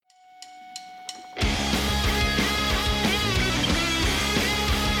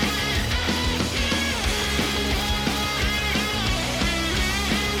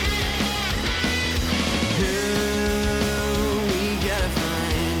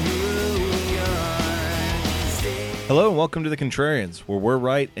Hello and welcome to The Contrarians, where we're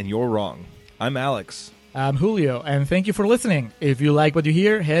right and you're wrong. I'm Alex. I'm Julio, and thank you for listening. If you like what you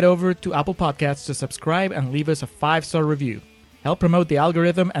hear, head over to Apple Podcasts to subscribe and leave us a 5-star review. Help promote the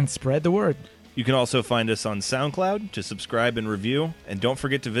algorithm and spread the word. You can also find us on SoundCloud to subscribe and review. And don't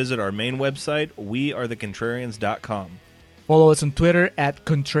forget to visit our main website, wearethecontrarians.com. Follow us on Twitter at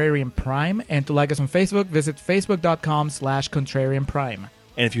Contrarian Prime, and to like us on Facebook, visit facebook.com/Contrarian Prime.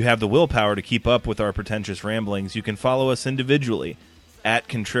 And if you have the willpower to keep up with our pretentious ramblings, you can follow us individually at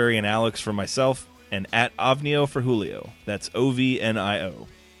Contrarian Alex for myself and at Ovnio for Julio. That's OVNIO.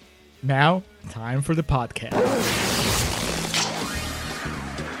 Now, time for the podcast.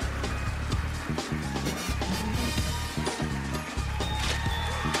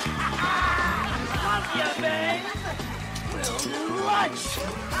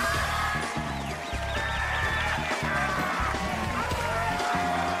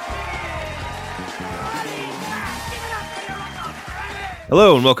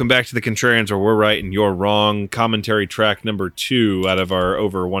 Hello and welcome back to The Contrarians, where we're right and you're wrong. Commentary track number 2 out of our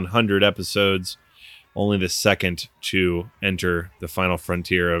over 100 episodes. Only the second to enter the final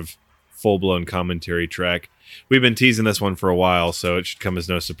frontier of full-blown commentary track. We've been teasing this one for a while, so it should come as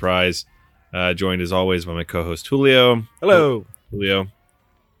no surprise. Joined as always by my co-host Julio. Hello. Julio.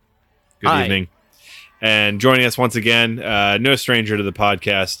 Good Hi. evening. And joining us once again, no stranger to the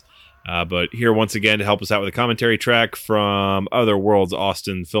podcast, but here once again to help us out with a commentary track from Other Worlds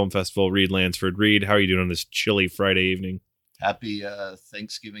Austin Film Festival, Reed Lansford. Reed, how are you doing on this chilly Friday evening? Happy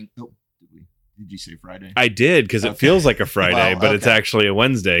Thanksgiving. Oh, did you say Friday? I did, because it feels like a Friday, but it's actually a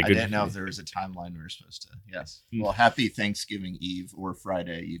Wednesday. I didn't know if there was a timeline we were supposed to. Yes. Well, happy Thanksgiving Eve or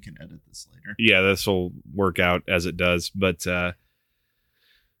Friday. You can edit this later. Yeah, this will work out as it does. But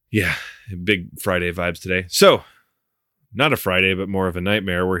yeah, big Friday vibes today. So, not a Friday, but more of a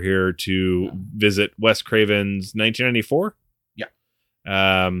nightmare. We're here to visit Wes Craven's 1994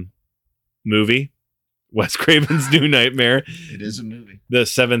 movie, Wes Craven's New Nightmare. It is a movie. The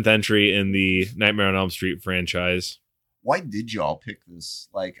 7th entry in the Nightmare on Elm Street franchise. Why did y'all pick this?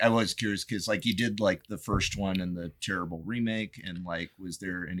 Like, I was curious because, like, you did like the first one and the terrible remake, and like, was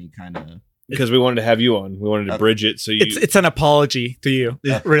there any kind of? Because we wanted to have you on. We wanted to bridge it. So It's an apology to you,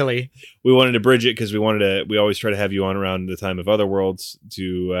 really. We wanted to bridge it because we always try to have you on around the time of Other Worlds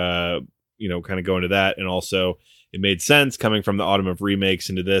to, kind of go into that. And also it made sense coming from the autumn of remakes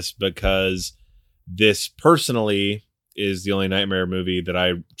into this, because this personally is the only Nightmare movie that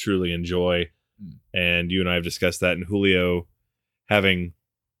I truly enjoy. And you and I have discussed that. And Julio, having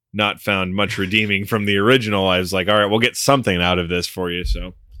not found much redeeming from the original, I was like, all right, we'll get something out of this for you.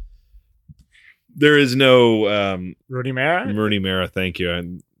 So there is no Rooney Mara? Rooney Mara, thank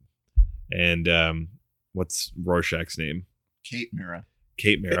you. And what's Rorschach's name? Kate Mara.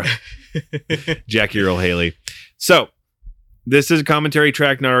 Kate Mara. Jackie Earle Haley. So this is a commentary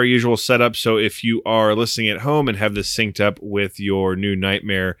track, not our usual setup. So if you are listening at home and have this synced up with your New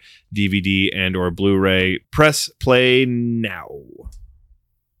Nightmare DVD and or Blu-ray, press play now.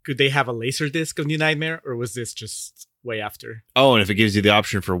 Could they have a laser disc of New Nightmare, or was this just way after? Oh, and if it gives you the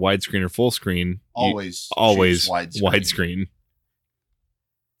option for widescreen or full screen, Always widescreen.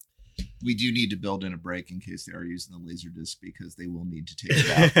 We do need to build in a break in case they are using the laser disc, because they will need to take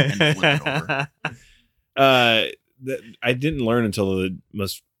it out and flip it over. I didn't learn until the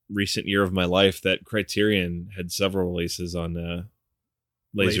most recent year of my life that Criterion had several releases on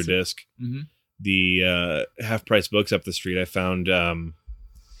Laserdisc. Mm-hmm. The Half Price Books up the street, I found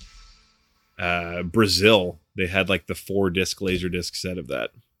Brazil. They had like the 4-disc Laserdisc set of that.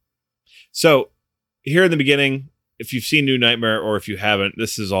 So here in the beginning, if you've seen New Nightmare or if you haven't,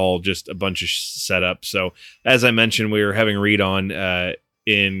 this is all just a bunch of setup. So as I mentioned, we were having Reed on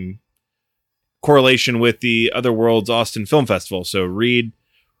in correlation with the Other Worlds Austin Film Festival. So Reed,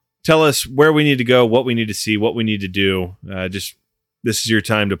 tell us where we need to go, what we need to see, what we need to do. This is your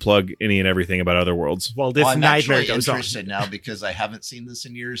time to plug any and everything about Other Worlds. Well, this I'm nightmare actually goes on. interested now because I haven't seen this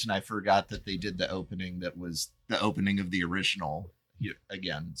in years, and I forgot that they did the opening that was the opening of the original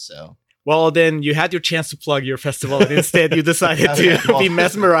again. So, Well, then you had your chance to plug your festival, and instead you decided to be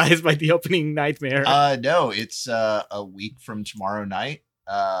mesmerized by the opening Nightmare. No, it's a week from tomorrow night.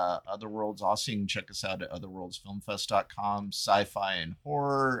 Other Worlds Austin. Check us out at otherworldsfilmfest.com. Sci-fi and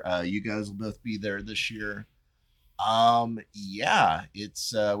horror. You guys will both be there this year.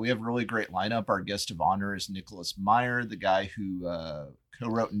 It's we have a really great lineup. Our guest of honor is Nicholas Meyer, the guy who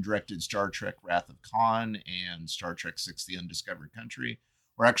co-wrote and directed Star Trek Wrath of Khan and Star Trek VI: The Undiscovered Country.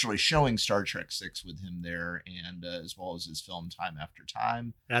 we're actually showing Star Trek 6 with him there, and as well as his film Time After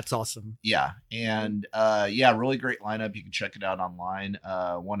Time. That's awesome. Yeah, and really great lineup. You can check it out online.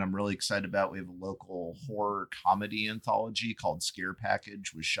 One I'm really excited about, we have a local horror comedy anthology called Scare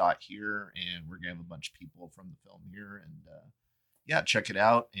Package, was shot here, and we're gonna have a bunch of people from the film here, and check it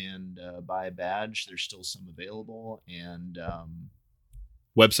out and buy a badge. There's still some available. And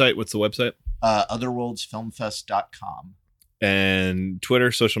website, what's the website? Otherworldsfilmfest.com. And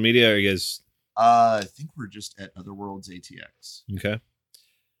Twitter, social media, are you guys? I think we're just at Otherworlds ATX. Okay.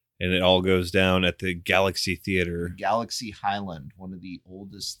 And it all goes down at the Galaxy Theater. Galaxy Highland, one of the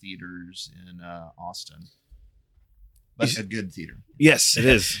oldest theaters in Austin. But a good theater. Yes, it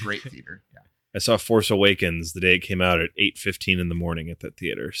is. Great theater. Yeah. I saw Force Awakens the day it came out at 8:15 in the morning at that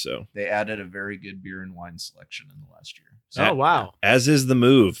theater. So they added a very good beer and wine selection in the last year. So, wow. As is the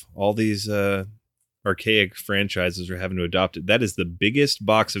move. All these archaic franchises are having to adopt it. That is the biggest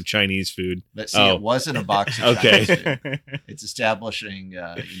box of Chinese food. But see, it wasn't a box of Chinese food. It's establishing,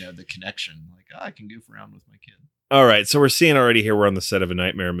 the connection. Like, I can goof around with my kid. All right, so we're seeing already here we're on the set of a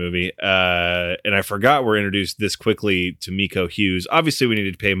Nightmare movie. And I forgot we're introduced this quickly to Miko Hughes. Obviously, we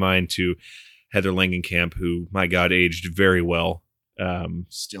needed to pay mine to Heather Langenkamp, who, my God, aged very well.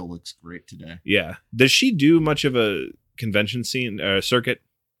 Still looks great today. Yeah. Does she do much of a convention circuit?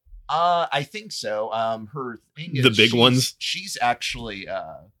 I think so. Her thing is the big ones. She's actually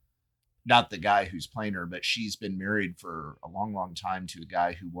not the guy who's playing her, but she's been married for a long, long time to a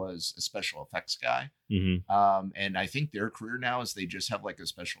guy who was a special effects guy. Mm-hmm. And I think their career now is they just have like a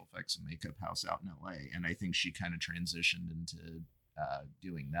special effects and makeup house out in LA. And I think she kind of transitioned into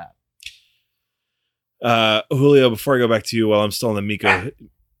doing that. Julio, before I go back to you, while I'm still on the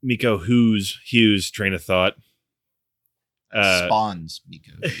Miko Hughes train of thought. Spawn's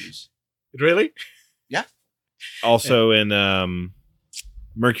Miko Hughes. Really? Yeah. Also in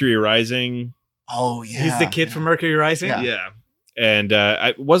Mercury Rising. Oh yeah, he's the kid from Mercury Rising. Yeah. And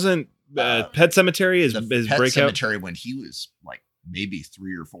I wasn't Pet Cemetery his Pet breakout. Cemetery when he was like maybe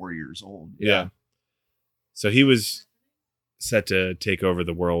 3 or 4 years old. Yeah. So he was set to take over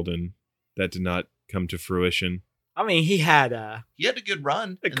the world, and that did not come to fruition. I mean, he had a good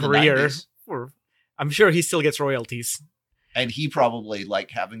run, a career. I'm sure he still gets royalties. And he probably,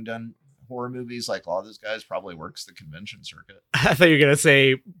 like, having done horror movies like all those guys, probably works the convention circuit. I thought you were gonna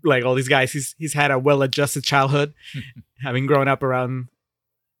say like all these guys. He's had a well-adjusted childhood, having grown up around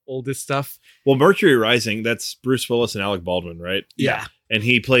all this stuff. Well, Mercury Rising, that's Bruce Willis and Alec Baldwin, right? Yeah. And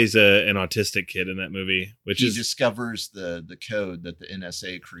he plays an autistic kid in that movie, which he discovers the code that the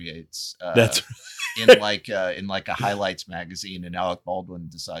NSA creates. That's in like a highlights magazine, and Alec Baldwin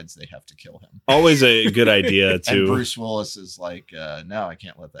decides they have to kill him. Always a good idea too. And Bruce Willis is like, no, I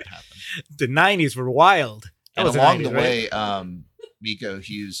can't let that happen. The 90s were wild. And along the way, Miko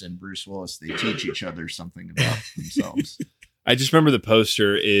Hughes and Bruce Willis, they teach each other something about themselves. I just remember the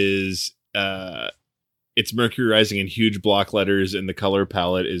poster is it's Mercury Rising in huge block letters, and the color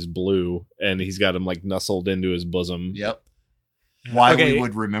palette is blue, and he's got him like nestled into his bosom. Yep. Why we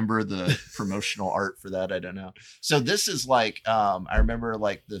would remember the promotional art for that, I don't know. So this is like, I remember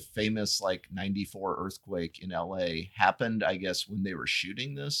like the famous like 94 earthquake in LA happened, I guess, when they were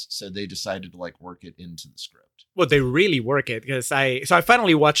shooting this. So they decided to like work it into the script. Well, they really work it, because I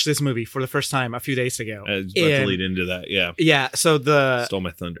finally watched this movie for the first time a few days ago. I was about to lead into that. Yeah. Yeah. So stole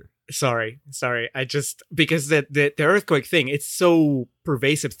my thunder. Sorry. I just, because the earthquake thing, it's so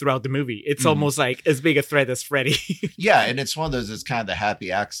pervasive throughout the movie. It's almost like as big a threat as Freddy. Yeah. And it's one of those, it's kind of the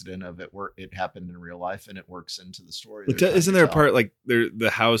happy accident of it happened in real life, and it works into the story. Isn't there a part like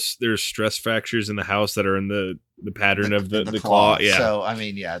the house, there's stress fractures in the house that are in the pattern of the claw? Yeah. So, I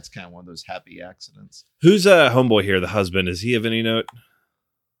mean, yeah, it's kind of one of those happy accidents. Who's homeboy here? The husband, is he of any note?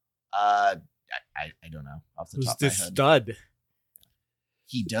 I don't know. Off the Who's top of my this head. stud?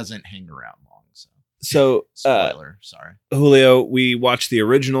 He doesn't hang around long. So spoiler, sorry. Julio, we watched the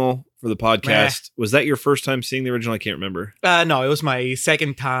original for the podcast. Was that your first time seeing the original? I can't remember. No, it was my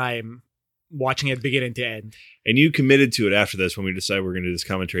second time watching it beginning to end. And you committed to it after this when we decided we're going to do this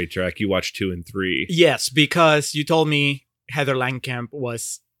commentary track. You watched 2 and 3. Yes, because you told me Heather Langenkamp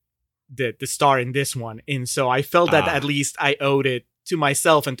was the star in this one. And so I felt that at least I owed it to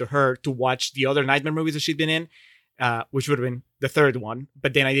myself and to her to watch the other Nightmare movies that she'd been in, which would have been the third one.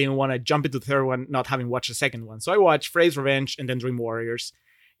 But then I didn't want to jump into the third one, not having watched the second one. So I watched Frey's Revenge and then Dream Warriors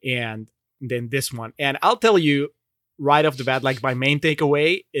and then this one. And I'll tell you right off the bat, like my main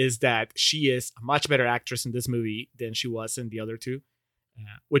takeaway is that she is a much better actress in this movie than she was in the other two,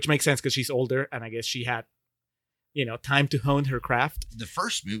 which makes sense because she's older and I guess she had, time to hone her craft. The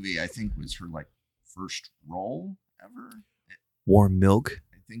first movie, I think, was her like first role ever. Warm Milk.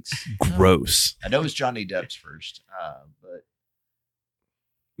 I think Gross. I know it was Johnny Depp's first, but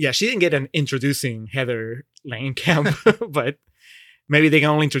Yeah, she didn't get an introducing Heather Langenkamp, but maybe they can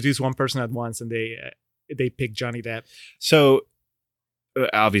only introduce one person at once, and they pick Johnny Depp. So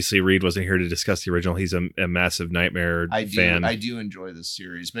obviously Reed wasn't here to discuss the original. He's a massive Nightmare fan. I do enjoy this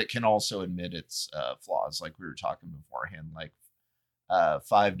series, but can also admit its flaws, like we were talking beforehand. Like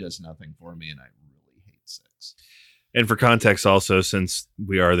 5 does nothing for me, and I really hate 6. And for context, also, since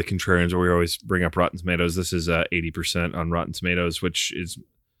we are the contrarians, where we always bring up Rotten Tomatoes, this is 80% on Rotten Tomatoes, which is,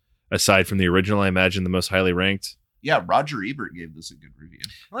 aside from the original, I imagine the most highly ranked. Yeah, Roger Ebert gave this a good review.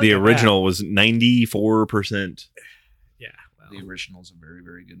 The original was 94%. Yeah. The original is a very,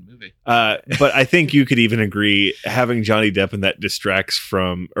 very good movie. But I think you could even agree having Johnny Depp in that distracts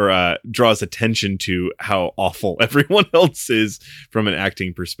from or draws attention to how awful everyone else is from an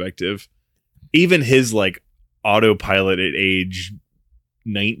acting perspective. Even his like autopilot at age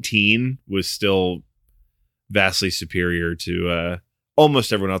 19 was still vastly superior to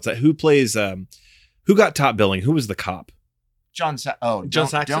almost everyone else. Who got top billing? Who was the cop? John Saxon.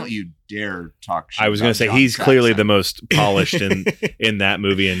 Don't you dare talk shit. I was going to say John he's Saxon. Clearly the most polished in that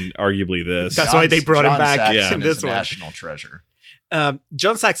movie, and arguably this. That's why they brought him back Saxon in is this a one. national treasure.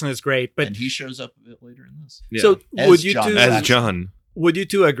 John Saxon is great, but And he shows up a bit later in this. Yeah. so As would you John two Saxon. As John. would you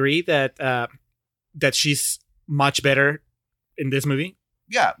two agree that that she's much better in this movie?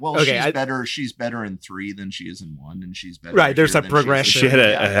 Yeah, well, Okay, she's better in 3 than she is in 1, and she's better. Right, there's here a than she is in progression. She had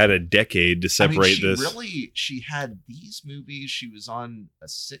three. had a decade to separate she this. She had these movies. She was on a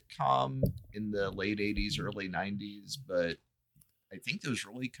sitcom in the late 80s, early 90s, but I think that was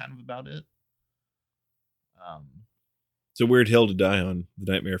really kind of about it. It's a weird hill to die on,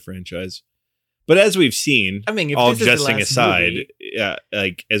 the Nightmare franchise. But as we've seen, I mean, if all this is the jesting last aside, movie- yeah,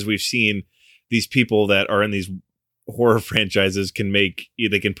 like as we've seen, these people that are in these horror franchises can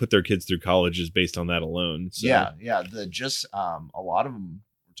put their kids through colleges based on that alone. So. Yeah. A lot of them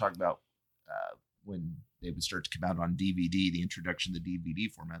were talking about when they would start to come out on DVD, the introduction to the DVD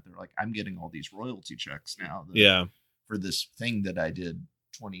format. They're like, I'm getting all these royalty checks now. For this thing that I did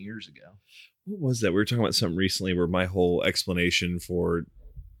 20 years ago. What was that? We were talking about something recently where my whole explanation for,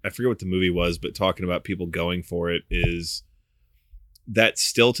 I forget what the movie was, but talking about people going for it is that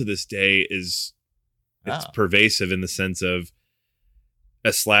still to this day it's pervasive in the sense of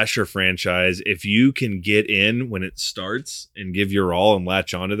a slasher franchise. If you can get in when it starts and give your all and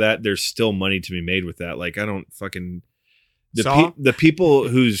latch onto that, there's still money to be made with that. Like I don't fucking the people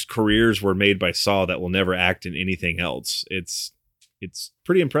whose careers were made by Saw that will never act in anything else. It's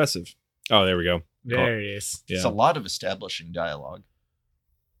pretty impressive. Oh, there we go. There it is. It's a lot of establishing dialogue.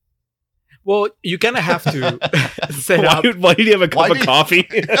 Well, you kind of have to set up. Why did you have a cup of coffee?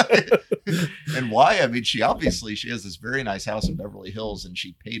 And why? I mean, she has this very nice house in Beverly Hills, and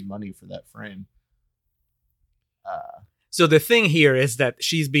she paid money for that frame. So the thing here is that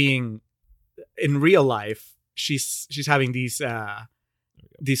she's being, in real life, she's having these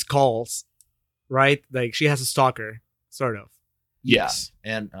calls, right? Like she has a stalker, sort of. Yes.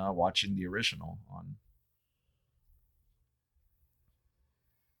 Yeah. And watching the original on.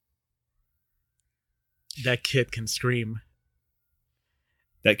 That kid can scream.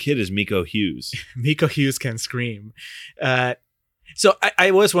 That kid is Miko Hughes. Miko Hughes can scream. So I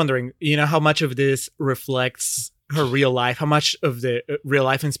was wondering, how much of this reflects her real life? How much of the real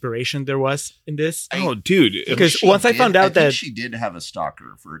life inspiration there was in this? Dude. Because once I found out that she did have a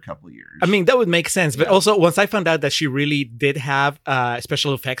stalker for a couple of years. I mean, that would make sense. But also, once I found out that she really did have a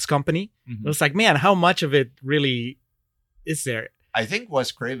special effects company, it was like, man, how much of it really is there? I think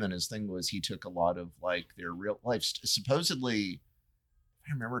Wes Craven, his thing was he took a lot of like their real life. Supposedly, if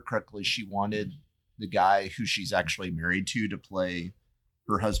I remember correctly, she wanted the guy who she's actually married to play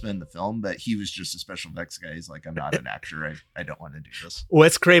her husband in the film, but he was just a special effects guy. He's like, I'm not an actor. I don't want to do this.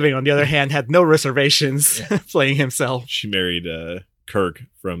 Wes Craven, on the other hand, had no reservations playing himself. She married Kirk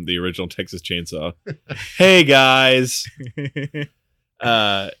from the original Texas Chainsaw. Hey, guys.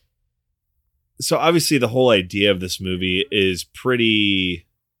 So obviously the whole idea of this movie is pretty,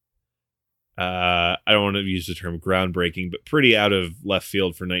 I don't want to use the term groundbreaking, but pretty out of left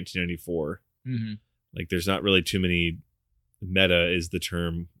field for 1994. Mm-hmm. Like there's not really too many, meta is the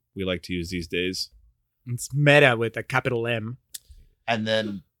term we like to use these days. It's meta with a capital M. And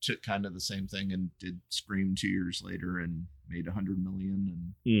then took kind of the same thing and did Scream 2 years later and made $100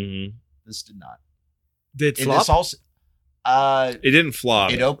 million. And this did not. Did it flop? Also, it didn't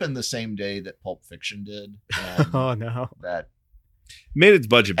flop. It opened the same day that Pulp Fiction did. And oh no! That made its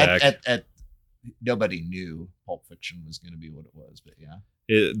budget back. Nobody knew Pulp Fiction was going to be what it was, but yeah.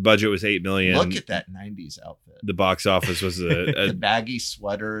 Budget was $8 million. Look at that 90s outfit. The box office was the baggy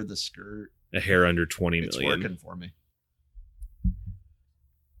sweater, the skirt. A hair under 20 million. It's working for me.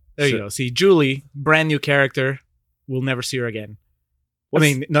 There you go. See, Julie, brand new character. We'll never see her again.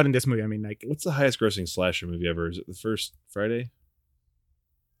 Not in this movie. Like, what's the highest grossing slasher movie ever? Is it The First Friday?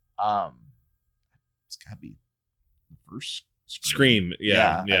 It's gotta be the first Scream.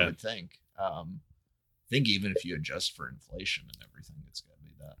 Yeah. I would think. I think even if you adjust for inflation and everything, it's gotta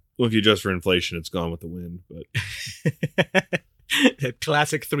be that. Well, if you adjust for inflation, it's Gone with the Wind. But that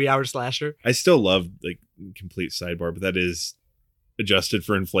classic 3-hour slasher. I still love, like, complete sidebar, but that is adjusted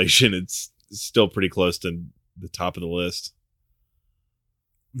for inflation. It's still pretty close to the top of the list.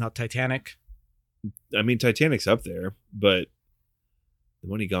 Not Titanic. I mean, Titanic's up there, but the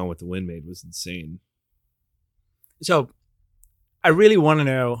money Gone with the Wind made was insane. So I really want to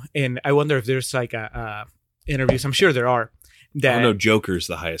know, and I wonder if there's like interviews. I'm sure there are. That, no, Joker's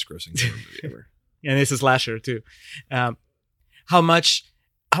the highest grossing horror movie ever. And this is slasher too. How much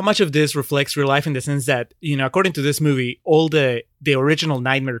of this reflects real life in the sense that, according to this movie, all the original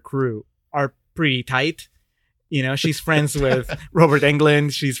Nightmare crew are pretty tight. She's friends with Robert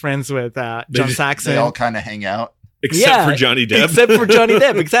Englund. She's friends with John Saxon. They all kind of hang out. Except for Johnny Depp. Except for Johnny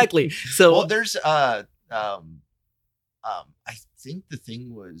Depp, exactly. So, well, there's I think the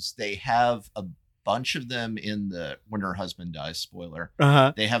thing was they have a bunch of them in when her husband dies, spoiler.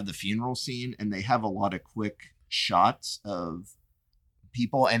 They have the funeral scene, and they have a lot of quick shots of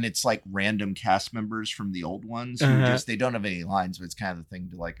people, and it's like random cast members from the old ones who they don't have any lines, but it's kind of the thing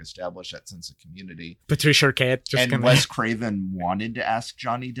to like establish that sense of community. Patricia Arquette. And Wes Craven wanted to ask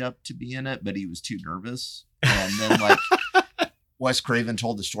Johnny Depp to be in it, but he was too nervous. And then like Wes Craven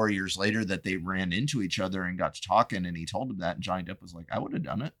told the story years later that they ran into each other and got to talking, and he told him that, and Johnny Depp was like, I would have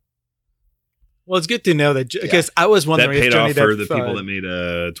done it. Well, it's good to know that, because I was wondering that paid if Johnny off Depp for the people that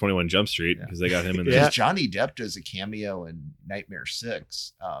made 21 Jump Street, because they got him in there. Because Johnny Depp does a cameo in Nightmare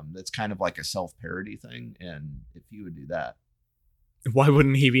 6. That's kind of like a self-parody thing, and if he would do that, why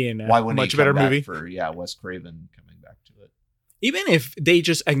wouldn't he be in a much better movie? Wes Craven coming back to it. Even if they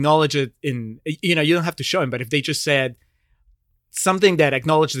just acknowledge it in, you don't have to show him, but if they just said something that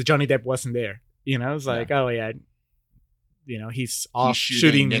acknowledged that Johnny Depp wasn't there, it's like, oh yeah. He's off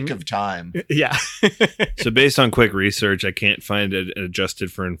shooting Nick of Time. Yeah. So based on quick research, I can't find an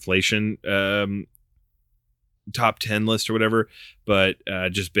adjusted for inflation top 10 list or whatever, but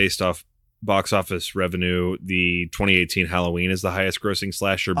just based off box office revenue, the 2018 Halloween is the highest grossing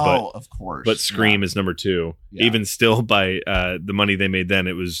slasher. But of course. But Scream is number 2. Yeah. Even still, by the money they made then,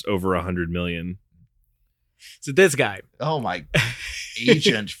 it was over $100 million. So this guy. Oh my.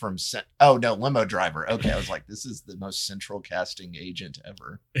 Agent from limo driver. Okay, I was like, this is the most central casting agent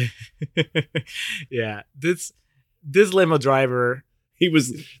ever. Yeah, this limo driver, he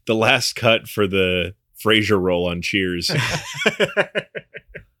was the last cut for the Frasier role on Cheers.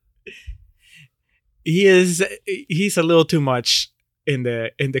 He's a little too much in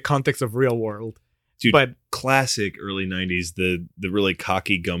the context of real world. Dude, but classic early 90s, the really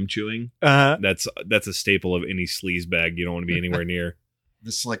cocky gum chewing. That's a staple of any sleaze bag you don't want to be anywhere near.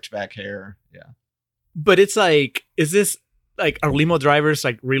 The slicked back hair. Yeah. But it's like, is this like, are limo drivers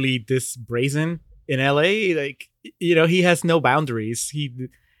like really this brazen in LA? Like, he has no boundaries.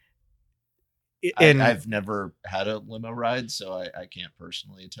 I've never had a limo ride, so I can't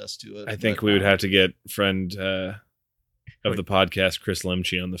personally attest to it. I think we would have to get friend of the podcast, Chris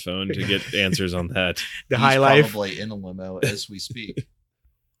Lemche, on the phone to get answers on that. He's high life. Probably in a limo as we speak.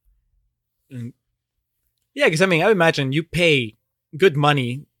 Yeah, because I imagine you pay good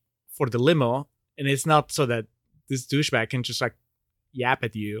money for the limo, and it's not so that this douchebag can just like yap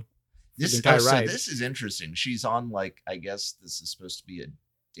at you. This entire ride. So this is interesting. She's on, like, I guess this is supposed to be a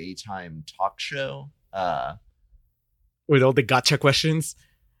daytime talk show. With all the gotcha questions.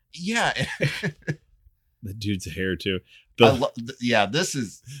 Yeah. The dude's hair too. This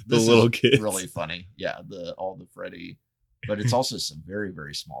is little kids. Really funny. Yeah, all the Freddy, but it's also some very,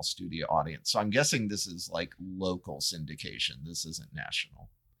 very small studio audience. So I'm guessing this is like local syndication. This isn't national.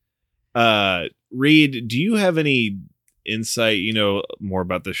 Reed, do you have any insight? More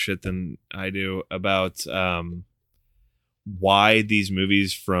about this shit than I do about why these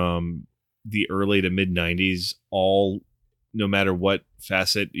movies from the early to mid 90s all, no matter what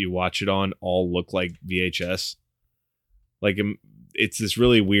facet you watch it on, all look like VHS. Like, it's this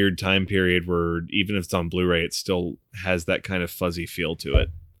really weird time period where even if it's on Blu-ray, it still has that kind of fuzzy feel to it.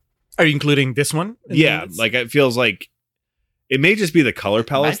 Are you including this one? Yeah, like it feels like it may just be the color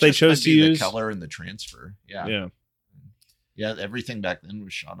palettes they chose to use. The color and the transfer. Yeah. Yeah. Everything back then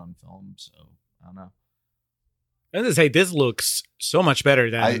was shot on film, so I don't know. I was gonna say this looks so much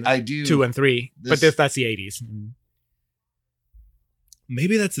better than I do 2 and 3, but that's the 80s.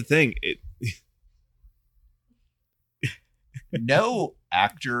 Maybe that's the thing. No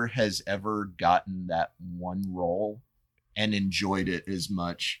actor has ever gotten that one role and enjoyed it as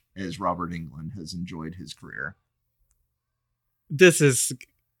much as Robert Englund has enjoyed his career. This is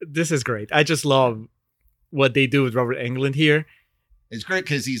great. I just love what they do with Robert Englund here. It's great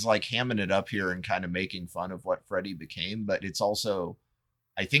because he's like hamming it up here and kind of making fun of what Freddy became, but it's also,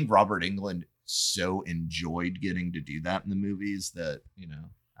 I think Robert Englund so enjoyed getting to do that in the movies that, you know,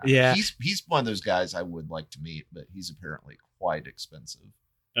 yeah, he's one of those guys I would like to meet, but he's apparently quite expensive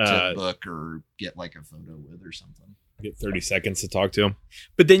to book or get like a photo with or something. Get 30 seconds to talk to him.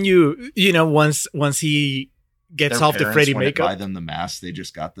 But then you know, once he gets Their off the Freddy makeup, buy them the mask. They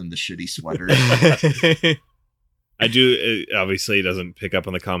just got them the shitty sweaters. I do. Obviously, it doesn't pick up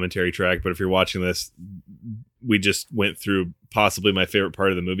on the commentary track, but if you're watching this, we just went through possibly my favorite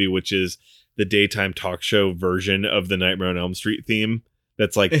part of the movie, which is the daytime talk show version of the Nightmare on Elm Street theme.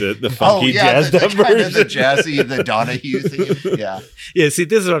 That's like the funky jazzed up version. The jazzy, the Donahue theme. Yeah. Yeah, see,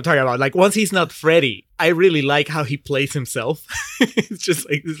 this is what I'm talking about. Like, once he's not Freddy, I really like how he plays himself. It's just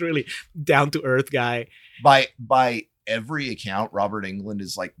like this really down-to-earth guy. By every account, Robert Englund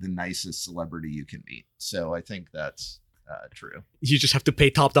is like the nicest celebrity you can meet. So I think that's true. You just have to pay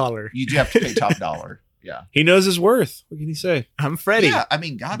top dollar. You do have to pay top dollar. Yeah. He knows his worth. What can he say? I'm Freddy. Yeah, I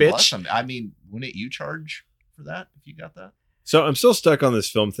mean, God bless him. I mean, wouldn't you charge for that if you got that? So I'm still stuck on this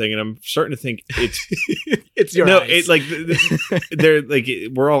film thing, and I'm starting to think it's it's your eyes. It's like they're like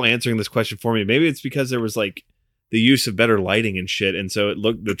we're all answering this question for me. Maybe it's because there was like the use of better lighting and shit, and so it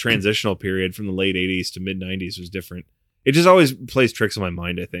looked the transitional period from the late 80s to mid 90s was different. It just always plays tricks on my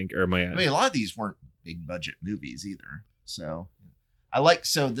mind, I think, or my. I mean, a lot of these weren't big budget movies either, so.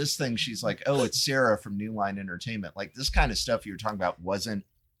 So this thing, she's like, oh, it's Sarah from New Line Entertainment. Like this kind of stuff you're talking about wasn't,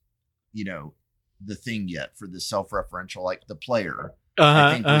 you know, the thing yet for the self-referential, like The Player.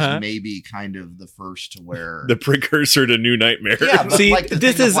 I think was maybe kind of the first to where the precursor to New Nightmare. Yeah, but see, like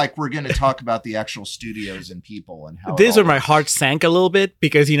this is like we're going to talk about the actual studios and people and how. This is where my heart sank a little bit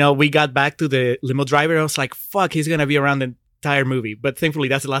because you know we got back to the limo driver. I was like, fuck, he's gonna be around the entire movie. But thankfully,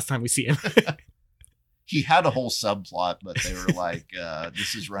 that's the last time we see him. He had a whole subplot, but they were like,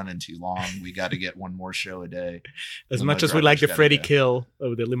 this is running too long. We got to get one more show a day. As much as we like the Freddy kill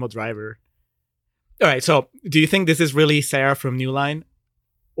of the limo driver. All right, so do you think this is really Sarah from New Line?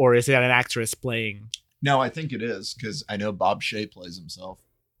 Or is it an actress playing? No, I think it is, because I know Bob Shea plays himself.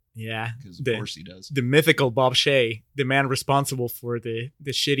 Yeah. Because of course he does. The mythical Bob Shea, the man responsible for the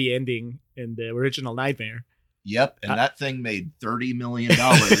shitty ending in the original Nightmare. Yep, and that thing made $30 million in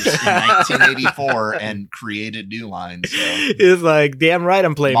 1984 and created New Line. So it's like, damn right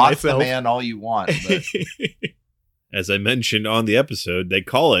I'm playing myself. The man all you want. But. As I mentioned on the episode, they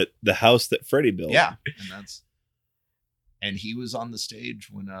call it the house that Freddy built. Yeah, and he was on the stage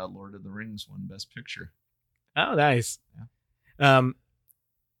when Lord of the Rings won Best Picture. Oh, nice. Yeah.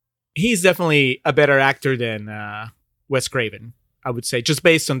 He's definitely a better actor than Wes Craven, I would say, just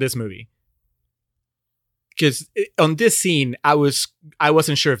based on this movie. Because on this scene, I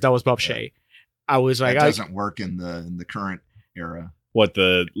wasn't sure if that was Bob Shea. I was like, that doesn't work in the current era. What,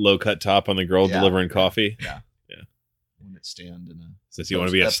 the low cut top on the girl delivering coffee? Yeah. When it stand in a. Since you want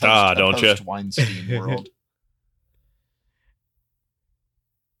to be a star, don't you? Weinstein world.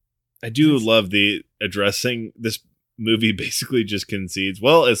 I do love the addressing this movie. Basically, just concedes.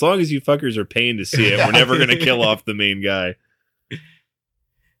 Well, as long as you fuckers are paying to see it, we're never going to kill off the main guy.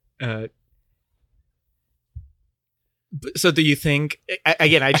 So do you think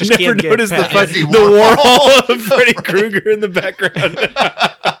again? I just can't noticed get the Warhol of Freddy Krueger in the background.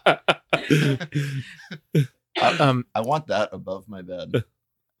 I want that above my bed.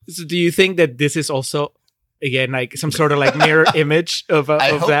 So do you think that this is also again like some sort of like mirror image of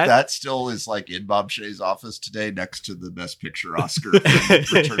I hope that? That still is like in Bob Shea's office today, next to the Best Picture Oscar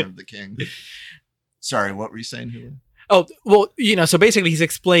for Return of the King. Sorry, what were you saying, Hulu? Oh well, you know. So basically, he's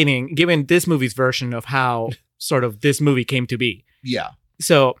explaining, given this movie's version of how sort of this movie came to be. Yeah.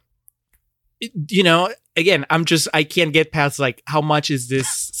 So, you know, again, I can't get past like how much is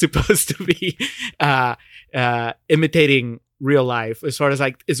this supposed to be imitating real life? As far as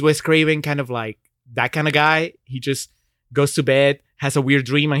like, is Wes Craven kind of like that kind of guy? He just goes to bed, has a weird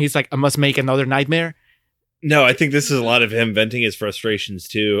dream, and he's like, I must make another nightmare. No, I think this is a lot of him venting his frustrations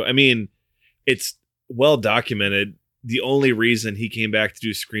too. I mean, it's well documented. The only reason he came back to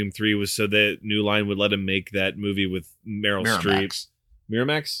do Scream 3 was so that New Line would let him make that movie with Meryl Streep.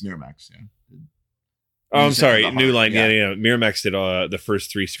 Miramax? Miramax, yeah. Oh, I'm Music sorry. of the New Heart, Line. yeah. Yeah. Miramax did the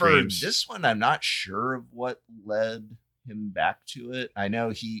first 3 For Screams. this one, I'm not sure of what led him back to it. I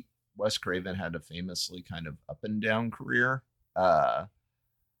know Wes Craven had a famously kind of up and down career.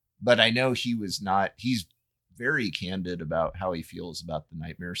 But I know he's very candid about how he feels about the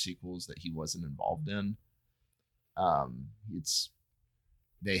Nightmare sequels that he wasn't involved in.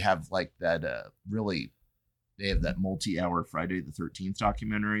 They have like that they have that multi-hour Friday the 13th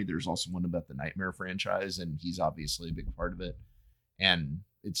documentary. There's also one about the Nightmare franchise, and he's obviously a big part of it. And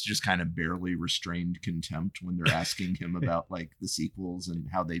it's just kind of barely restrained contempt when they're asking him about like the sequels and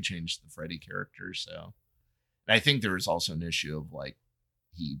how they changed the Freddy character. So and I think there was also an issue of like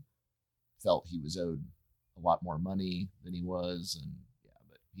he felt he was owed a lot more money than he was, and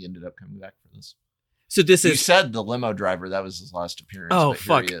but he ended up coming back for this. So this You is said the limo driver, that was his last appearance. Oh, but here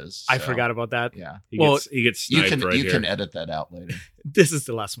fuck. he is, I so, forgot about that. Yeah. He gets You sniped can here. can edit that out later. This is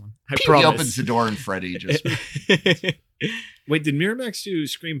the last one. I He promise. opens the door and Freddy just Wait, did Miramax do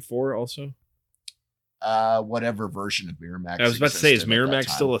Scream 4 also? whatever version of Miramax. I was about to say, is existed at that Miramax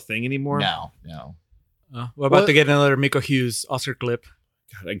time. still a thing anymore? No. We're about What? to get another Miko Hughes Oscar clip.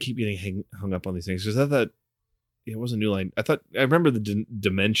 God, I keep getting hung up on these things because I thought it was a New Line. I remember the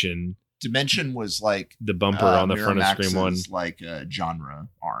Dimension, Dimension was like the bumper on the front of Scream 1. Miramax's, like a genre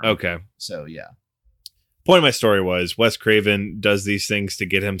arm. Okay. So yeah. Point of my story was Wes Craven does these things to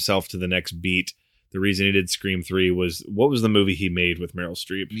get himself to the next beat. The reason he did Scream 3 was, what was the movie he made with Meryl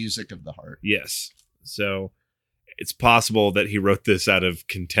Streep? Music of the Heart. Yes. So it's possible that he wrote this out of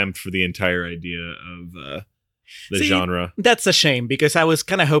contempt for the entire idea of the See, genre. That's a shame because I was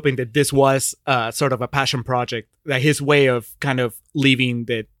kind of hoping that this was sort of a passion project, like his way of kind of leaving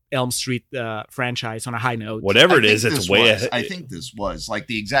the Elm Street franchise on a high note. Whatever it I is, think it's this way was- ahead. I think this was like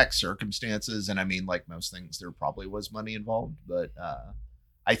the exact circumstances, and I mean, like most things, there probably was money involved, but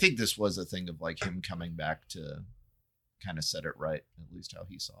I think this was a thing of like him coming back to kind of set it right, at least how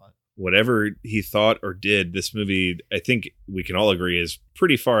he saw it. Whatever he thought or did, this movie, I think we can all agree, is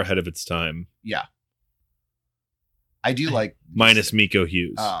pretty far ahead of its time. Yeah, I do like Minus Miko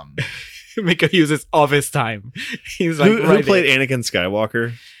Hughes. Miko Hughes is of his time. He's like who played Anakin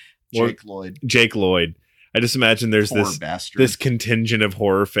Skywalker? Jake Lloyd, I just imagine there's poor this bastard. contingent of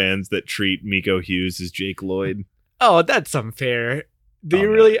horror fans that treat Miko Hughes as Jake Lloyd. Oh, that's unfair. Do you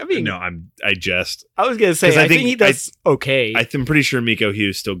no. really? I mean, No, I jest. I was gonna say 'Cause I think he does okay. I'm pretty sure Miko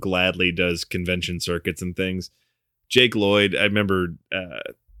Hughes still gladly does convention circuits and things. Jake Lloyd, I remember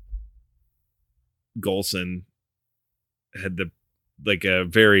Golson had a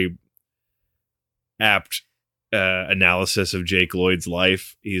very apt analysis of Jake Lloyd's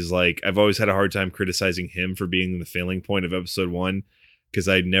life. He's like, I've always had a hard time criticizing him for being the failing point of episode 1 because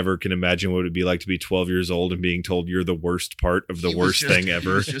I never can imagine what it would be like to be 12 years old and being told you're the worst part of the He was worst just- thing He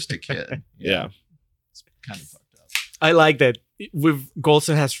ever. was just a kid. Yeah. It's kind of fucked up. I like that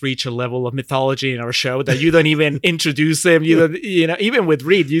Golson has reached a level of mythology in our show that you don't even introduce him. You don't, even with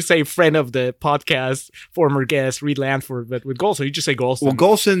Reed, you say friend of the podcast, former guest Reed Lanford, but with Golson, you just say Golson. Well,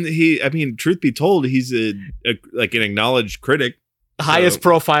 Golson, truth be told, he's an acknowledged critic. Highest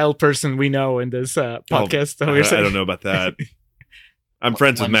profile person we know in this podcast. So I don't know about that. I'm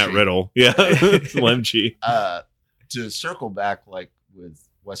friends with Matt Lemchi. Riddle. Yeah. Lemchi. To circle back, like with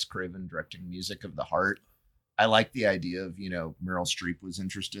Wes Craven directing Music of the Heart, I like the idea of, Meryl Streep was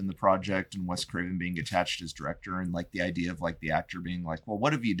interested in the project and Wes Craven being attached as director, and like the idea of like the actor being like, well,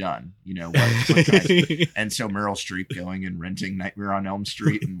 what have you done? What can I And so Meryl Streep going and renting Nightmare on Elm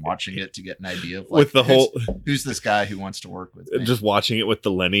Street and watching it to get an idea of like, With the whole, who's this guy who wants to work with me? just watching it with the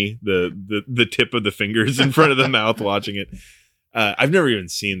Lenny, the tip of the fingers in front of the mouth, watching it. I've never even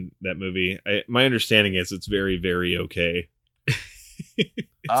seen that movie. My understanding is it's very, very okay.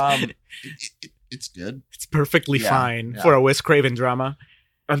 It's good. It's perfectly Yeah, fine yeah. for a Wes Craven drama.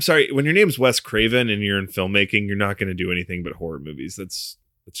 I'm sorry, when your name's Wes Craven and you're in filmmaking, you're not going to do anything but horror movies. That's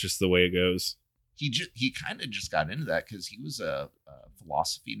just the way it goes. He kind of just got into that because he was a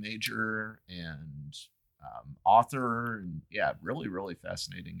philosophy major and author, and really, really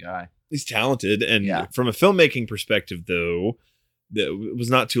fascinating guy. He's talented, and Yeah. from a filmmaking perspective, though, it was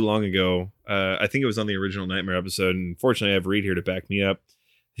not too long ago. I think it was on the original Nightmare episode, and fortunately, I have Reed here to back me up.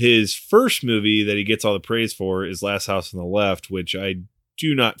 His first movie that he gets all the praise for is Last House on the Left, which I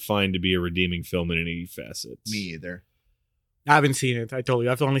do not find to be a redeeming film in any facets. Me either. I haven't seen it. I told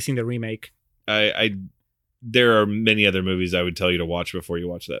you, I've only seen the remake. There are many other movies I would tell you to watch before you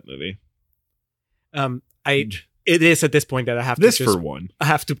watch that movie. It is at this point that I have This to for one. I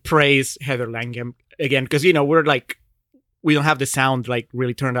have to praise Heather Langenkamp again because we're like we don't have the sound like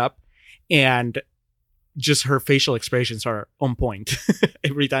really turned up, and just her facial expressions are on point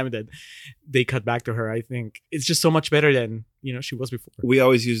every time that they cut back to her. I think it's just so much better than she was before. We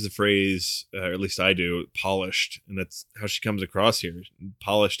always use the phrase, or at least I do, polished, and that's how she comes across here.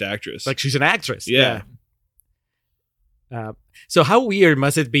 Polished actress, like she's an actress. Yeah. So how weird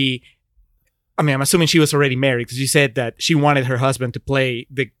must it be? I mean, I'm assuming she was already married because you said that she wanted her husband to play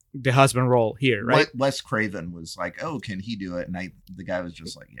the husband role here, right? Wes Craven was like, "Oh, can he do it?" And the guy was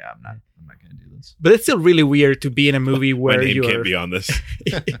just like, "Yeah, I'm not going to do this." But it's still really weird to be in a movie where my name can't be on this.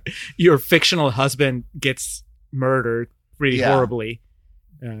 Your fictional husband gets murdered pretty horribly.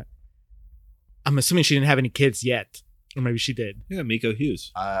 I'm assuming she didn't have any kids yet, or maybe she did. Yeah, Miko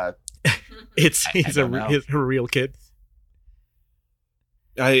Hughes. He's her real kid.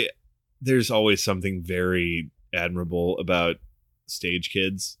 There's always something very admirable about stage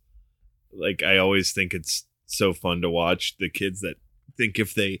kids. Like, I always think it's so fun to watch the kids that think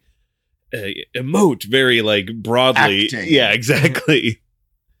if they emote very like broadly. Acting. Yeah, exactly.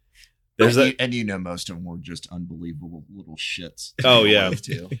 There's and most of them were just unbelievable little shits. Oh yeah,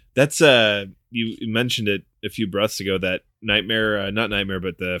 too. That's you mentioned it a few breaths ago, that not Nightmare,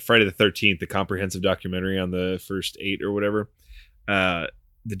 but the Friday the 13th, the comprehensive documentary on the first 8 or whatever.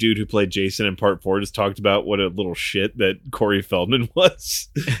 The dude who played Jason in part 4 just talked about what a little shit that Corey Feldman was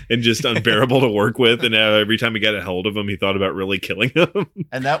and just unbearable to work with. And every time he got a hold of him, he thought about really killing him.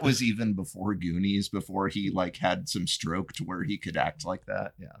 And that was even before Goonies, before he like had some stroke to where he could act like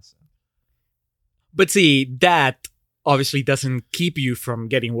that. Yeah. So. But see, that obviously doesn't keep you from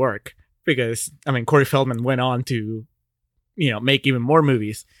getting work because, I mean, Corey Feldman went on to, make even more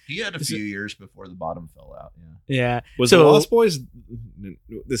movies. He had a few years before the bottom fell out. Yeah. Yeah. Was the Lost Boys?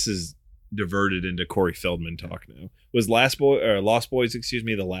 This is diverted into Corey Feldman talk now. Was Lost Boys,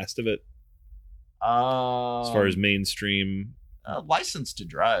 the last of it? As far as mainstream, License to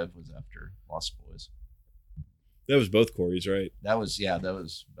Drive was after Lost Boys. That was both Corey's, right? That was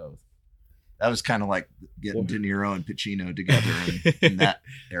both. That was kind of like getting De Niro and Pacino together in that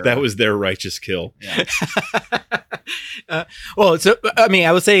era. That was their righteous kill. Yeah. Well, so I mean,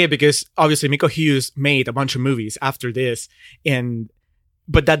 I would say it because obviously Miko Hughes made a bunch of movies after this,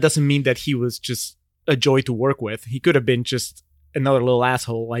 but that doesn't mean that he was just a joy to work with. He could have been just another little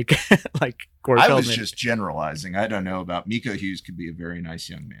asshole like Corey Feldman. I was just generalizing. I don't know about Miko Hughes. Could be a very nice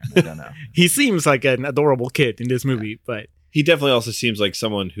young man. I don't know. He seems like an adorable kid in this movie, but he definitely also seems like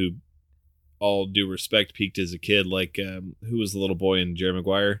someone who, all due respect, peaked as a kid. Like who was the little boy in Jerry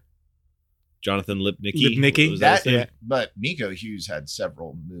Maguire? Jonathan Lipnicki. But Miko Hughes had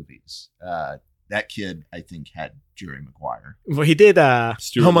several movies. That kid, I think, had Jerry Maguire. Well, he did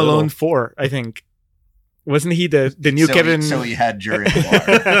Home Alone 4, I think. Wasn't he the new Kevin? So he had Jerry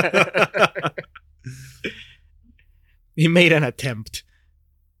Maguire. He made an attempt.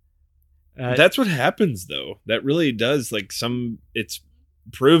 That's what happens, though. That really does. Like it's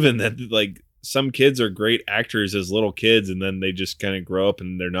proven that like some kids are great actors as little kids, and then they just kind of grow up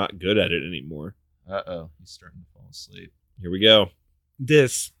and they're not good at it anymore. He's starting to fall asleep. Here we go.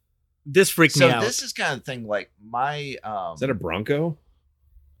 This freaked me out. So this is kind of thing like my. Is that a Bronco?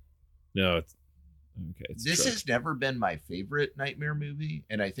 No, it's okay. This has never been my favorite Nightmare movie,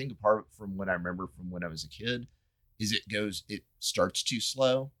 and I think apart from what I remember from when I was a kid, is it starts too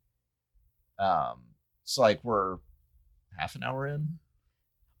slow. It's like we're half an hour in.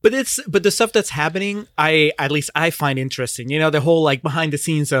 But the stuff that's happening, at least I find interesting. The whole like behind the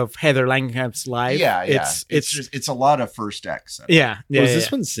scenes of Heather Langkamp's life. Yeah. It's a lot of first act stuff. Yeah. Was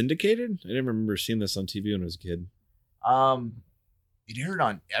this one syndicated? I didn't remember seeing this on TV when I was a kid. It aired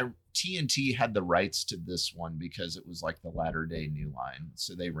on TNT had the rights to this one because it was like the latter day New Line,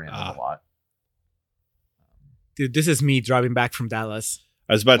 so they ran it a lot. Dude, this is me driving back from Dallas.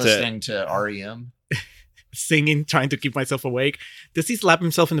 I was about listening to REM. Singing, trying to keep myself awake. Does he slap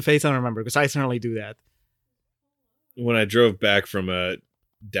himself in the face? I don't remember because I certainly do that. When I drove back from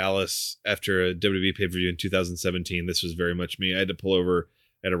Dallas after a WWE pay-per-view in 2017, this was very much me. I had to pull over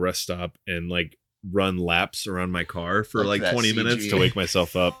at a rest stop and like run laps around my car for like 20 minutes to wake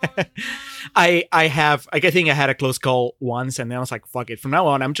myself up. I think I had a close call once, and then I was like, fuck it. From now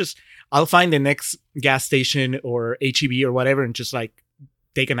on, I'll find the next gas station or HEB or whatever and just like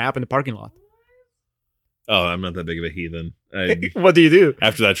take a nap in the parking lot. Oh, I'm not that big of a heathen. What do you do?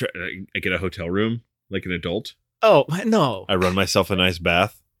 After that, I get a hotel room like an adult. Oh, no. I run myself a nice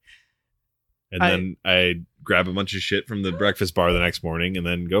bath. And then I grab a bunch of shit from the breakfast bar the next morning and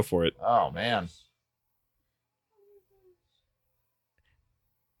then go for it. Oh, man.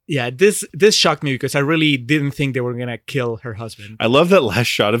 Yeah, this shocked me because I really didn't think they were going to kill her husband. I love that last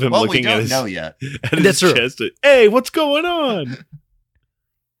shot of him looking at his, know yet. At his chest. Hey, what's going on?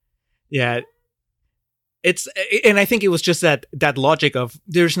 Yeah. and I think it was just that logic of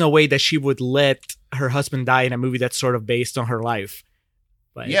there's no way that she would let her husband die in a movie that's sort of based on her life.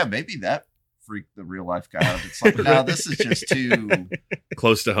 But yeah, maybe that freaked the real life guy out. It's like, no, this is just too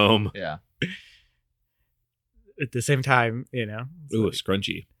close to home. Yeah. At the same time, you know. Ooh, a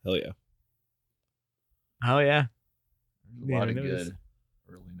scrunchie. Hell yeah. Oh yeah. A lot of good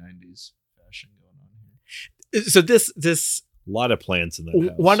early 90s fashion going on here. So this A lot of plants in that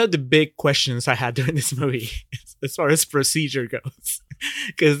house. one of the big questions I had during this movie, as far as procedure goes,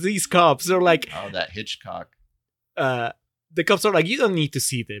 because these cops are like, oh, that Hitchcock. The cops are like, you don't need to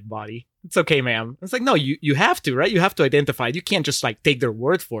see the body. It's okay, ma'am. It's like, no, you have to, right? You have to identify it. You can't just like take their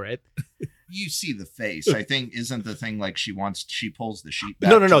word for it. You see the face. I think isn't the thing like she pulls the sheet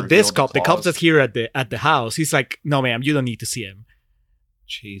back. No. This cop, the cop that's here at the house, he's like, no, ma'am, you don't need to see him.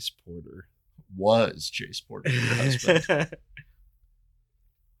 Chase Porter. Was Chase Porter your husband?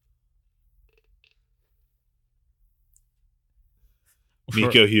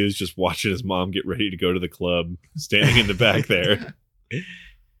 Nico Hughes just watching his mom get ready to go to the club, standing in the back there.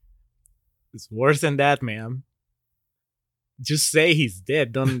 It's worse than that, ma'am. Just say he's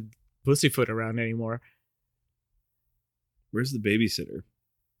dead. Don't pussyfoot around anymore. Where's the babysitter?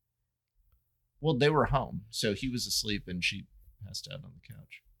 Well, they were home, so he was asleep and she passed out on the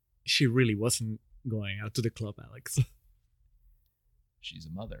couch. She really wasn't going out to the club, Alex. She's a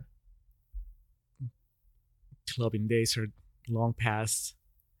mother. Clubbing days are long past.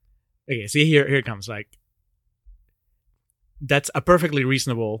 Okay, see, here it comes. Like, that's a perfectly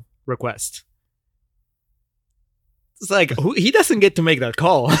reasonable request. It's like, he doesn't get to make that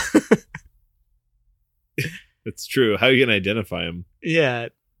call. It's true. How are you going to identify him? Yeah.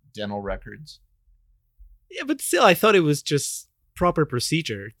 Dental records. Yeah, but still, I thought it was just proper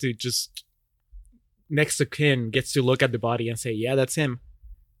procedure to just next of kin gets to look at the body and say, yeah, that's him.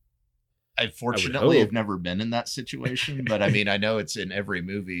 I fortunately have never been in that situation, but I mean, I know it's in every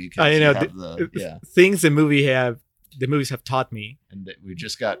movie. I know things the movies have taught me. And that we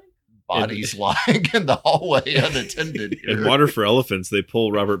just got bodies lying in the hallway unattended. In Water for Elephants, they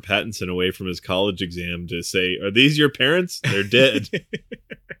pull Robert Pattinson away from his college exam to say, are these your parents? They're dead.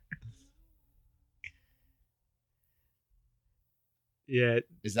 Yeah.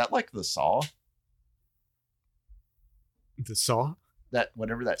 Is that like the Saw? The Saw? That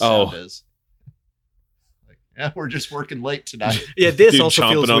whatever that sound is. Like, yeah, we're just working late tonight. Yeah, this Dude also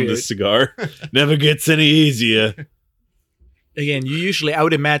chomping feels on weird. this cigar. Never gets any easier. Again, I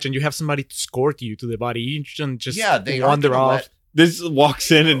would imagine you have somebody to escort you to the body. You shouldn't just they wander off. This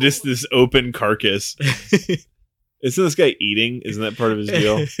walks in and just this open carcass. Isn't this guy eating? Isn't that part of his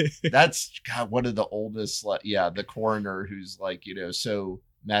deal? That's one of the oldest. The coroner who's like, so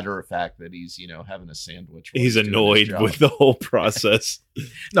matter of fact that he's, having a sandwich. He's annoyed with the whole process.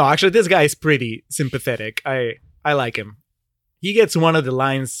 No, actually, this guy is pretty sympathetic. I like him. He gets one of the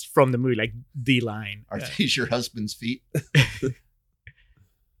lines from the movie, like the line. Are these your husband's feet?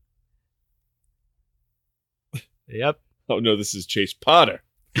 Yep. Oh no, this is Chase Potter.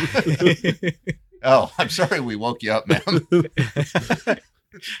 Oh, I'm sorry we woke you up, ma'am.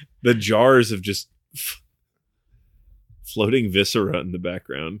 The jars of just floating viscera in the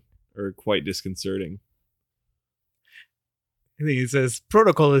background are quite disconcerting. I think it says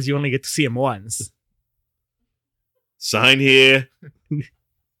protocol is you only get to see him once. Sign here.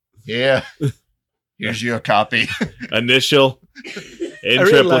 Yeah. Here's your copy. Initial in I really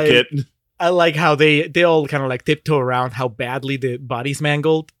triplicate. I like how they all kind of like tiptoe around how badly the body's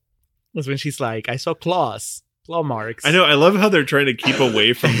mangled. Was when she's like, I saw claw marks. I know. I love how they're trying to keep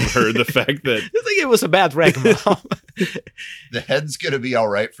away from her the fact that I think it was a bad wreck, Mom. The head's going to be all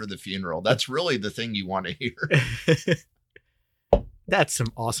right for the funeral. That's really the thing you want to hear. That's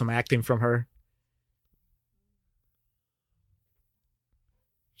some awesome acting from her.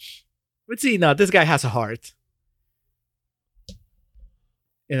 But see, no, this guy has a heart.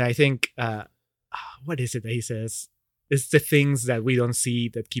 And I think, what is it that he says? It's the things that we don't see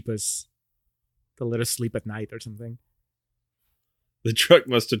that keep us, to let us sleep at night or something. the truck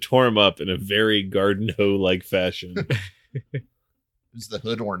must have tore him up in a very garden hoe-like fashion. It was the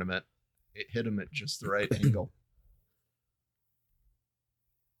hood ornament. It hit him at just the right angle.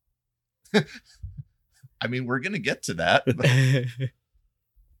 I mean, we're going to get to that.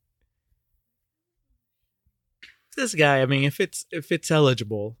 This guy, I mean, if it's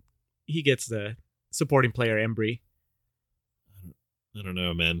eligible, he gets the supporting player Embry. I don't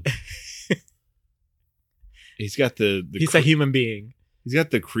know, man. He's got he's a human being. He's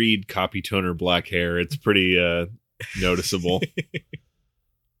got the Creed copy toner black hair. It's pretty noticeable.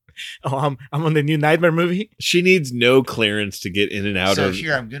 Oh, I'm on the new Nightmare movie. She needs no clearance to get in and out So of.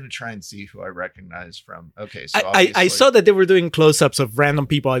 here, I'm going to try and see who I recognize from. Okay, so I obviously, saw that they were doing close-ups of random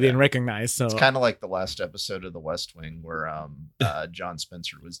people I didn't Yeah. recognize. So it's kind of like the last episode of The West Wing where John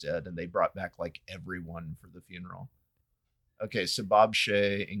Spencer was dead, and they brought back like everyone for the funeral. Okay, so Bob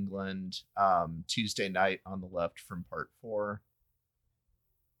Shea, England, Tuesday Night on the left from Part 4.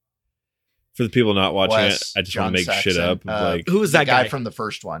 For the people not watching Wes, it, I just John want to make shit Saxon, up. Like, who was the that guy? from the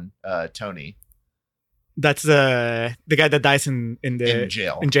first one? Tony That's the guy that dies in in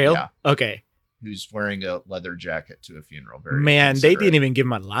jail. In jail. Yeah, Okay. who's wearing a leather jacket to a funeral. Very Man, they considerate. didn't even give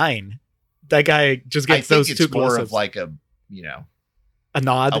him a line. That guy just I gets think those it's two more close-ups. of like a a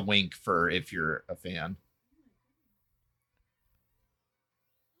nod. a wink for if you're a fan.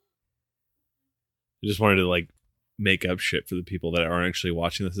 I just wanted to like make up shit for the people that aren't actually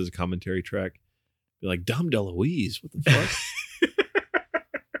watching this as a commentary track. Be like, Dom DeLuise, what the fuck?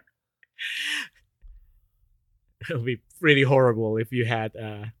 It would be pretty horrible if you had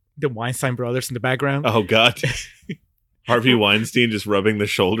the Weinstein brothers in the background. Oh God. Harvey Weinstein just rubbing the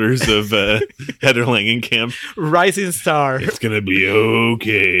shoulders of Heather Langenkamp. Rising star. It's gonna be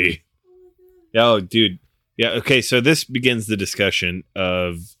okay. Oh, dude. Yeah. Okay. So this begins the discussion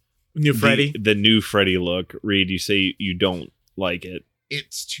of New Freddy. the new Freddy look. Reed, you say you don't like it.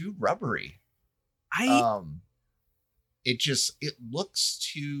 It's too rubbery. It looks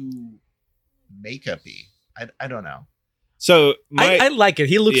too makeup-y. I don't know. So I like it.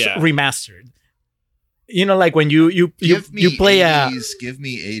 He looks Yeah. remastered. You know, like when you play 80s, give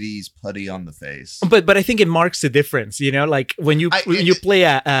me 80s putty on the face. but I think it marks the difference. You know, like when you play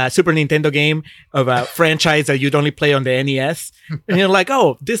a Super Nintendo game of a franchise that you'd only play on the NES, and you're like,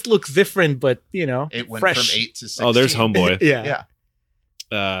 oh, this looks different, but you know, It went fresh. from 8 to 16. Oh, there's Homeboy. Yeah.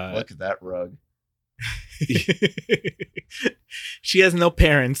 Yeah. Look at that rug. She has no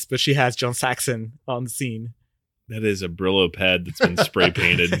parents, but she has John Saxon on the scene. That is a Brillo pad that's been spray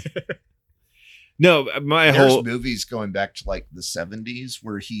painted. No, There's whole movies going back to like the 70s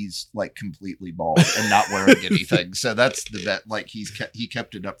where he's like completely bald and not wearing anything. So that's the bet. Like he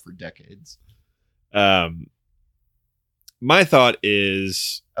kept it up for decades. My thought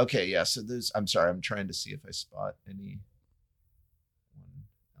is Okay, yeah. So I'm sorry. I'm trying to see if I spot anyone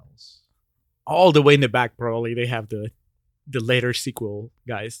else. All the way in the back, probably they have the later sequel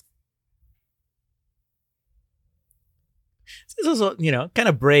guys. It's also, you know, kind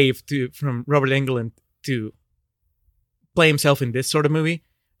of brave from Robert Englund to play himself in this sort of movie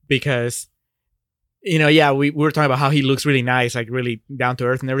because, you know, yeah, we were talking about how he looks really nice, like really down to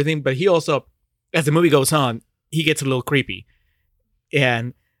earth and everything, but he also, as the movie goes on, he gets a little creepy.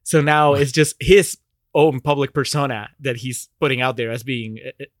 And so now it's just his own public persona that he's putting out there as being,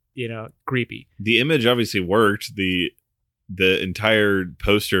 you know, creepy. the image obviously worked. The entire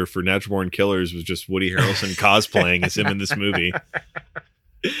poster for Natural Born Killers was just Woody Harrelson cosplaying as him in this movie.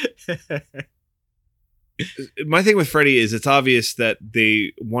 My thing with Freddy is it's obvious that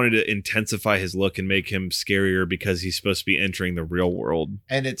they wanted to intensify his look and make him scarier because he's supposed to be entering the real world.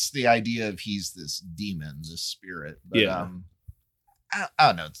 And it's the idea of he's this demon, this spirit. But, Yeah. I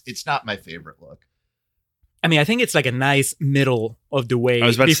don't know. It's not my favorite look. I mean, I think it's like a nice middle of the way I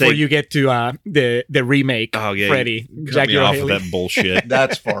was about to before say- you get to the remake. Oh yeah, Freddy, cut Jackie me off O'Haley. with that bullshit.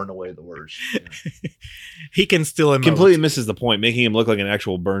 That's far and away the worst. Yeah. He can still emote. Completely misses the point. Making him look like an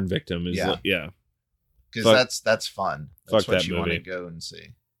actual burn victim is Yeah. yeah. Because Fuck- that's fun. That's fuck what that you want to movie. go and see.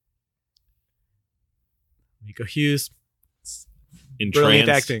 Nico Hughes, In brilliant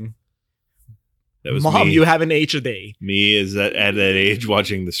trance. acting. That was Mom, me. you haven't aged a day. Me is at that age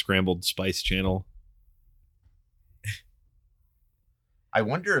watching the Scrambled Spice channel. I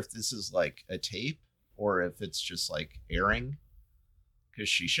wonder if this is like a tape or if it's just like airing. Because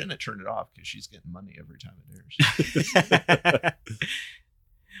she shouldn't have turned it off because she's getting money every time it airs.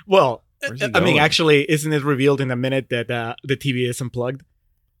 Well, Where's he I mean, going? actually, isn't it revealed in a minute that the TV is unplugged?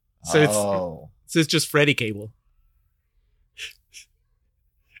 So it's just Freddy cable.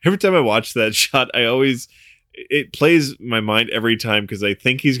 Every time I watch that shot, it plays my mind every time because I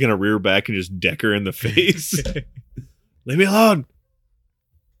think he's gonna rear back and just deck her in the face. Leave me alone.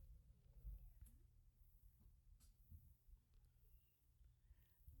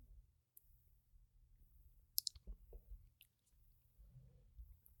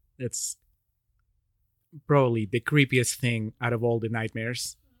 It's probably the creepiest thing out of all the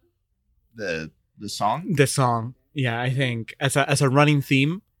nightmares. the song. The song, yeah, I think as a running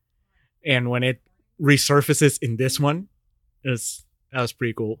theme, and when it resurfaces in this one, that was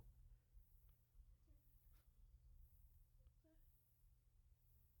pretty cool.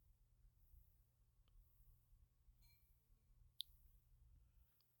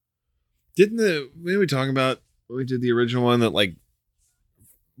 Didn't we talking about when we did the original one that like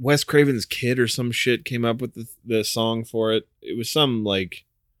Wes Craven's kid or some shit came up with the song for it? It was some like,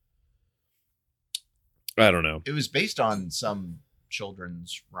 I don't know. It was based on some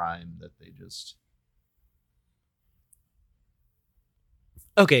children's rhyme that they just.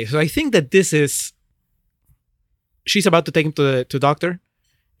 Okay, so I think that this is. She's about to take him to doctor,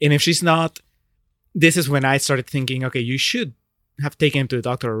 and if she's not, this is when I started thinking, okay, you should have taken him to the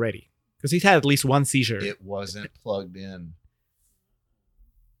doctor already because he's had at least one seizure. It wasn't plugged in.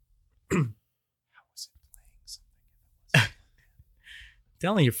 How was it playing something?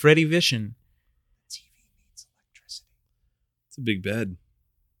 Telling you, Freddy Vision. TV needs electricity. It's a big bed.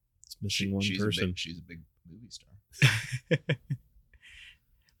 It's missing one person. She's a big movie star.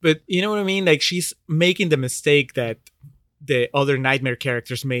 But you know what I mean? Like, she's making the mistake that the other Nightmare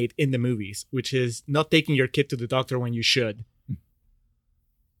characters made in the movies, which is not taking your kid to the doctor when you should.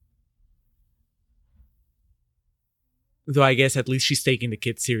 Though I guess at least she's taking the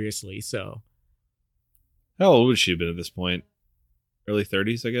kid seriously, so. How old would she have been at this point? Early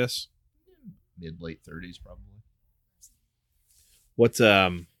 30s, I guess? Mid-late 30s, probably. What's,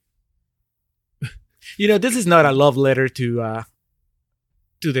 You know, this is not a love letter to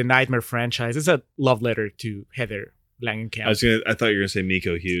the Nightmare franchise. It's a love letter to Heather Langenkamp. I thought you were gonna say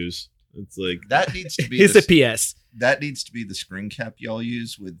Miko Hughes. It's like that needs to be. It's a PS. That needs to be the screen cap y'all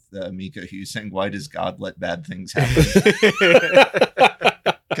use with Miko Hughes saying, "Why does God let bad things happen?"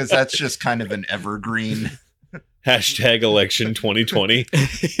 Because that's just kind of an evergreen. Hashtag election 2020.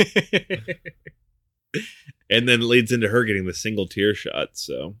 And then it leads into her getting the single tear shot.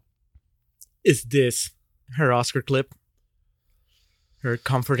 So, is this her Oscar clip? Her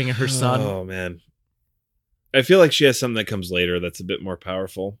comforting her son. Oh, man. I feel like she has something that comes later that's a bit more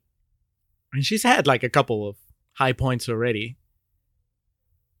powerful. And she's had like a couple of high points already.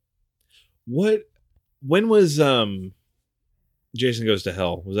 When was Jason Goes to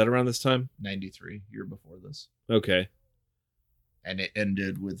Hell? Was that around this time? 93, year before this. Okay. And it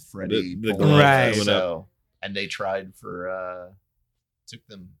ended with Freddy the pulling right. So, and they tried for took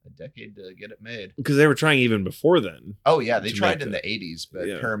them a decade to get it made. Because they were trying even before then. Oh yeah, they To tried make in it. the 80s, but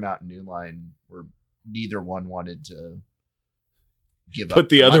Yeah. Paramount and New Line were neither one wanted to give Put up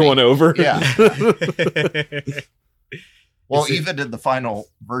the other money. one over. Yeah. Well, Is it- even in the final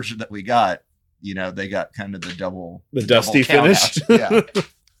version that we got, you know, they got kind of the dusty double count finish. out. Yeah.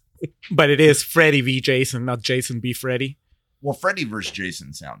 But it is Freddy v. Jason, not Jason v. Freddy. Well, Freddy versus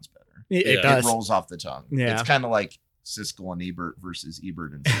Jason sounds better. It Yeah. does. It rolls off the tongue. Yeah. It's kind of like Siskel and Ebert versus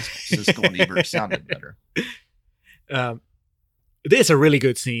Ebert and Siskel. Siskel and Ebert sounded better. This is a really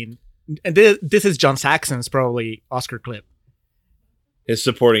good scene. And this is John Saxon's probably Oscar clip. His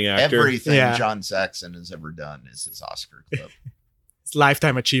supporting actor. Everything Yeah. John Saxon has ever done is his Oscar clip. It's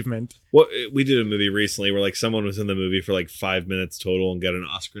lifetime achievement. What we did a movie recently where like someone was in the movie for like 5 minutes total and got an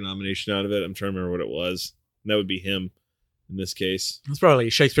Oscar nomination out of it. I'm trying to remember what it was. And that would be him in this case. It's probably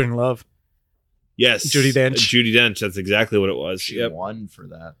Shakespeare in Love. Yes. Judi Dench. Judi Dench. That's exactly what it was. She Yep. won for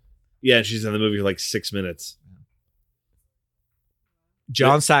that. Yeah, and she's in the movie for like 6 minutes.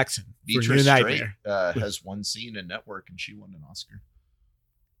 John Saxon for New Beatrice Straight Nightmare. has one scene in Network, and she won an Oscar.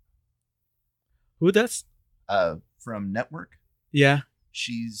 Who does? From Network, Yeah.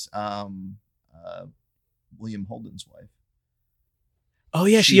 she's William Holden's wife. Oh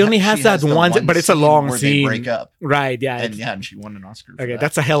yeah, she only has that the one, but it's a long where scene. They break up, Right, yeah. and she won an Oscar. For Okay, that.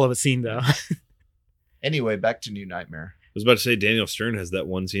 that's a hell of a scene though. Anyway, back to New Nightmare. I was about to say Daniel Stern has that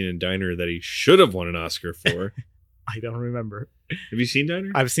one scene in Diner that he should have won an Oscar for. I don't remember. Have you seen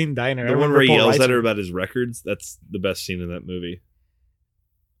Diner? I've seen Diner. The I one remember where he Paul yells at Reiser. her about his records. That's the best scene in that movie.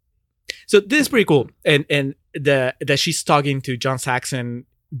 So this is pretty cool, and that she's talking to John Saxon,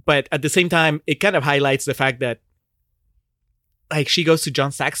 but at the same time, it kind of highlights the fact that like she goes to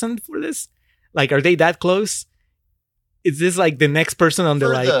John Saxon for this. Like, are they that close? Is this like the next person on the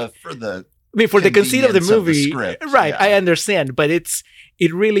For like? the I mean, for the conceit of the convenience of the movie, script, right? yeah. I understand, but it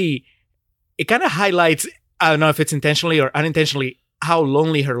kind of highlights. I don't know if it's intentionally or unintentionally how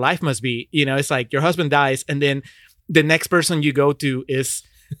lonely her life must be. You know, it's like your husband dies, and then the next person you go to is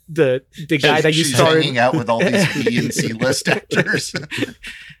the guy that you she's started. hanging out with all these B and C list actors.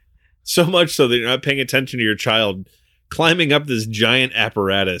 So much so that you're not paying attention to your child climbing up this giant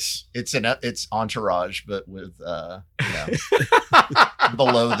apparatus. It's Entourage, but with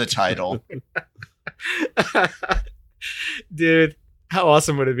below the title. Dude, how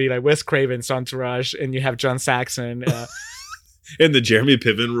awesome would it be? Like Wes Craven's Entourage, and you have John Saxon. In the Jeremy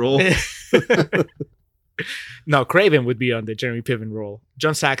Piven role. No, Craven would be on the Jeremy Piven role.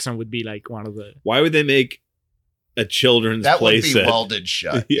 John Saxon would be like one of the. Why would they make a children's that play would be set. welded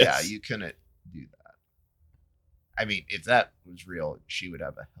shut. Yes. Yeah, you couldn't do that. I mean, if that was real, she would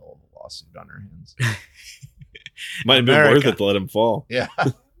have a hell of a lawsuit on her hands. Might have been America. worth it to let him fall. Yeah.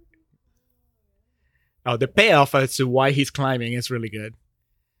 Oh, the payoff as to why he's climbing is really good.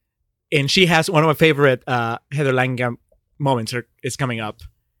 And she has one of my favorite Heather Langenkamp moments is coming up.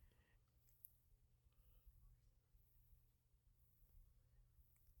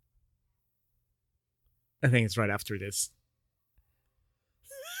 I think it's right after this.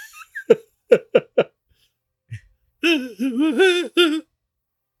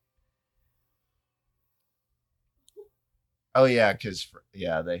 Oh yeah, because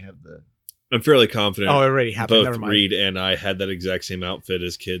they have the. I'm fairly confident. Oh, it already happened. Both Never mind. Reed and I had that exact same outfit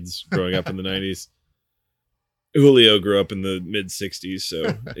as kids growing up in the 90s. Julio grew up in the mid 60s,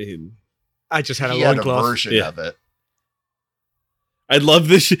 so I just had a He had a loincloth. version Yeah. of it. I love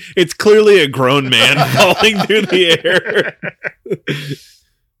this. It's clearly a grown man falling through the air.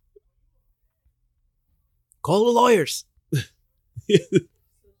 Call the lawyers.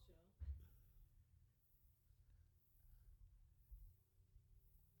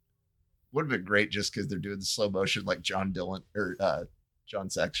 Would have been great just because they're doing the slow motion, like John Dillon or John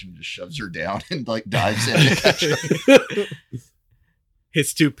Saxon just shoves her down and like dives in to catch her.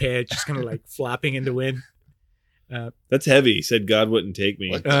 His toupee just kind of like flapping in the wind. That's heavy. He said God wouldn't take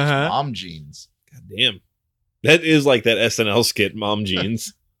me. Like those Uh-huh. mom jeans. God damn. That is like that SNL skit, Mom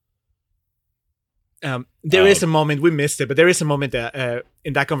Jeans. There is a moment, we missed it, but there is a moment that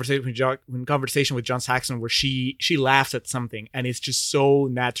in that conversation with John Saxon where she laughs at something and it's just so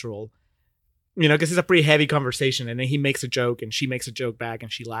natural. You know, because it's a pretty heavy conversation and then he makes a joke and she makes a joke back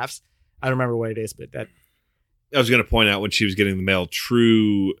and she laughs. I don't remember what it is, but that. I was going to point out when she was getting the mail,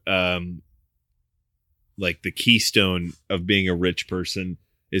 true, like the keystone of being a rich person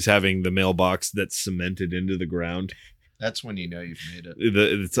is having the mailbox that's cemented into the ground. That's when you know you've made it.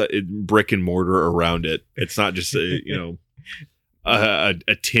 It's a brick and mortar around it. It's not just a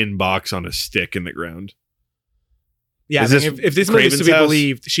tin box on a stick in the ground. Yeah, I Is mean, this if this movie is to Craven's be house?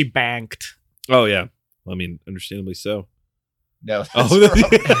 believed, she banked. Oh yeah, I mean, understandably so. No, that's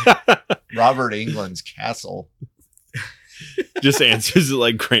Oh, Robert Englund's castle. just answers it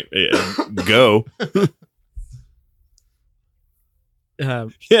like go. Yeah,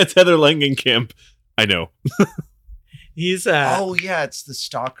 it's Heather Langenkamp. I know. He's Oh yeah, it's the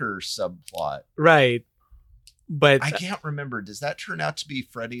stalker subplot. right, but I can't remember. Does that turn out to be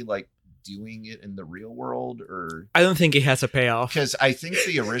Freddy like doing it in the real world, or I don't think it has a payoff. because I think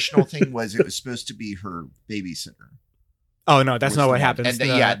the original thing was it was supposed to be her babysitter. Oh no, that's was not the what one. happens. And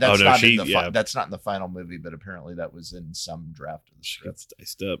No. yeah, that's Oh, no, not she- in the yeah. that's not in the final movie, but apparently that was in some draft of the She script.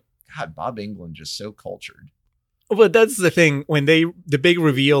 gets diced up. God, Bob Englund just so cultured. But that's the thing. When the big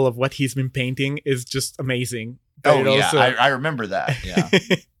reveal of what he's been painting is just amazing. But Oh it yeah, also- I remember that. Yeah,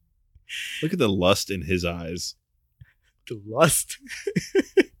 Look at the lust in his eyes the lust.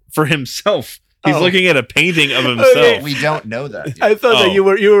 for himself. He's Oh. looking at a painting of Okay. himself. we don't know that yet. I thought Oh. that you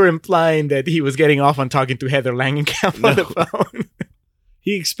were implying that he was getting off on talking to Heather Langenkamp on the No. phone.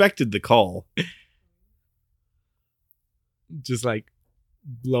 He expected the call. Just like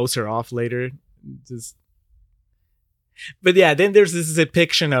blows her off later. Just. But yeah, then there's this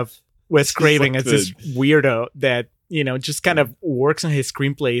depiction of Wes It's Craven like as this weirdo that, you know, just kind of works on his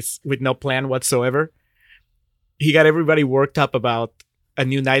screenplays with no plan whatsoever. He got everybody worked up about a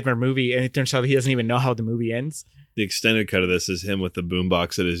new Nightmare movie, and it turns out he doesn't even know how the movie ends. The extended cut of this is him with the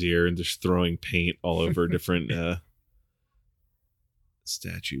boombox at his ear and just throwing paint all over different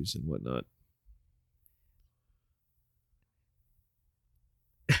statues and whatnot.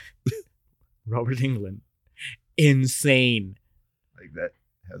 Robert Englund. Insane. Like that.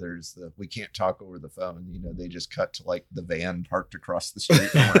 Heather's the we can't talk over the phone. You know, they just cut to like the van parked across the street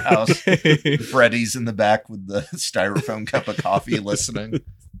from her house. Freddy's in the back with the styrofoam cup of coffee listening.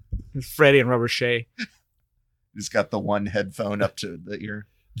 Freddie and Robert Shea. He's got the one headphone up to the ear.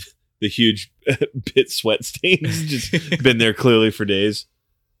 The huge pit sweat stains just been there clearly for days.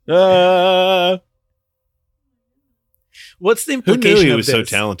 What's the Who implication knew he of was this? so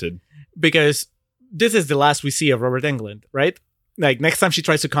talented? Because this is the last we see of Robert Englund, right? Like next time she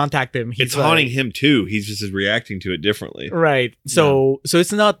tries to contact him, he's It's like, haunting him too. He's just reacting to it differently. right? So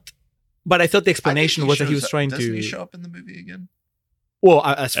it's not. But I thought the explanation was that he was trying doesn't to. he show up in the movie again? Well,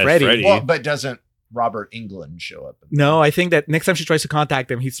 as Freddy. Freddy. Well, but doesn't Robert Englund show up? No, I think that next time she tries to contact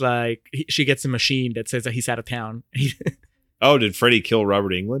him, he's like she gets a machine that says that he's out of town. Oh, did Freddy kill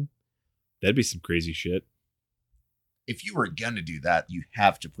Robert Englund? That'd be some crazy shit. If you were gonna do that, you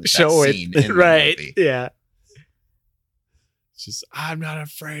have to put that Show scene it, in right? the movie. Yeah. It's just, I'm not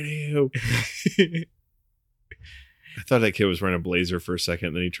afraid of you. I thought that kid was wearing a blazer for a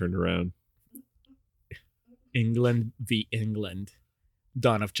second, then he turned around. England v. England.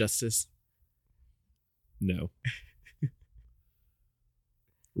 Dawn of Justice. No.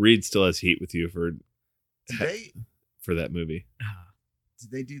 Reed still has heat with you for that movie.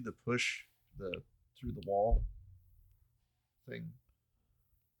 Did they do the push through the wall thing?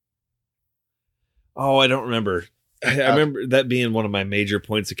 Oh, I don't remember. I remember that being one of my major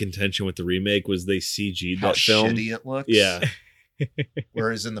points of contention with the remake was they CG'd that film. How shitty it looks. Yeah.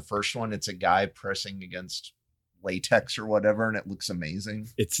 Whereas in the first one, it's a guy pressing against latex or whatever, and it looks amazing.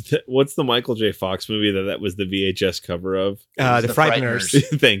 What's the Michael J. Fox movie that was the VHS cover of? The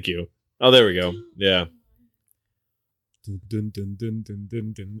Frighteners. Thank you. Oh, there we go. Yeah. Dun, dun, dun, dun,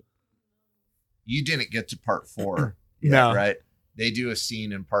 dun, dun. You didn't get to part 4. No. Right? They do a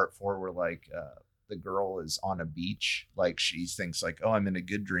scene in part 4 where like the girl is on a beach. Like she thinks like, oh, I'm in a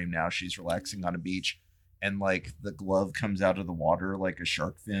good dream now. She's relaxing on a beach. And like the glove comes out of the water like a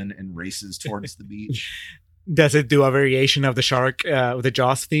shark fin and races towards the beach. Does it do a variation of the shark, with the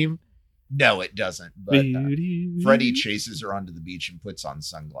Jaws theme? No, it doesn't. But Freddy chases her onto the beach and puts on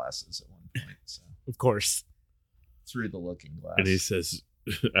sunglasses at one point. So. Of course. Through the looking glass. And he says,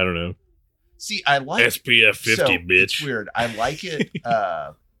 I don't know. See, I like SPF 50, bitch. It's weird. I like it,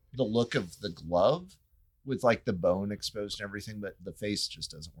 the look of the glove with like the bone exposed and everything, but the face just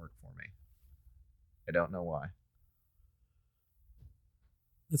doesn't work for me. I don't know why.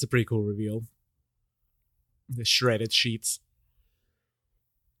 That's a pretty cool reveal. The shredded sheets.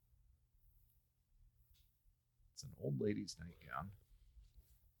 It's an old lady's nightgown.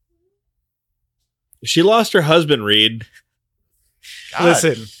 She lost her husband, Reed. God.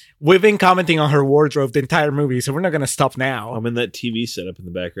 Listen, we've been commenting on her wardrobe the entire movie, so we're not going to stop now. I mean, that TV setup in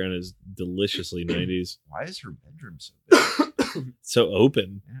the background is deliciously 90s. Why is her bedroom so big? So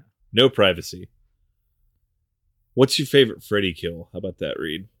open. Yeah. No privacy. What's your favorite Freddy kill? How about that,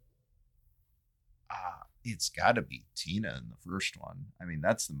 Reed? It's got to be Tina in the first one. I mean,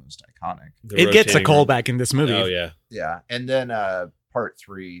 that's the most iconic. It gets a callback in this movie. Oh, yeah. Yeah. And then part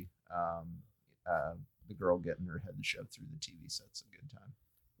 3, the girl getting her head shoved through the TV set's a good time.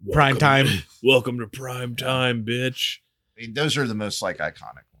 Prime time. Welcome to prime time, bitch. I mean, those are the most like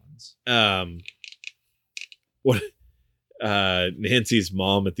iconic ones. What? Nancy's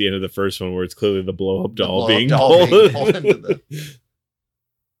mom at the end of the first one, where it's clearly the blow-up doll The being blow-up pulled. doll being pulled into the...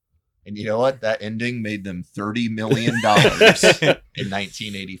 And you know what? That ending made them $30 million in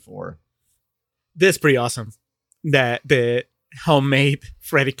 1984. This is pretty awesome. That the homemade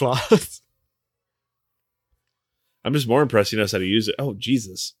Freddy Claus. I'm just more impressed he knows how to use it. Oh,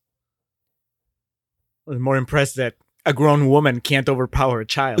 Jesus. I'm more impressed that a grown woman can't overpower a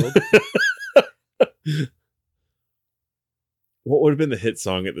child. What would have been the hit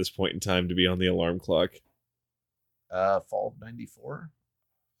song at this point in time to be on the alarm clock? Fall of 94.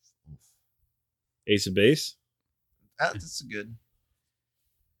 Ace of Base? That's a good.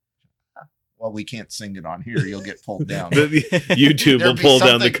 Well, we can't sing it on here. You'll get pulled down. YouTube will pull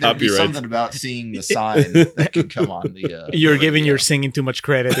down the copyright. Something about seeing the sign that could come on the. You're giving your singing too much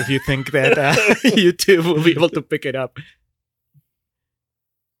credit if you think that YouTube will be able to pick it up.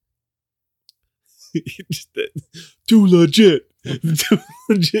 Too legit. Too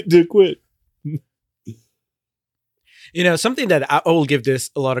legit to quit. You know, something that I will give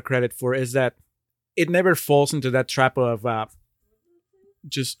this a lot of credit for is that it never falls into that trap of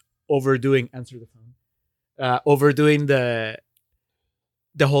just overdoing. Answer the phone. Overdoing the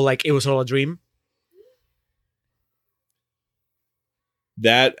whole like it was all a dream.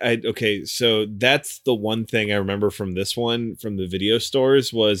 So that's the one thing I remember from this one from the video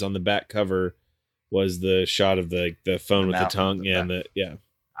stores was on the back cover was the shot of the phone with the tongue and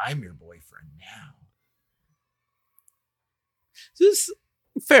I'm your boyfriend now. There's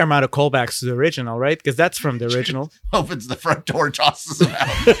a fair amount of callbacks to the original, right? Because that's from the original. Opens the front door, tosses him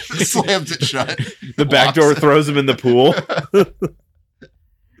out, slams it shut. The back door throws him in the pool.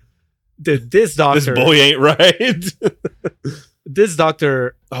 This doctor. This boy ain't right. This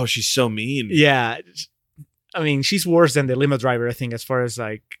doctor. Oh, she's so mean. Yeah. I mean, she's worse than the limo driver, I think, as far as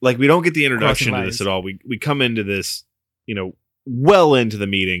like we don't get the introduction to this at all. We come into this, well into the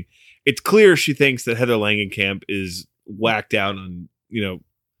meeting. It's clear she thinks that Heather Langenkamp is whacked out on,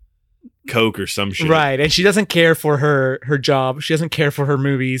 coke or some shit. Right. And she doesn't care for her job. She doesn't care for her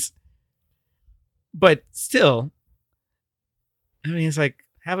movies. But still, I mean, it's like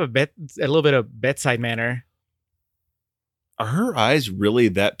have a little bit of bedside manner. Are her eyes really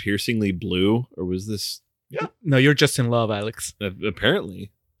that piercingly blue, or was this? Yeah. No, you're just in love, Alex.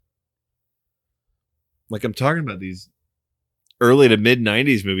 Apparently. Like I'm talking about these early to mid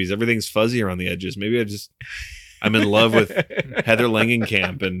 90s movies. Everything's fuzzy around the edges. Maybe I just I'm in love with Heather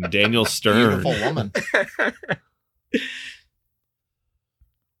Langenkamp and Daniel Stern. Beautiful woman.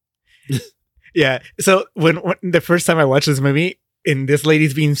 Yeah. So when the first time I watched this movie, and this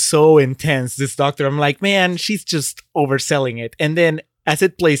lady's being so intense, this doctor, I'm like, man, she's just overselling it. And then as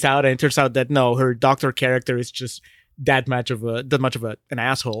it plays out, and it turns out that no, her doctor character is just that much of an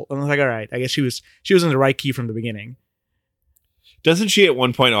asshole. And I was like, all right, I guess she was in the right key from the beginning. Doesn't she at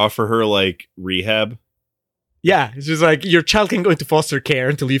one point offer her like rehab? Yeah, it's just like your child can go into foster care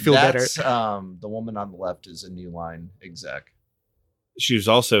until you feel better. The woman on the left is a New Line exec. She was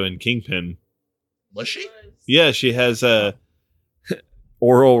also in Kingpin. Was she? Yeah, she has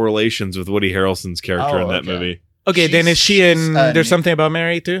oral relations with Woody Harrelson's character in that okay. movie. Okay, then is she in There's Something About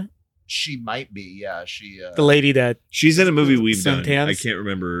Mary too? She might be, yeah. She The lady that she's in a movie we've done. Santans? I can't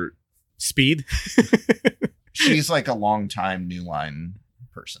remember. Speed. she's like a long-time New Line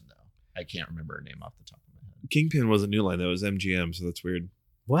person, though. I can't remember her name off the top of my head. Kingpin wasn't New Line, that was MGM, so that's weird.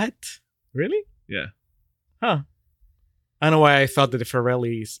 What? Really? Yeah. Huh. I don't know why I thought that the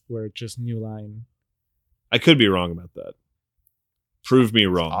Farrelli's were just New Line. I could be wrong about that. Prove me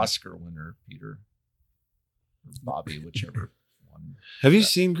wrong. Oscar winner, Peter. Or Bobby, whichever one. Have you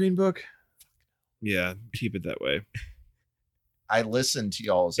seen Green Book? Yeah, keep it that way. I listened to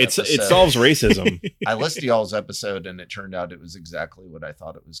y'all's It episode. solves racism. I listened to y'all's episode, and it turned out it was exactly what I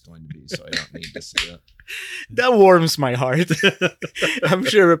thought it was going to be, so I don't need to see it. That warms my heart. I'm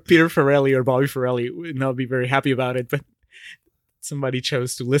sure Peter Farrelly or Bobby Farrelly would not be very happy about it, but somebody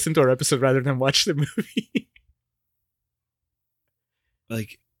chose to listen to our episode rather than watch the movie.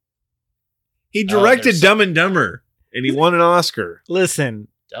 Like, he directed there's- Dumb and Dumber, and he won an Oscar. Listen,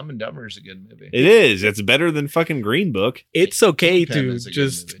 Dumb and Dumber is a good movie. It is. It's better than fucking Green Book. it's okay Kingpin to is a good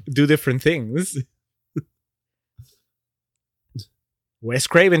just movie. do different things. Wes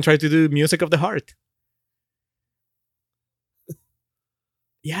Craven tried to do music of the heart.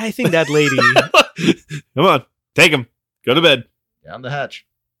 Yeah, I think that lady. Come on, take him. Go to bed. Down the hatch.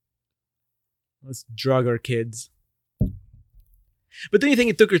 Let's drug our kids. But don't you think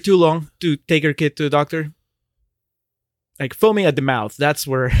it took her too long to take her kid to the doctor? Like foaming at the mouth. That's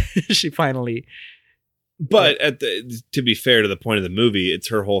where she finally. But to be fair to the point of the movie, it's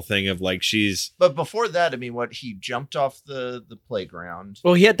her whole thing of like she's. But before that, I mean, he jumped off the playground.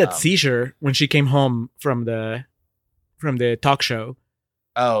 Well, he had that seizure when she came home from the talk show.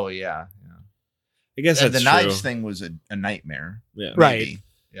 Oh, yeah. I guess And that's the true. knives thing was a nightmare. Yeah, Right. Maybe.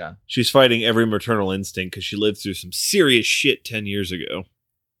 Yeah. She's fighting every maternal instinct because she lived through some serious shit 10 years ago.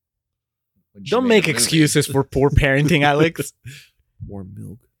 When she Don't made make the movie. excuses for poor parenting, Alex. More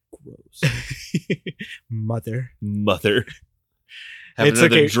milk. Gross. Mother. Have It's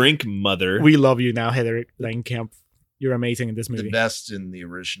another okay. drink, mother. We love you now, Heather Langenkamp. You're amazing in this movie. The best in the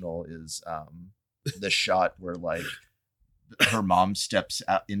original is the shot where like her mom steps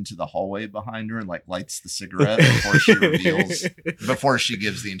out into the hallway behind her and like lights the cigarette before she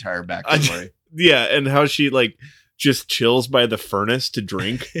gives the entire backstory. Yeah, and how she like just chills by the furnace to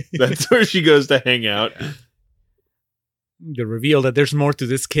drink. That's where she goes to hang out. Yeah. The reveal that there's more to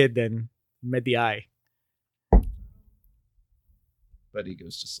this kid than met the eye. But he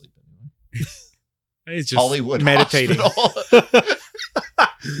goes to sleep anyway. It's just Hollywood meditating. Hospital.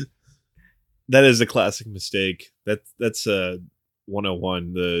 That is a classic mistake. That's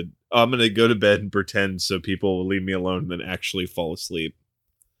 101. I'm going to go to bed and pretend so people will leave me alone and then actually fall asleep.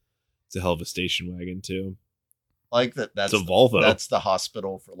 It's a hell of a station wagon too. Like that. That's It's a Volvo. That's the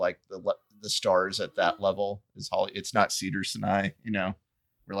hospital for like the stars at that level. It's not Cedar Sinai, where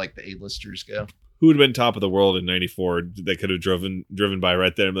like the A-listers go. Who would have been top of the world in 94 that could have driven by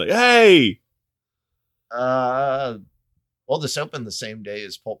right there and be like, hey! Well, this opened the same day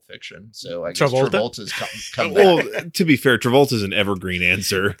as Pulp Fiction, so I guess Travolta? Travolta's come Well, back. to be fair, Travolta's an evergreen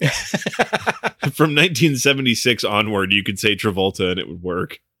answer. From 1976 onward, you could say Travolta and it would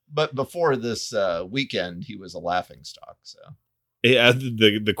work. But before this weekend, he was a laughing stock. So Yeah,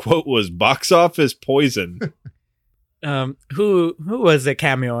 the quote was box office poison. Who was the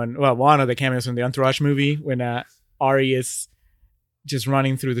cameo in, well, one of the cameos in the Entourage movie when Ari is just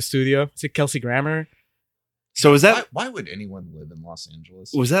running through the studio? Is it Kelsey Grammer? So is that why would anyone live in Los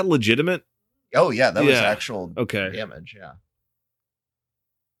Angeles? was that legitimate? Oh yeah, that was Yeah. actual Okay. damage. Yeah,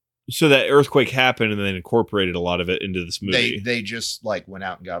 So that earthquake happened and then incorporated a lot of it into this movie. they just like went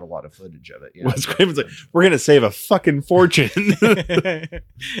out and got a lot of footage of it. Yeah, Wes Craven's like, we're gonna save a fucking fortune.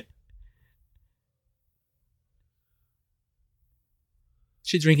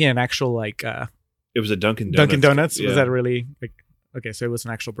 She's drinking an actual like It was a Dunkin' Donuts. Dunkin' Donuts. Yeah. Was that really like? Okay, so it was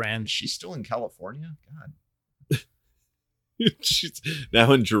an actual brand. she's still in California. God, She's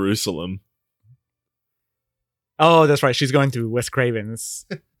now in Jerusalem. Oh, that's right. She's going to Wes Craven's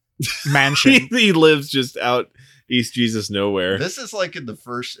mansion. He lives just out East Jesus nowhere. This is like in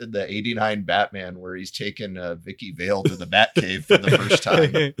the 89 Batman where he's taken Vicky Vale to the Batcave for the first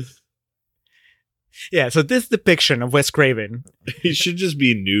time. Yeah, so this depiction of Wes Craven. He should just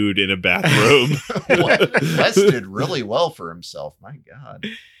be nude in a bathrobe. Wes did really well for himself. My God.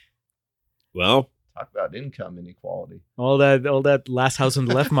 Well, talk about income inequality. All that Last House on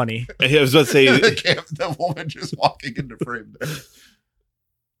the Left money. I was about to say the woman just walking into frame there.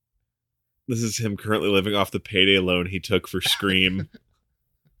 This is him currently living off the payday loan he took for Scream. What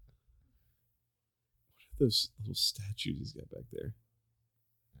are those little statues he's got back there?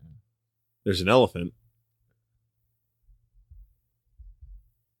 There's an elephant.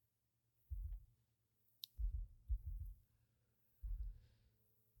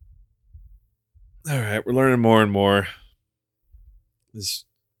 All right, we're learning more and more. This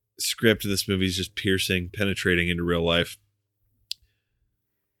script of this movie is just piercing, penetrating into real life.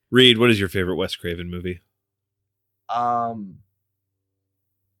 Reed, what is your favorite Wes Craven movie?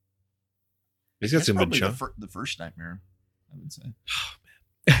 He's got some good chunk. The first Nightmare, I would say. Oh,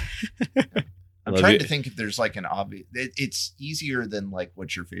 man. I'm trying to think if there's like an obvious. It's easier than like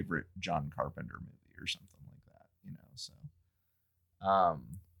what's your favorite John Carpenter movie or something like that, you know. So,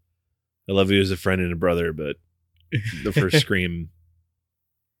 I love you as a friend and a brother, but the first Scream.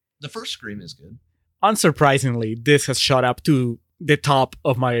 The first Scream is good. Unsurprisingly, this has shot up to the top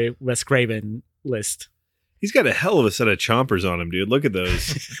of my Wes Craven list. He's got a hell of a set of chompers on him, dude. Look at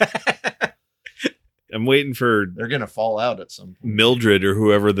those. I'm waiting for they're gonna fall out at some point. Mildred or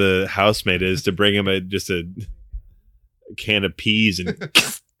whoever the housemaid is to bring him just a can of peas and.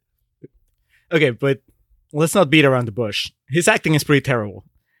 Okay, but let's not beat around the bush. His acting is pretty terrible.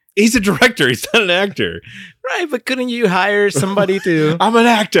 He's a director. He's not an actor. Right, but couldn't you hire somebody to... I'm an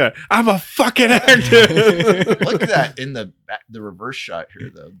actor. I'm a fucking actor. Look at that in the reverse shot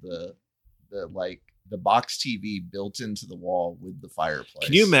here, though. The box TV built into the wall with the fireplace.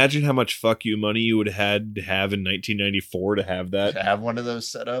 Can you imagine how much fuck you money you would have had to have in 1994 to have that? To have one of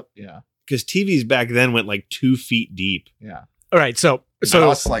those set up? Yeah. Because TVs back then went like 2 feet deep. Yeah. All right, so it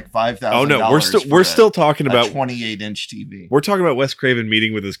costs like $5,000. Oh no, we're still talking about 28-inch TV. We're talking about Wes Craven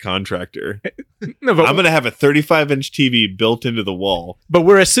meeting with his contractor. No, but I'm going to have a 35-inch TV built into the wall. But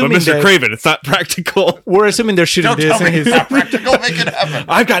we're assuming Mr. Craven, it's not practical. We're assuming they're shooting this in his. It's not practical. Make it happen.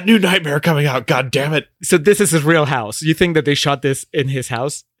 I've got New Nightmare coming out. God damn it! So this is his real house. You think that they shot this in his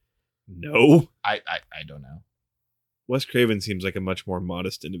house? No, I don't know. Wes Craven seems like a much more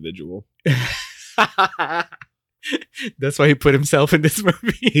modest individual. That's why he put himself in this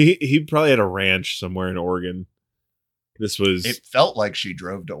movie. He probably had a ranch somewhere in Oregon. It felt like she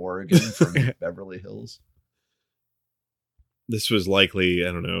drove to Oregon from Beverly Hills. This was likely,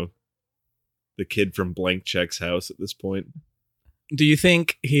 I don't know, the kid from Blank Check's house at this point. Do you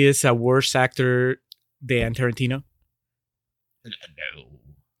think he is a worse actor than Tarantino? No.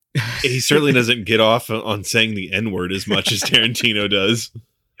 He certainly doesn't get off on saying the N-word as much as Tarantino does.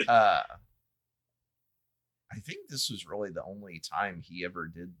 I think this was really the only time he ever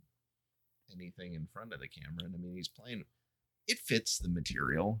did anything in front of the camera. And I mean, he's playing. It fits the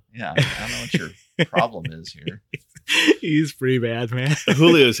material. Yeah, I don't know what your problem is here. He's pretty bad, man.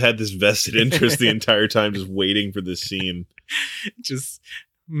 Julio's had this vested interest the entire time, just waiting for this scene. Just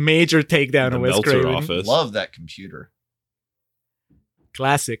major takedown of Wes Craven. Office. Love that computer.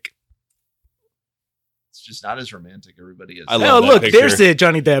 Classic. It's just not as romantic. Everybody is. I love that look, picture. there's a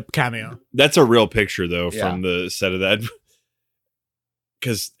Johnny Depp cameo. That's a real picture, though, Yeah. from the set of that.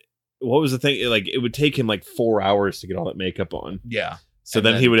 Because what was the thing? Like, it would take him like 4 hours to get all that makeup on. Yeah. So And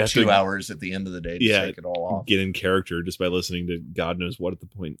then he would have 2 to hours at the end of the day to take it all off. get in character just by listening to God knows what at the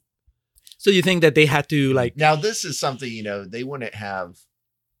point. So you think that they had to like... Now, this is something, they wouldn't have.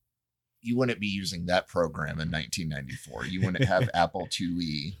 You wouldn't be using that program in 1994. You wouldn't have Apple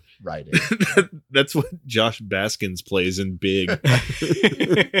IIe writing. That's what Josh Baskins plays in Big.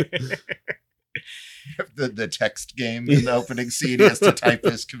 the text game in the opening scene. He has to type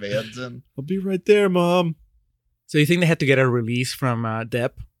his commands in. I'll be right there, Mom. So you think they had to get a release from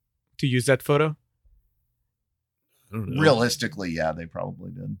Depp to use that photo? I don't know. Realistically, yeah, they probably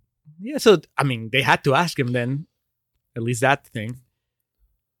did. Yeah, so, I mean, they had to ask him then. At least that thing.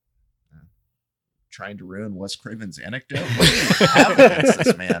 Trying to ruin Wes Craven's anecdote? What do you have against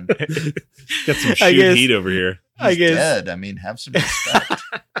this man? Got some shoot heat over here. He's dead. I mean, have some respect.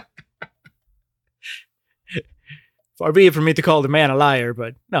 Far be it for me to call the man a liar,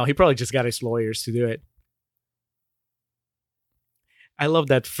 but no, he probably just got his lawyers to do it. I love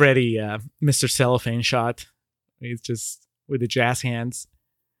that Freddy, Mr. Cellophane shot. He's just with the jazz hands.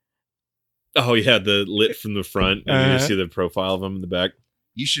 Oh yeah, the lit from the front, and you see the profile of him in the back.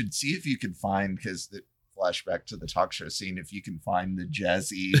 You should see if you can find, because the flashback to the talk show scene, if you can find the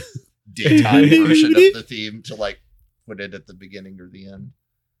jazzy daytime version of the theme to like put it at the beginning or the end.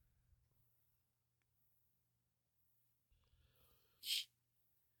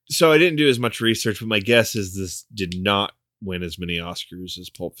 So I didn't do as much research, but my guess is this did not win as many Oscars as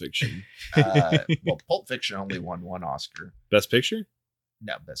Pulp Fiction. Well, Pulp Fiction only won one Oscar. Best Picture?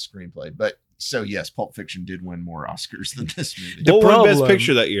 No, best screenplay. But so yes, Pulp Fiction did win more Oscars than this movie. What won Best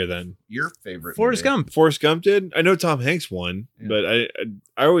Picture that year then? Your favorite Forrest movie. Gump. Forrest Gump did? I know Tom Hanks won, but I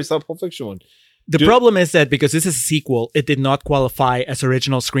always thought Pulp Fiction won. The problem is that because this is a sequel, it did not qualify as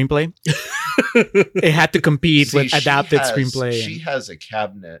original screenplay. It had to compete with adapted screenplay. She has a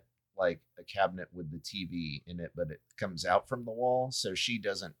cabinet, like a cabinet with the TV in it, but it comes out from the wall, so she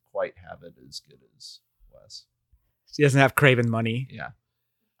doesn't quite have it as good as Wes. She doesn't have Craven money. Yeah.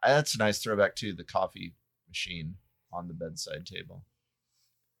 That's a nice throwback to the coffee machine on the bedside table.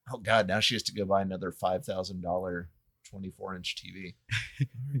 Oh God, now she has to go buy another $5,000 24-inch TV.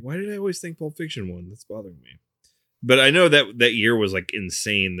 Why did I always think Pulp Fiction won? That's bothering me. But I know that year was like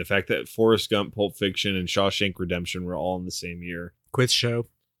insane. The fact that Forrest Gump, Pulp Fiction, and Shawshank Redemption were all in the same year. Quiz show.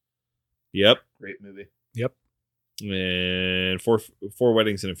 Yep. Great movie. Yep. And four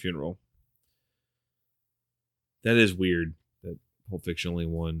weddings and a funeral. That is weird that Pulp Fiction only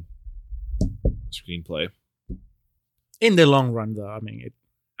won screenplay. In the long run, though, I mean,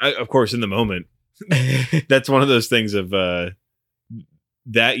 of course, in the moment, that's one of those things of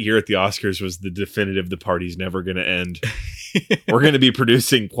that year at the Oscars was the definitive. The party's never going to end. We're going to be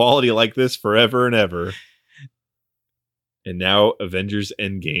producing quality like this forever and ever. And now, Avengers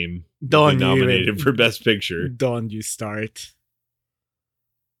Endgame will be nominated for Best Picture. Don't you start.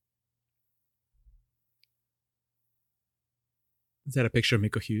 Is that a picture of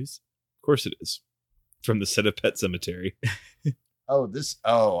Miko Hughes? Of course it is. From the set of Pet Sematary. This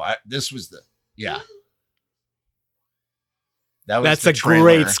was the, yeah. That's a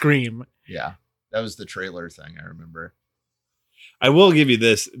great scream. Yeah. That was the trailer thing, I remember. I will give you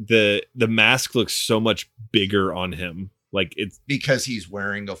this. The mask looks so much bigger on him. Like it's because he's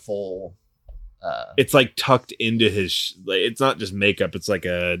wearing a full it's like tucked into his like, it's not just makeup, it's like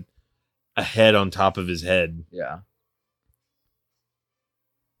a head on top of his head. Yeah.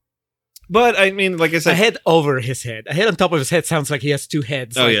 But I mean, like I said, a head over his head. A head on top of his head sounds like he has two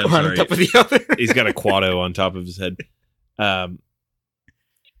heads. Oh, like yeah, one on top of the other. He's got a quado on top of his head.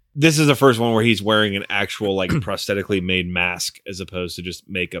 This is the first one where he's wearing an actual like prosthetically made mask as opposed to just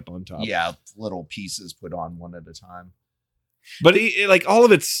makeup on top. Yeah, little pieces put on one at a time. But like all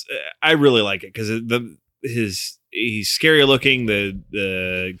of it's, I really like it because he's scary looking.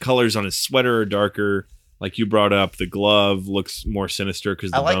 The colors on his sweater are darker. Like you brought up, the glove looks more sinister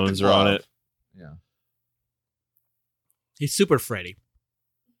because the bones are on it. Yeah, he's super Freddy.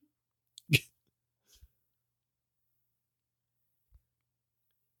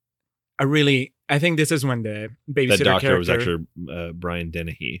 I think this is when the babysitter that doctor character was actually Brian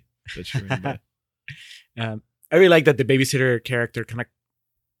Dennehy. I really like that the babysitter character kind of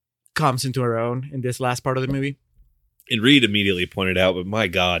comes into her own in this last part of the movie. And Reed immediately pointed out, but my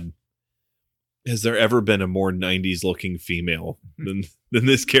God, has there ever been a more 90s looking female than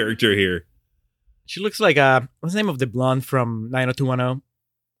this character here? She looks like what's the name of the blonde from 90210?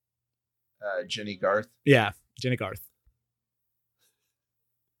 Jenny Garth. Yeah, Jenny Garth.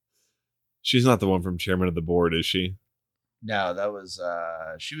 She's not the one from Chairman of the Board, is she? No, that was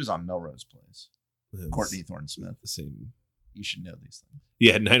she was on Melrose Place. Courtney Thorne Smith. The same. You should know these things.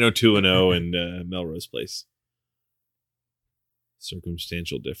 Yeah, 90210 and Melrose Place.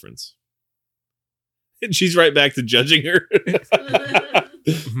 Circumstantial difference. And she's right back to judging her.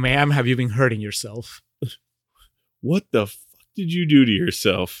 Ma'am, have you been hurting yourself? What the fuck did you do to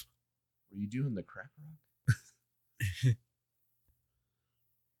yourself? Were you doing the crack rock?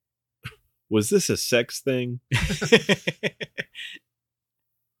 Was this a sex thing?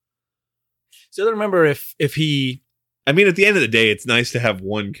 So I don't remember if he... I mean, at the end of the day, it's nice to have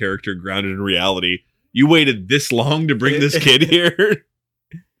one character grounded in reality. You waited this long to bring this kid here?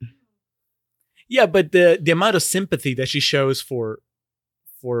 Yeah, but the amount of sympathy that she shows for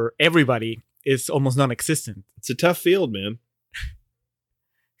everybody is almost non-existent. It's a tough field, man.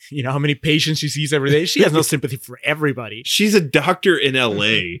 You know how many patients she sees every day? She has no sympathy for everybody. She's a doctor in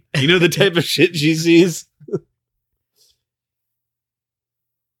LA. You know the type of shit she sees?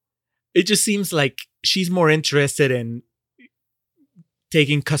 It just seems like she's more interested in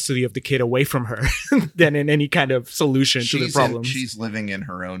taking custody of the kid away from her than in any kind of solution to the problem. She's living in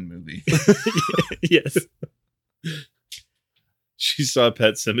her own movie. Yes. She saw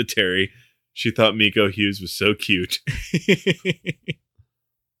Pet Sematary. She thought Miko Hughes was so cute.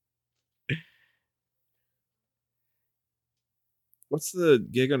 What's the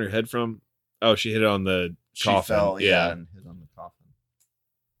gig on her head from? Oh, she hit it on the coffin. Fell, and hit on the coffin.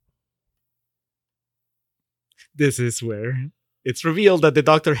 This is where it's revealed that the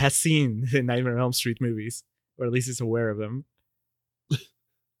Doctor has seen the Nightmare on Elm Street movies, or at least is aware of them.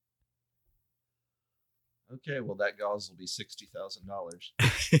 Okay, well, that gauze will be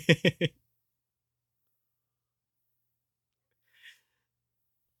 $60,000.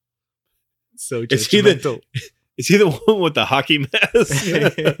 So is he judgmental. the one with the hockey mask?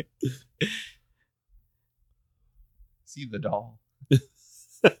 See the doll.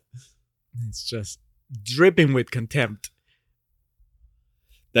 It's just dripping with contempt.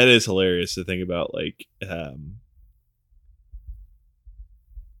 That is hilarious to think about, like,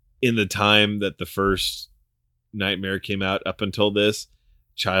 in the time that the first Nightmare came out up until this,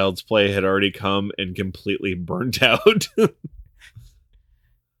 Child's Play had already come and completely burnt out.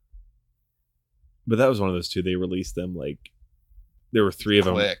 But that was one of those two. They released them, like, there were 3 of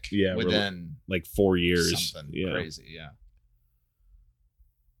them. Yeah, within like 4 years. Something yeah. crazy, yeah.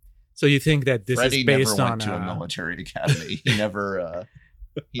 So you think that this Freddie is based never on went to a military academy.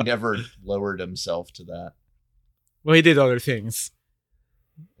 He never lowered himself to that. Well, he did other things.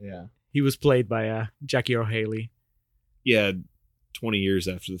 Yeah. He was played by Jackie O'Haley. Yeah, 20 years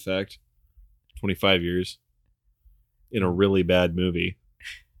after the fact. 25 years. In a really bad movie.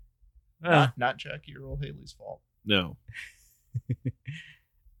 Not Jackie Earl Haley's fault. No.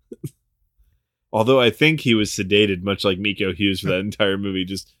 Although I think he was sedated, much like Miko Hughes, for that entire movie.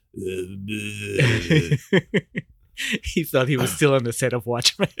 Just he thought he was still on the set of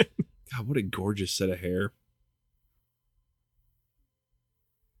Watchmen. God, what a gorgeous set of hair.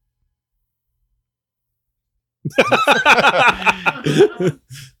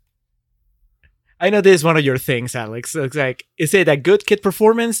 I know this is one of your things, Alex. It's like, is it a good kid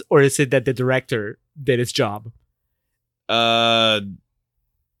performance, or is it that the director did his job? I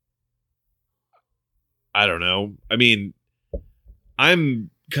don't know. I mean, I'm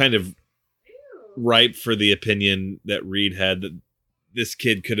kind of ripe for the opinion that Reed had that this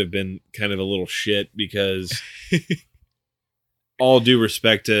kid could have been kind of a little shit, because all due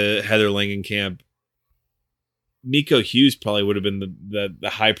respect to Heather Langenkamp, Miko Hughes probably would have been the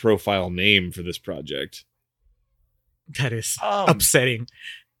high profile name for this project. That is upsetting.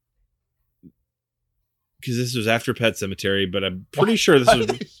 Because this was after Pet Cemetery, but I'm pretty sure this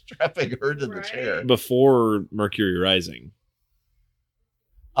was strapping her to the chair before Mercury Rising.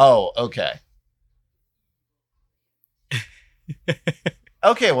 Oh, okay.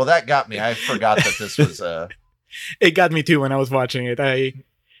 Okay, well, that got me. I forgot that this was It got me too when I was watching it.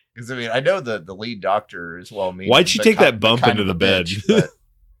 Because I mean, I know the lead doctor is well-meaning. Why'd she take that bump into the bed? Bitch,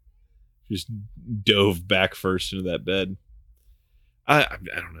 just dove back first into that bed. I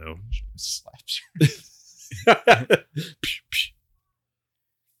don't know. Slaps you.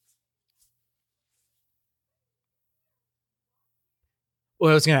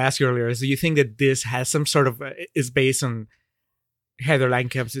 What I was going to ask you earlier is, do you think that this has some sort of is based on Heather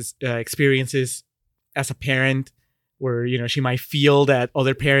Langenkamp's experiences as a parent, where, you know, she might feel that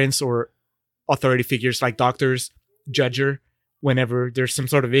other parents or authority figures like doctors judge her whenever there's some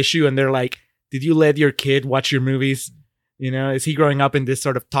sort of issue, and they're like, did you let your kid watch your movies? You know, is he growing up in this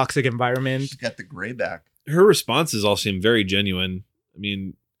sort of toxic environment? She's got the gray back. Her responses all seem very genuine. I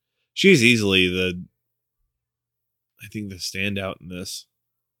mean, she's easily the standout in this.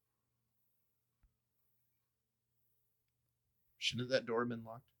 Shouldn't that door have been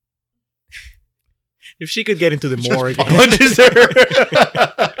locked? If she could get into the morgue,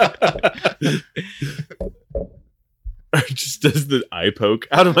 just does the eye poke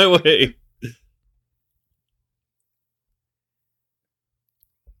out of my way.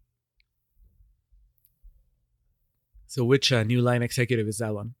 So which New Line executive is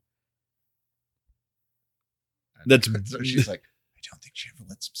that one? That's so she's like, I don't think she ever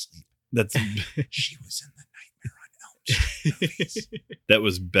lets him sleep. That's she was in the Nightmare on Elm Street movies. That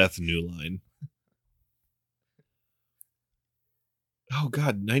was Beth Newline. Oh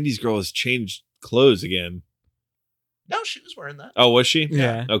God, 90s girl has changed clothes again. No, she was wearing that. Oh, was she?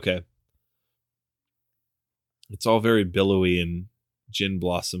 Yeah. Okay. It's all very billowy and gin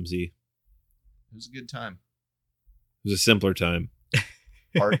blossomsy. It was a good time. It was a simpler time.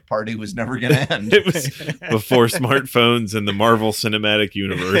 Party was never going to end. It was before smartphones and the Marvel Cinematic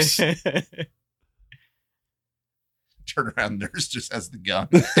Universe. Turn around, nurse just has the gun.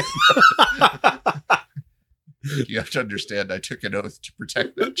 You have to understand, I took an oath to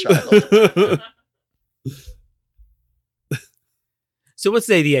protect that child. So what's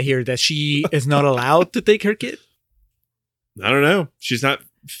the idea here? That she is not allowed to take her kid? I don't know. She's not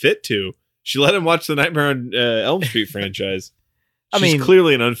fit to. She let him watch the Nightmare on Elm Street franchise. She's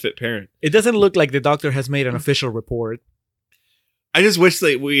clearly an unfit parent. It doesn't look like the doctor has made an official report. I just wish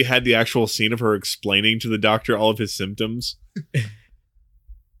that we had the actual scene of her explaining to the doctor all of his symptoms.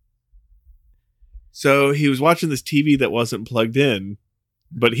 So he was watching this TV that wasn't plugged in,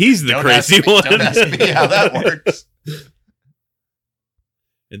 but he's the crazy one. Don't ask me how that works.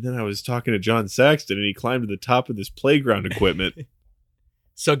 And then I was talking to John Saxton, and he climbed to the top of this playground equipment.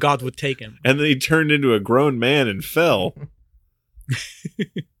 So God would take him. And then he turned into a grown man and fell.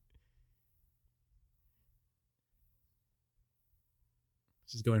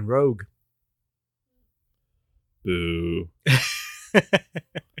 She's going rogue. Boo.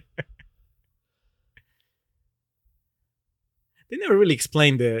 They never really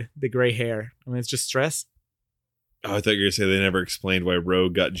explained the gray hair. I mean, it's just stress. Oh, I thought you were going to say they never explained why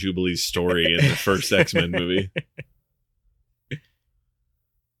Rogue got Jubilee's story in the first X-Men movie.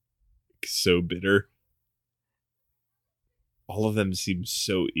 So bitter. All of them seem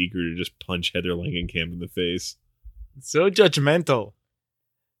so eager to just punch Heather Langenkamp in the face. So judgmental.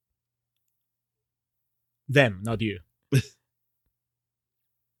 Them, not you.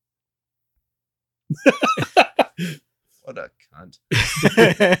 What a cunt.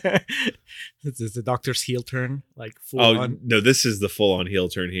 This is the doctor's heel turn. Like full on. No, this is the full-on heel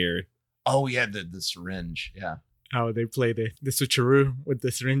turn here. Oh, yeah, the syringe. Yeah. How they play the switcheroo with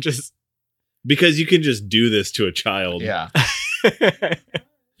the syringes. Because you can just do this to a child. Yeah.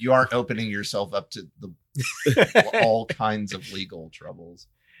 You are opening yourself up to all kinds of legal troubles.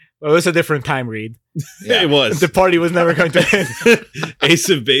 Well, it was a different time, Reed. Yeah. It was. The party was never going to end. Ace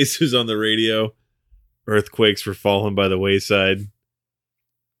of Base was on the radio. Earthquakes were falling by the wayside.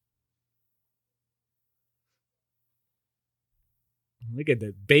 Look at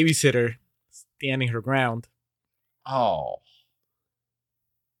the babysitter standing her ground. Oh.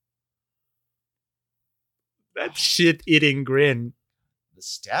 That shit-eating grin. The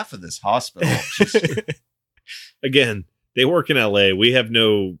staff of this hospital. Again, they work in LA. We have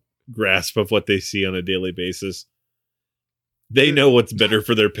no grasp of what they see on a daily basis. They know what's better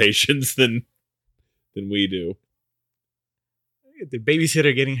for their patients than we do. Look at the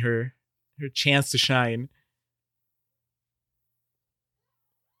babysitter getting her chance to shine.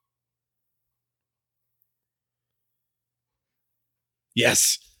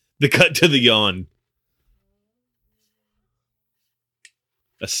 Yes. The cut to the yawn.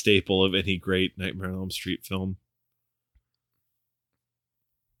 A staple of any great Nightmare on Elm Street film.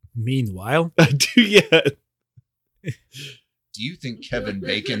 Meanwhile, I do, yeah. Do you think Kevin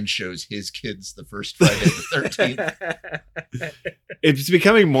Bacon shows his kids the first Friday the 13th? It's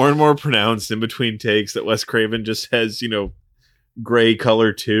becoming more and more pronounced in between takes that Wes Craven just has, gray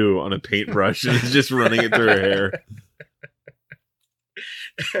color 2 on a paintbrush and is just running it through her hair.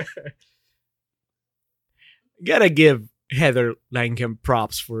 Gotta give Heather Langenkamp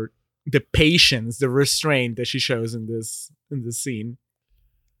props for the patience, the restraint that she shows in this scene.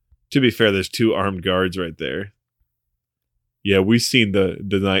 To be fair, there's 2 armed guards right there. Yeah, we've seen the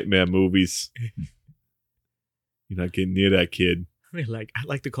Nightmare movies. You're not getting near that kid. I mean, I'd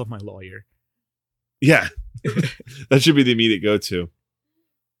like to call my lawyer. Yeah. That should be the immediate go-to.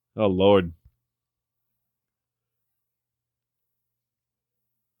 Oh, Lord.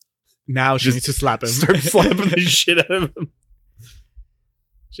 Now she needs to slap him. Start slapping the shit out of him.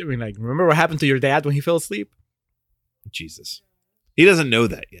 She'd be like, remember what happened to your dad when he fell asleep? Jesus. He doesn't know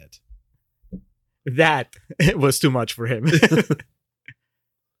that yet. That was too much for him.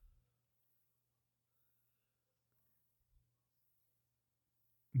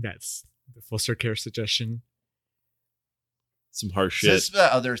 That's the foster care suggestion. Some harsh So shit. that's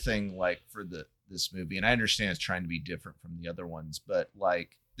the other thing, for this movie, and I understand it's trying to be different from the other ones, but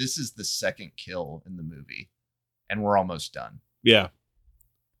this is the second kill in the movie, and we're almost done. Yeah.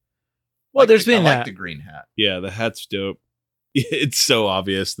 Well, there's been the green hat. Yeah, the hat's dope. It's so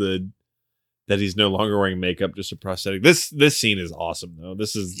obvious that he's no longer wearing makeup, just a prosthetic. This scene is awesome, though.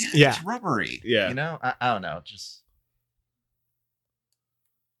 This is It's rubbery. Yeah. I don't know. Just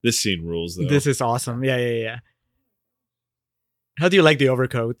this scene rules, though. This is awesome. Yeah. How do you like the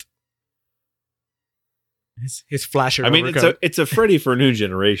overcoat? His flasher. I mean, overcoat. it's a Freddy for a new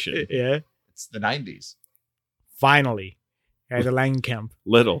generation. Yeah. it's the 90s. Finally, Heather Langenkamp.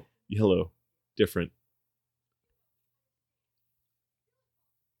 Little, yellow, different.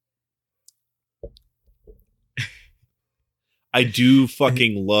 I do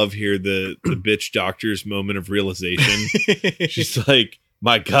fucking love here the bitch doctor's moment of realization. She's like,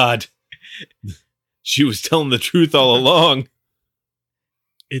 my God, she was telling the truth all along.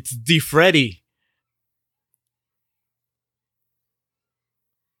 It's the Freddy.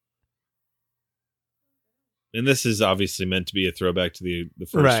 And this is obviously meant to be a throwback to the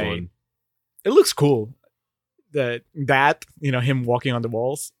first Right. one. It looks cool. That him walking on the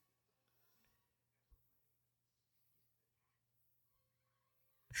walls.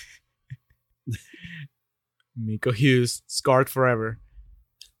 Miko Hughes, scarred forever.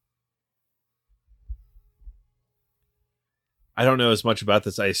 I don't know as much about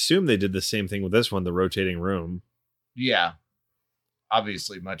this. I assume they did the same thing with this one, the rotating room. Yeah.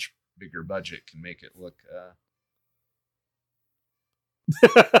 Obviously, much bigger budget can make it look.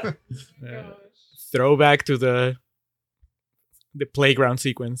 Throwback to the playground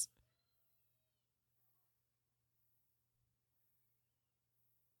sequence.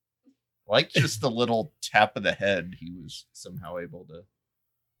 Like just the little tap of the head, he was somehow able to.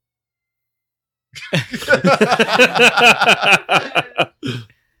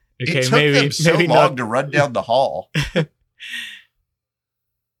 Okay, it took maybe them so maybe long not. to run down the hall.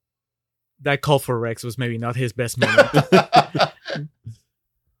 That call for Rex was maybe not his best moment.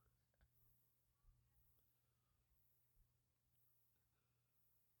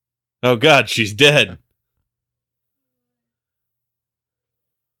 Oh God, she's dead.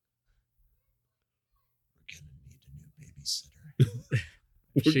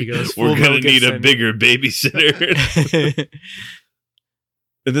 She goes, We're full gonna Mel need a Gibson. bigger babysitter.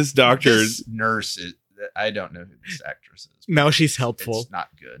 And this doctor, This nurse is. I don't know who this actress is. No, she's helpful. It's not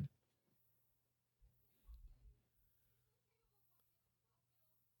good.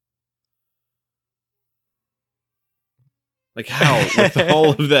 like how with all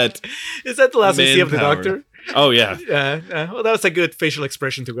of that. Is that the last we see of the manpower. doctor? Oh yeah, Well, that was a good facial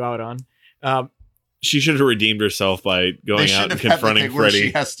expression to go out on. she should have redeemed herself by They going should out and have had the confronting thing where she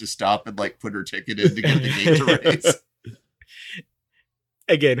Freddy. has to stop and like put her ticket in to get the gate to raise.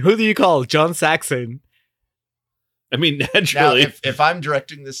 Again, who do you call? John Saxon. I mean, Now, naturally, if I'm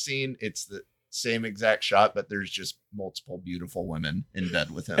directing this scene, it's the same exact shot, but there's just multiple beautiful women in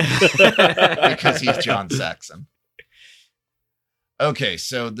bed with him because he's John Saxon. Okay,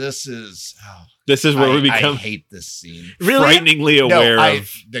 so this is where we become I hate this scene. Really? frighteningly aware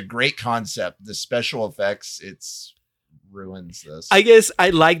of. The great concept, the special effects. It's ruins this. I guess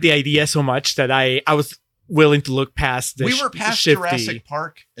I like the idea so much that I was willing to look past the we were past shifty. Jurassic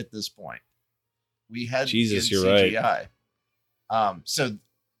Park at this point. We had Jesus, in you're CGI. So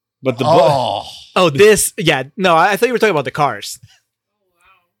But the Oh, this, yeah. No, I thought you were talking about the cars.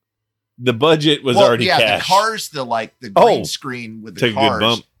 the budget was well, already yeah, cash. the cars, the green screen with the Took a good cars,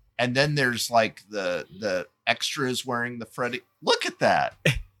 bump. and then there's like the extras wearing the Freddy. Look at that.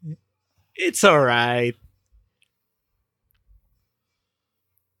 It's all right.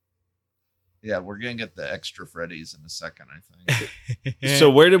 Yeah, we're gonna get the extra Freddys in a second, I think. So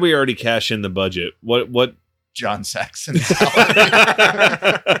where did we already cash in the budget? What? John Saxon.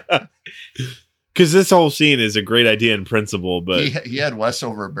 Because this whole scene is a great idea in principle, but he had Wes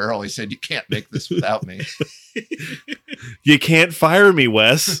over a barrel. He said, "You can't make this without me." you can't fire me,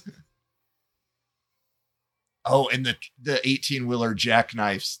 Wes. Oh, and the 18-wheeler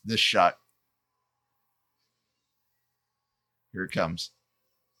jackknifes this shot. Here it comes.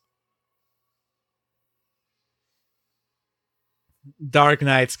 Dark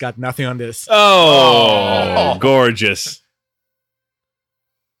Knight's got nothing on this. Oh, gorgeous.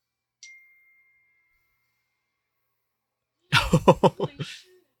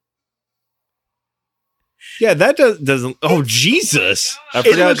 Yeah, that doesn't. Oh, Jesus. I It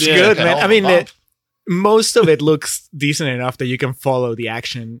forgot. looks yeah. good, Hell man. of I a mean, bump. most of it looks decent enough that you can follow the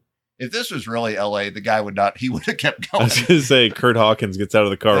action. If this was really LA, the guy would not. He would have kept I going. was going to say, Kurt Hawkins gets out of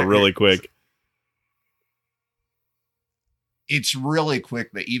the car really quick. It's really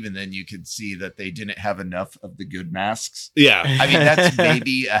quick, but even then, you could see that they didn't have enough of the good masks. Yeah, I mean, that's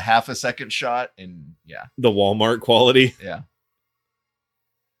maybe a half a second shot, and yeah, the Walmart quality. yeah.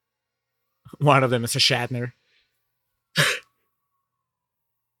 One of them is a Shatner.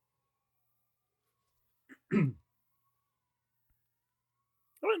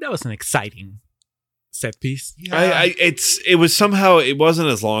 Well, that was an exciting set piece. Yeah. It was somehow, it wasn't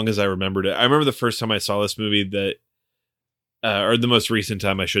as long as I remembered it. I remember the first time I saw this movie that, or the most recent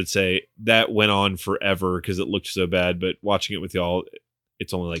time I should say, that went on forever because it looked so bad. But watching it with y'all,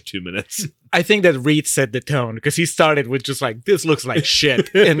 it's only like 2 minutes. I think that Reed set the tone because he started with just like, this looks like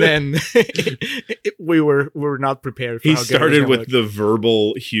shit, and then we were not prepared. For He how good it was started gonna with the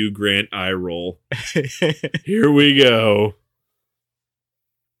verbal Hugh Grant eye roll. Here we go.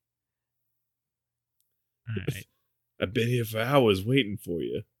 All right. I've been here for hours waiting for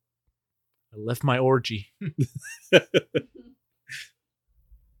you. I left my orgy.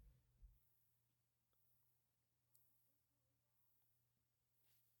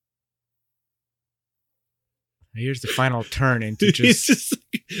 Here's the final turn into He's just...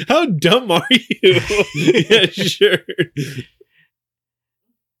 like, how dumb are you? Yeah, sure.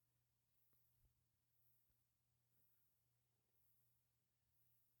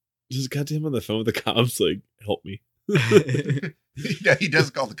 Just goddamn on the phone with the cops, like, help me. Yeah, he does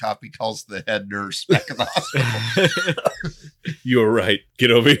call the cop. He calls the head nurse back in the hospital. You are right.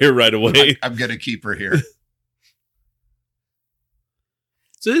 Get over here right away. I'm going to keep her here.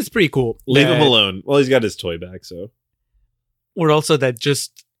 So this is pretty cool. Leave him alone. Well, he's got his toy back, so. Or also that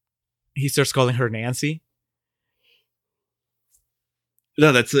just he starts calling her Nancy.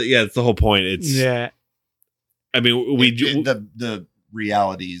 No, that's the whole point. It's I mean, the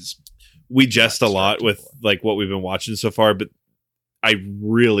realities. We jest a lot with like what we've been watching so far, but I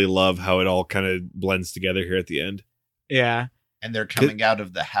really love how it all kind of blends together here at the end. Yeah, and they're coming out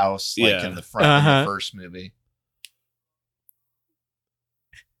of the house like in the front of the first movie.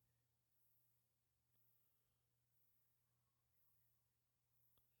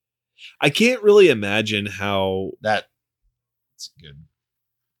 I can't really imagine how that's good.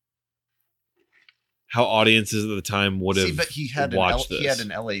 How audiences at the time would have but he had watched this. He had an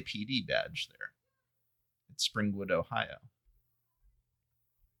LAPD badge there at Springwood, Ohio.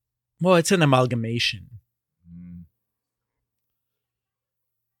 Well, it's an amalgamation.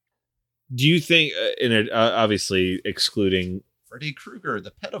 Do you think, obviously excluding Freddy Krueger,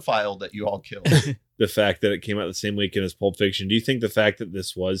 the pedophile that you all killed, the fact that it came out the same weekend as Pulp Fiction, do you think the fact that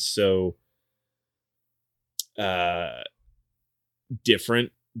this was so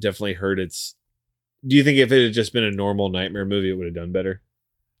different definitely hurt its... Do you think if it had just been a normal Nightmare movie, it would have done better?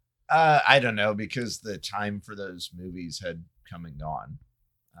 I don't know, because the time for those movies had come and gone.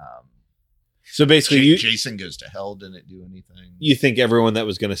 So basically, Jason Goes to Hell didn't do anything. You think everyone that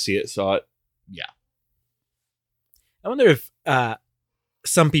was going to see it saw it? Yeah. I wonder if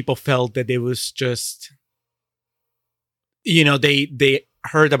some people felt that it was just, they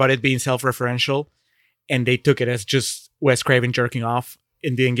heard about it being self-referential and they took it as just Wes Craven jerking off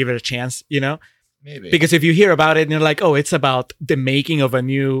and didn't give it a chance, Maybe. Because if you hear about it and you're like, oh, it's about the making of a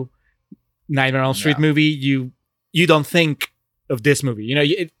new Nightmare on Elm Street movie, you don't think of this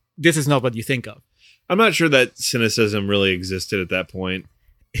movie. This is not what you think of. I'm not sure that cynicism really existed at that point.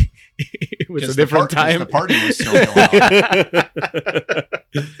 It was a different time. The party was still going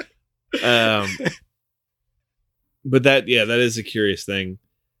on. But that is a curious thing.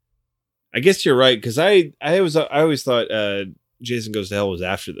 I guess you're right, because I always thought Jason Goes to Hell was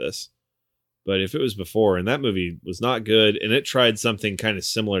after this. But if it was before, and that movie was not good, and it tried something kind of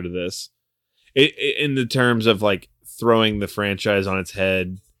similar to this, in the terms of like throwing the franchise on its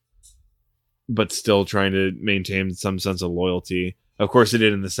head, but still trying to maintain some sense of loyalty. Of course, it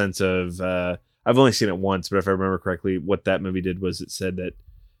did in the sense of, I've only seen it once, but if I remember correctly, what that movie did was it said that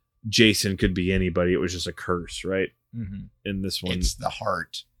Jason could be anybody. It was just a curse, right? Mm-hmm. In this one, it's the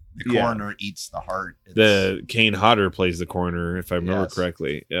heart. The coroner eats the heart. The Kane Hodder plays the coroner, if I remember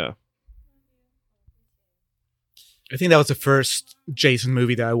correctly. Yeah. I think that was the first Jason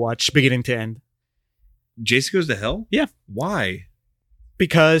movie that I watched beginning to end. Jason Goes to Hell? Yeah. Why?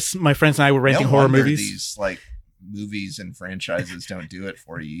 Because my friends and I were renting horror movies. These like movies and franchises don't do it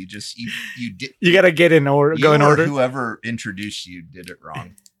for you. You gotta get in order. Go in order. Whoever introduced you did it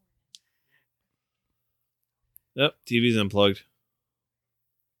wrong. Yep, TV's unplugged.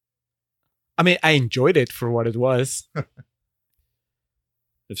 I mean, I enjoyed it for what it was. I've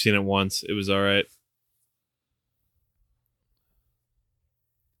seen it once. It was all right.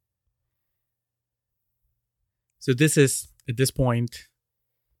 So this is, at this point,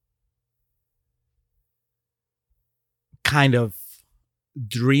 kind of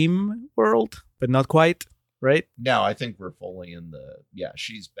dream world, but not quite, right? No, I think we're fully in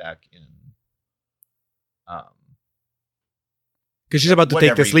she's back in because she's about to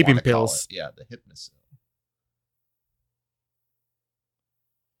take the sleeping pills. Yeah, the hypnosis.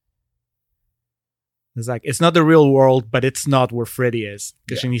 It's like, it's not the real world, but it's not where Freddy is,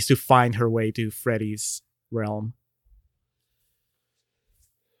 because she needs to find her way to Freddy's realm,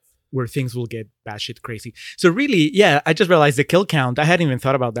 where things will get batshit crazy. So really, I just realized the kill count. I hadn't even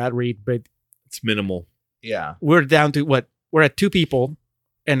thought about that, Reed, but it's minimal. Yeah. We're down to what? We're at 2 people,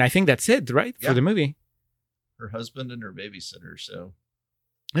 and I think that's it, right? For the movie. Her husband and her babysitter, so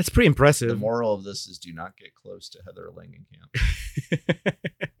that's pretty impressive. The moral of this is do not get close to Heather Langenkamp.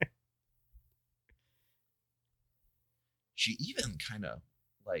 She even kind of,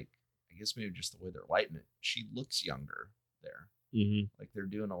 like, I guess maybe just the way they're lighting it, she looks younger there. Mm-hmm. Like they're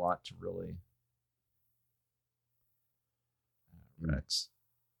doing a lot to really Rex.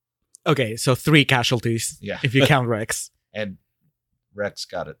 Okay, so 3 casualties. Yeah, if you count Rex. And Rex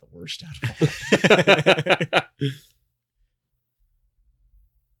got it the worst out of all.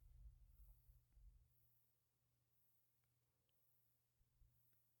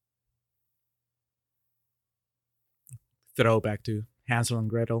 Throwback to Hansel and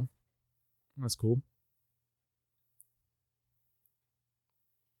Gretel. That's cool.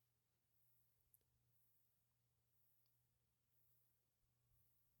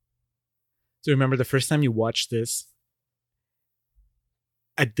 Do you remember the first time you watched this?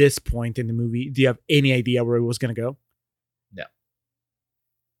 At this point in the movie, do you have any idea where it was going to go? No.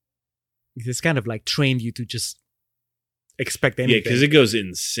 This kind of like trained you to just expect anything. Yeah, because it goes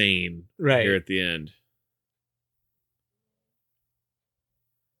insane right here at the end.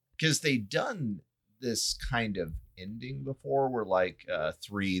 Because they've done this kind of ending before where like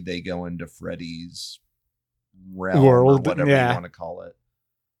 3, they go into Freddy's realm world, or whatever yeah. you want to call it.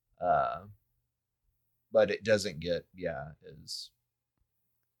 But it doesn't get, as...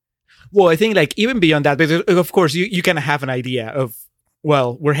 Well, I think like even beyond that, but of course you kind of have an idea of,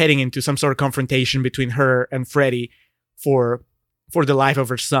 well, we're heading into some sort of confrontation between her and Freddy for the life of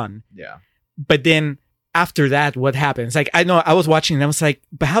her son. Yeah. But then after that, what happens? Like, I know I was watching and I was like,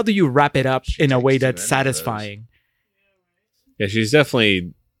 but how do you wrap it up in a way that's satisfying? Yeah, she's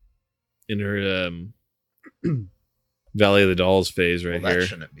definitely in her Valley of the Dolls phase right that here.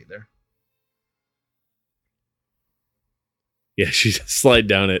 Shouldn't be there. Yeah, she slide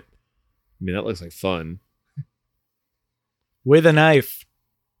down it. I mean, that looks like fun. With a knife.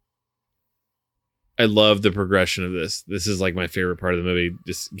 I love the progression of this. This is like my favorite part of the movie.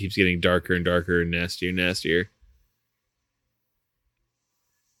 Just keeps getting darker and darker and nastier and nastier.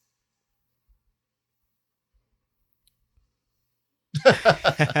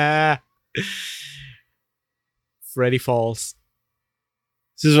 Freddy falls.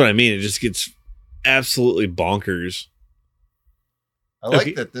 This is what I mean. It just gets absolutely bonkers. I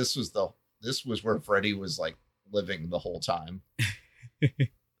like that this was where Freddy was like living the whole time.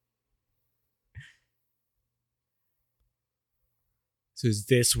 So is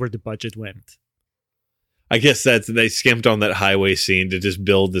this where the budget went? I guess they skimped on that highway scene to just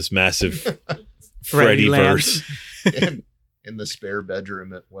build this massive Freddy Freddy-verse. in the spare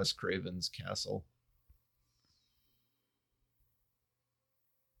bedroom at Wes Craven's castle.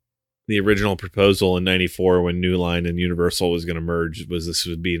 The original proposal in '94 when New Line and Universal was going to merge was this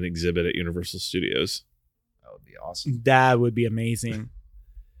would be an exhibit at Universal Studios. That would be awesome. That would be amazing.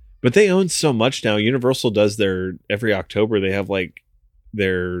 But they own so much now. Universal does every October they have like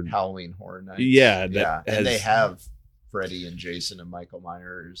their Halloween Horror Nights. Yeah, and they have Freddy and Jason and Michael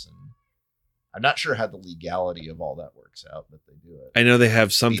Myers, and I'm not sure how the legality of all that works out, but they do it. I know they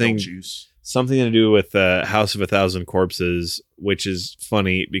have something to do with House of a Thousand Corpses, which is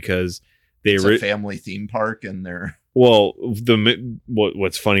funny because it's a family theme park, and they're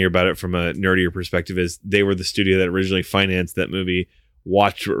what's funnier about it from a nerdier perspective is they were the studio that originally financed that movie,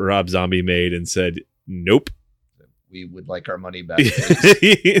 watched what Rob Zombie made, and said, "Nope, we would like our money back."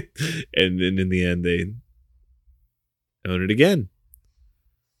 And then in the end, they own it again.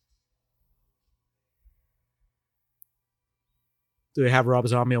 Do they have Rob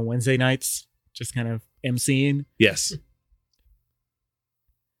Zombie on Wednesday nights? Just kind of emceeing? Yes.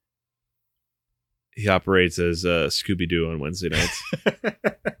 He operates as Scooby-Doo on Wednesday nights.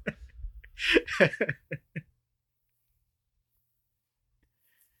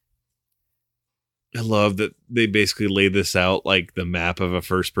 I love that they basically laid this out like the map of a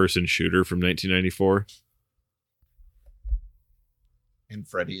first-person shooter from 1994. And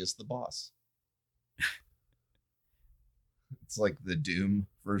Freddy is the boss. It's like the Doom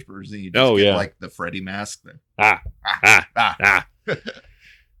first person. You just get like the Freddy mask.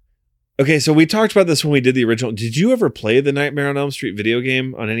 Okay, so we talked about this when we did the original. Did you ever play the Nightmare on Elm Street video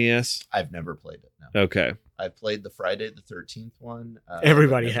game on NES? I've never played it. No. Okay. I've played the Friday the 13th one.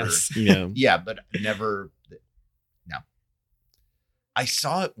 Everybody has. Yeah. Yeah, but never. No. I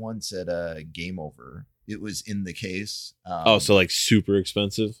saw it once at a Game Over. It was in the case. So like super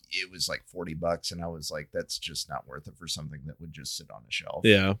expensive? It was like $40, and I was like, that's just not worth it for something that would just sit on a shelf.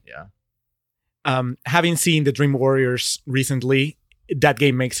 Yeah. Yeah. Having seen the Dream Warriors recently, that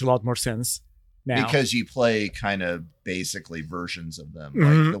game makes a lot more sense now. Because you play kind of basically versions of them,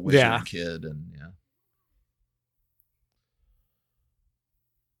 like the Wizard Kid and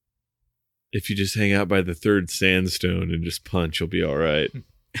If you just hang out by the third sandstone and just punch, you'll be all right.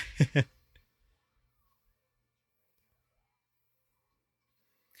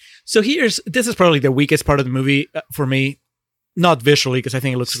 So this is probably the weakest part of the movie for me. Not visually, because I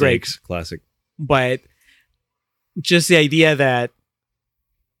think it looks great. Classic. But just the idea that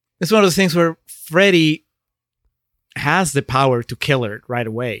it's one of those things where Freddy has the power to kill her right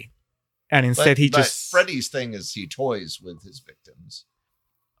away. And instead but Freddy's thing is he toys with his victims.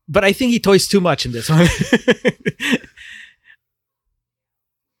 But I think he toys too much in this one.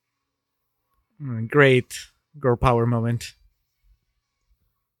 Great girl power moment.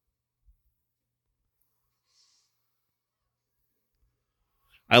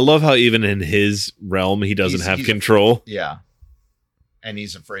 I love how even in his realm, he doesn't have control. Yeah. And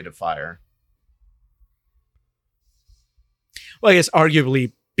he's afraid of fire. Well, I guess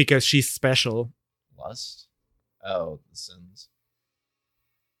arguably because she's special. Lust? Oh, the sins.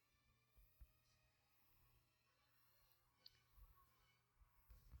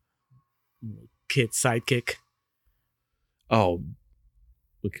 Kid sidekick. Oh,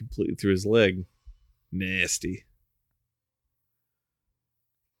 look completely through his leg. Nasty.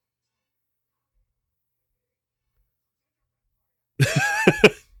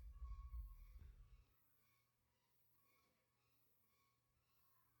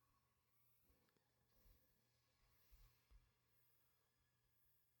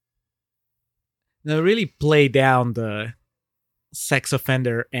 They really play down the sex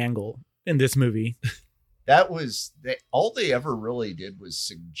offender angle in this movie. That was all they ever really did was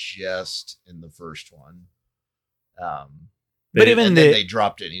suggest in the first one. But even then they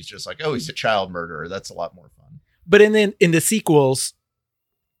dropped it. And he's just like, "Oh, he's a child murderer." That's a lot more fun. But in the sequels,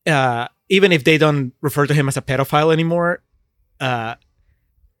 even if they don't refer to him as a pedophile anymore, the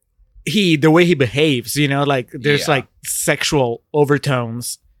way he behaves, like there's like sexual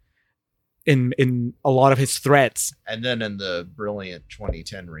overtones in a lot of his threats. And then in the brilliant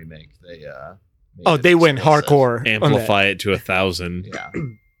 2010 remake, they went hardcore, amplify it to 1,000. Yeah.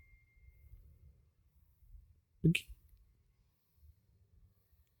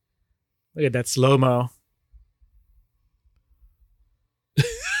 Look at that slow-mo.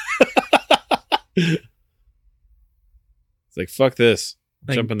 It's like, fuck this.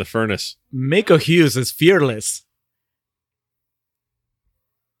 Jump in the furnace. Mako Hughes is fearless.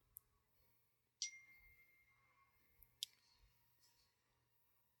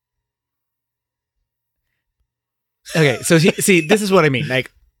 Okay, so see, this is what I mean. Like,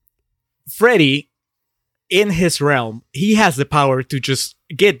 Freddy, in his realm, he has the power to just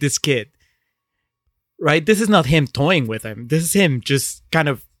get this kid. Right? This is not him toying with him. This is him just kind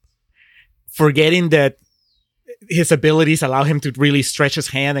of forgetting that his abilities allow him to really stretch his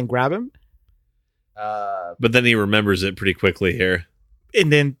hand and grab him. But then he remembers it pretty quickly here.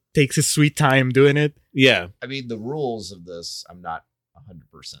 And then takes his sweet time doing it. Yeah. I mean, the rules of this, I'm not 100%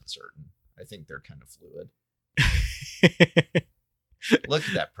 certain. I think they're kind of fluid. Look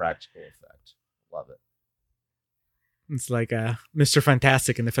at that practical effect. Love it. It's like Mr.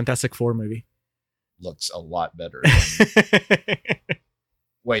 Fantastic in the Fantastic Four movie. Looks a lot better.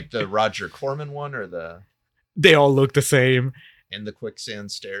 Wait, the Roger Corman one or the... They all look the same. And the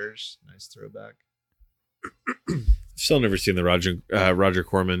quicksand stairs. Nice throwback. Still never seen the Roger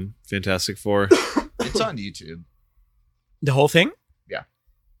Corman Fantastic Four. It's on YouTube. The whole thing? Yeah.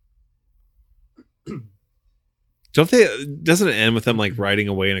 Doesn't it end with them like riding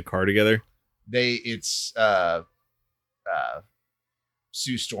away in a car together? It's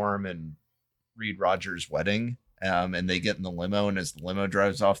Sue Storm and Reed Rogers' wedding. And they get in the limo, and as the limo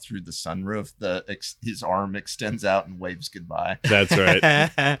drives off through the sunroof, his arm extends out and waves goodbye. That's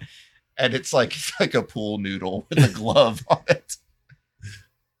right. And it's like a pool noodle with a glove on it.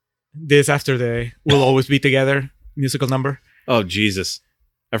 This after the "We'll Always Be Together" musical number. Oh, Jesus.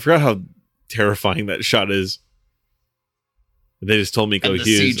 I forgot how terrifying that shot is. They just told me go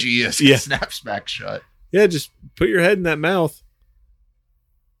Hughes. The CG snaps back shut. Yeah, just put your head in that mouth.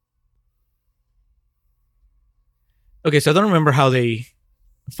 Okay, so I don't remember how they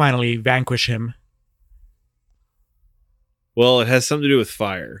finally vanquish him. Well, it has something to do with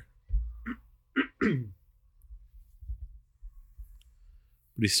fire. But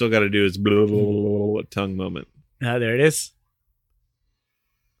he's still got to do his blah, blah, blah, blah, tongue moment. There it is.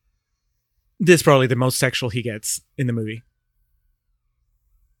 This is probably the most sexual he gets in the movie.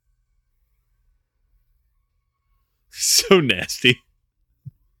 So nasty.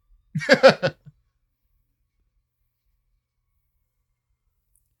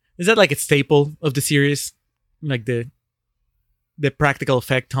 Is that like a staple of the series? Like the practical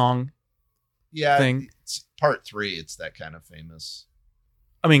effect tongue? Yeah, thing? It's part 3. It's that kind of famous.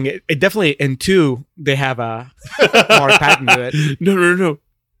 I mean, it definitely, in 2, they have a more patent to it. No.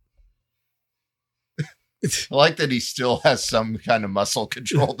 I like that he still has some kind of muscle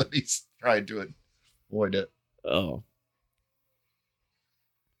control that he's trying to avoid it. Oh.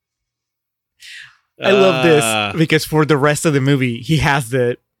 I love this because for the rest of the movie, he has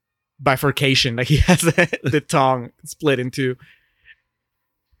the bifurcation. Like he has the tongue split in two.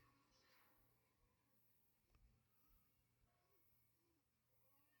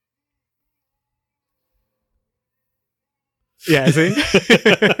 Yeah, see?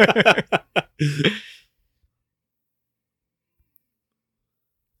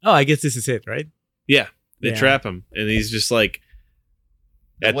 Oh, I guess this is it, right? Yeah, they Yeah. trap him, and he's just like,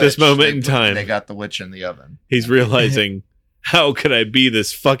 The at this witch, moment they in put- time, they got the witch in the oven. he's realizing, how could I be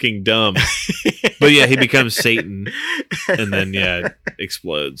this fucking dumb? But yeah, he becomes Satan, and then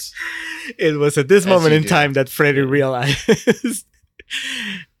explodes. It was at this As moment you in do. time that Freddy realized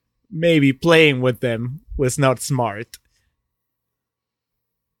maybe playing with them was not smart.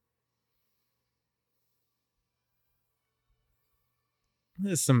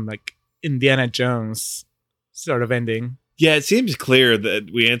 There's some like Indiana Jones sort of ending. Yeah, it seems clear that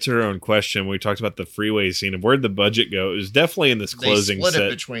we answered our own question when we talked about the freeway scene of where'd the budget go. It was definitely in this They closing split it set.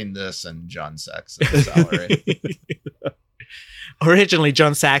 between this and John Saxon's salary. Originally,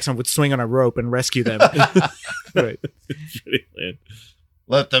 John Saxon would swing on a rope and rescue them. Right.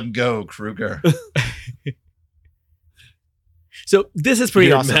 Let them go, Kruger. So this is pretty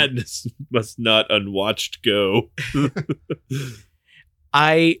Your awesome. madness must not unwatched go.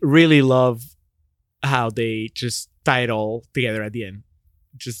 I really love how they just tie it all together at the end.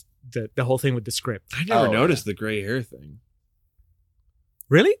 Just the whole thing with the script. I never Oh, noticed the gray hair thing.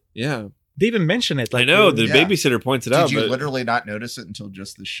 Really? Yeah, They even mention it. Like I know. The Yeah. babysitter points it Did out. you But literally not notice it until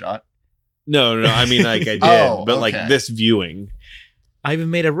just this shot? no. I mean, like I did, Oh, but like okay. this viewing, I even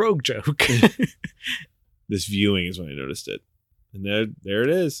made a rogue joke. this viewing is when I noticed it, and there it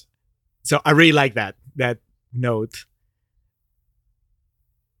is. So I really like that note.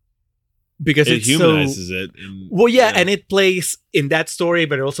 Because It it's humanizes so it. And, well, yeah, and it plays in that story,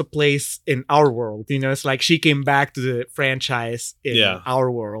 but it also plays in our world. You know, it's like she came back to the franchise in our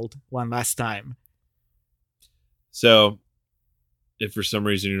world one last time. So, if for some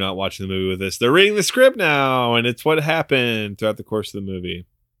reason you're not watching the movie with us, they're reading the script now, and it's what happened throughout the course of the movie.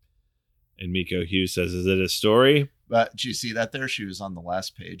 And Miko Hughes says, "Is it a story?" But did you see that there? She was on the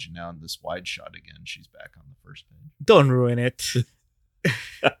last page, and now in this wide shot again, she's back on the first page. Don't ruin it.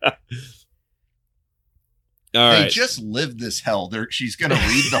 All They right. just lived this hell. She's going to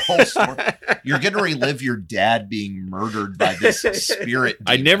read the whole story. You're going to relive your dad being murdered by this spirit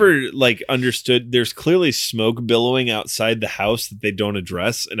I demon. never understood. There's clearly smoke billowing outside the house that they don't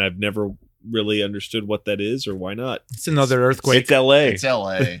address, and I've never really understood what that is or why not. It's another earthquake. It's L.A. It's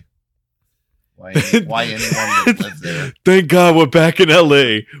L.A. Why anyone would live there? Thank God we're back in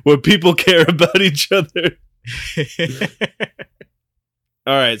L.A. where people care about each other.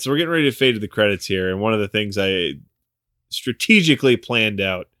 All right, so we're getting ready to fade to the credits here, and one of the things I strategically planned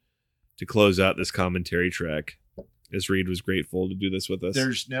out to close out this commentary track, as Reed was grateful to do this with us.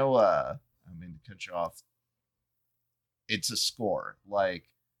 There's no, I mean, to cut you off. It's a score. Like,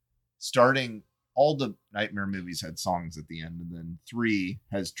 starting, all the Nightmare movies had songs at the end, and then 3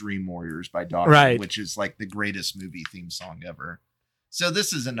 has Dream Warriors by Dawson, Right. which is like the greatest movie theme song ever. So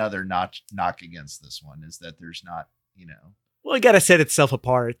this is another knock against this one, is that there's not, Well, it gotta set itself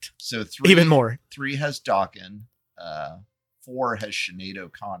apart So 3, even more. 3 has Dawkins. 4 has Sinead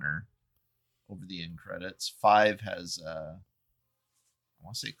O'Connor over the end credits. 5 has I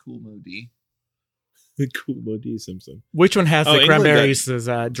want to say Cool Moody. Cool Mo Simpson. Which one has the England Cranberries'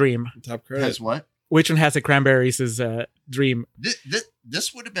 dream? Top credit. Has what? Which one has the Cranberries' dream?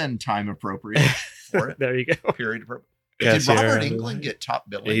 This would have been time appropriate for it. There you go. Period appropriate. Yes, Did Robert yeah. Englund get top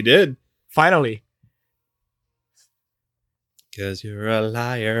billing? Yeah, he did. Finally. Because you're a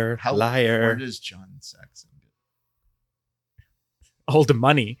liar, Where liar. does John Saxon get? All the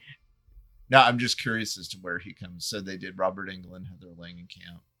money. No, I'm just curious as to where he comes. So they did Robert Englund, Heather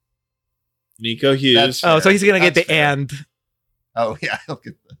Langenkamp. Nico Hughes That's- Oh, so he's gonna get That's the fair. and. Oh yeah, he'll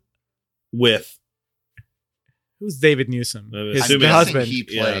get the. with Who's David Newsom? I'm His, assuming the guessing husband. He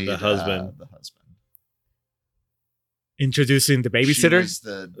Yeah, played the husband. The husband. Introducing the She babysitter. was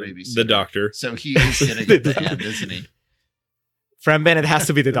the babysitter. the doctor. So he is gonna get the hand, isn't he? Fran Bennett has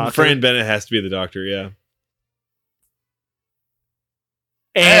to be the doctor. Fran Bennett has to be the doctor, yeah.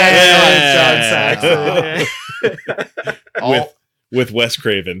 And Yeah. John Saxon. All, With Wes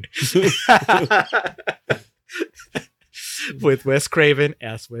Craven. With Wes Craven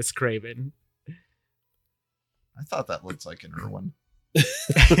as Wes Craven. I thought that looked like an Irwin.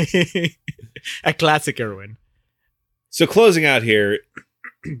 A classic Irwin. So closing out here,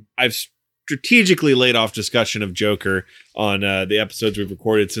 I've strategically laid off discussion of Joker on the episodes we've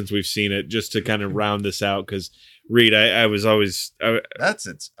recorded since we've seen it, just to kind of round this out, because Reed, I was always That's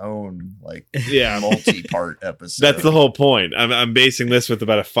its own like Yeah. multi-part episode. that's the whole point. I'm basing this with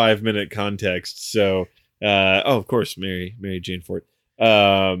about a 5-minute context. So, of course, Mary Jane Ford.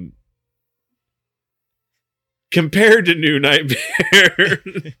 Compared to New Nightmare,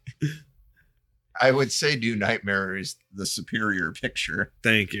 I would say New Nightmare is the superior picture.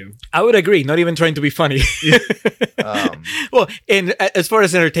 thank you. I would agree. Not even trying to be funny. Well, and as far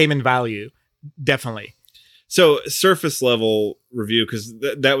as entertainment value, definitely. So surface level review, because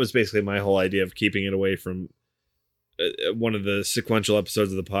that was basically my whole idea of keeping it away from one of the sequential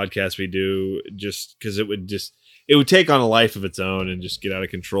episodes of the podcast we do, just because it would take on a life of its own and just get out of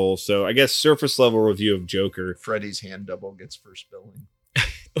control. So I guess surface level review of Joker. Freddy's hand double gets first billing.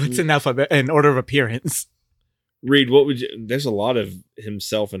 It's in alphabet, in order of appearance. Reed, what would you? There's a lot of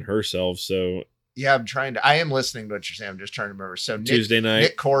himself and herself. So Yeah, I am listening to what you're saying. I'm just trying to remember. So Tuesday night,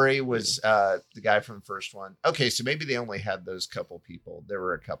 Nick Corey was the guy from the first one. Okay, so maybe they only had those couple people. There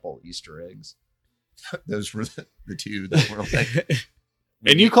were a couple Easter eggs. Those were the two that were like.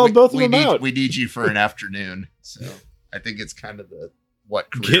 and you called both of them out. We need you for an afternoon. So I think it's kind of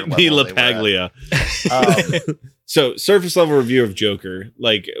what career Get me level they were LaPaglia. So surface level review of Joker,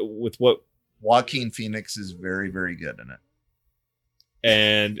 like with what Joaquin Phoenix is very, very good in it.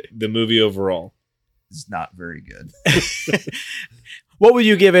 And the movie overall is not very good. What would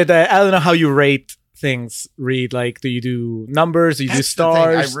you give it? I don't know how you rate things, Reed. Like, do you do numbers? Do you do That's the thing.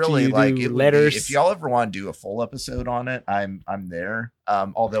 stars? I really do you like do it. Letters? If y'all ever want to do a full episode on it, I'm there.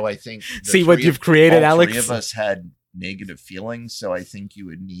 Although I think See what you've created, all Alex. three of us had negative feelings, so I think you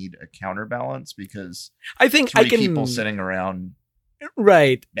would need a counterbalance because I think three I can. people sitting around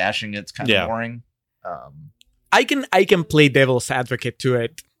Right. bashing it's kind Yeah. of boring. I can play devil's advocate to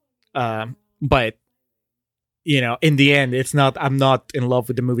it, but in the end, it's not. I'm not in love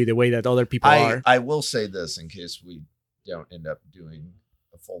with the movie the way that other people are. I will say this in case we don't end up doing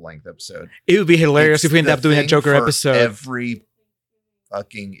a full length episode. It would be hilarious It's if we end the up doing a thing Joker for episode. Every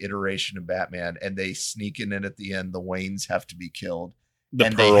fucking iteration of Batman, and they sneak in at the end. The Waynes have to be killed, the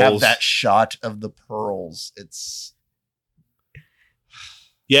and pearls. they have that shot of the pearls. It's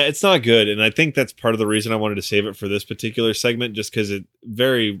Yeah, it's not good, and I think that's part of the reason I wanted to save it for this particular segment, just because it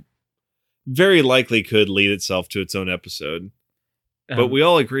very, very likely could lead itself to its own episode. But we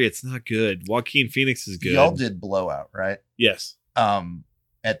all agree it's not good. Joaquin Phoenix is good. y'all did Blowout, right? Yes.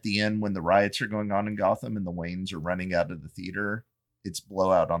 At the end when the riots are going on in Gotham and the Waynes are running out of the theater, it's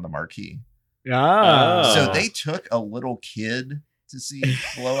Blowout on the marquee. Ah. So they took a little kid to see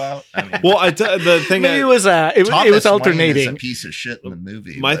Blowout. I mean, Well, the thing Maybe it was it Thomas was Wayne alternating. is a piece of shit in the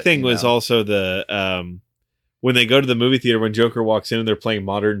movie. my but, thing was also the when they go to the movie theater, when Joker walks in and they're playing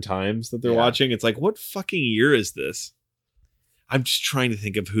Modern Times that they're Yeah. watching, it's like, what fucking year is this? I'm just trying to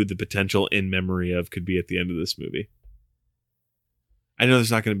think of who the potential in memory of could be at the end of this movie. I know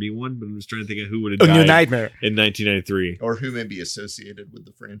there's not going to be one, but I'm just trying to think of who would have A died New Nightmare. in 1993. or who may be associated with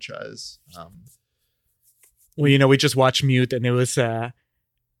the franchise. Well, we just watched Mute, and it was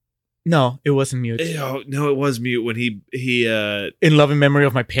no, it wasn't Mute. Oh, no, it was Mute when he In Love and Memory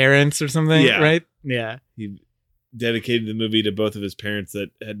of My Parents or something, Yeah. right? Yeah. he dedicated the movie to both of his parents that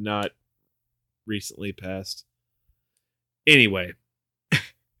had not recently passed. Anyway,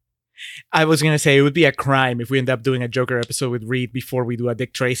 I was going to say it would be a crime if we end up doing a Joker episode with Reed before we do a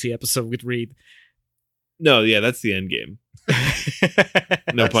Dick Tracy episode with Reed. no, yeah, that's the end game.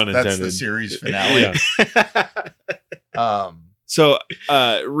 No pun intended. That's the series finale. Yeah. So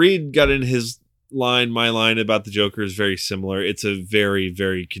Reed got in his line, my line about the Joker is very similar. It's a very,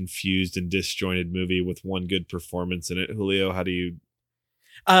 very confused and disjointed movie with one good performance in it. Julio, how do you?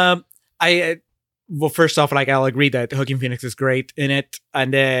 Well, first off, like, I'll agree that Joaquin Phoenix is great in it,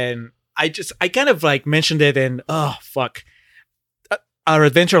 and then I kind of like mentioned it in our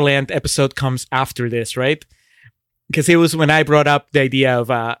Adventureland episode comes after this, right? Because it was when I brought up the idea of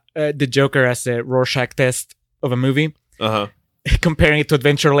the Joker as a Rorschach test of a movie, comparing it to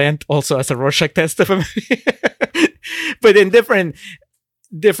Adventureland also as a Rorschach test of a movie, but in different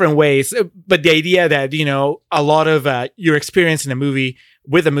ways. But the idea that a lot of your experience in a movie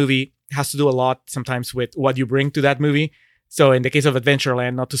with a movie has to do a lot sometimes with what you bring to that movie. So in the case of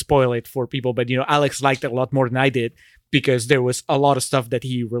Adventureland, not to spoil it for people, but Alex liked it a lot more than I did because there was a lot of stuff that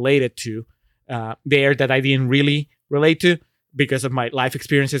he related to there that I didn't really relate to because of my life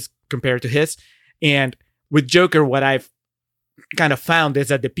experiences compared to his. And with Joker, what I've kind of found is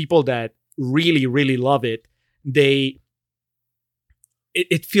that the people that really, really love it,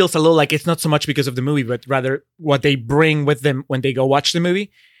 it feels a little like it's not so much because of the movie, but rather what they bring with them when they go watch the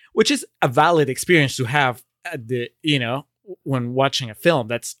movie, which is a valid experience to have at when watching a film.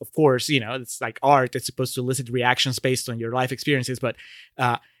 That's, of course, it's like art. It's supposed to elicit reactions based on your life experiences. But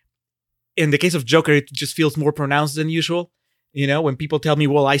in the case of Joker, it just feels more pronounced than usual. When people tell me,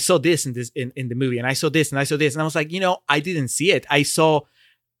 well, I saw this in the movie, and I saw this, and I saw this, and I was like, I didn't see it. I saw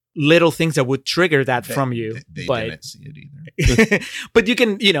little things that would trigger that from you. They but didn't see it either. but you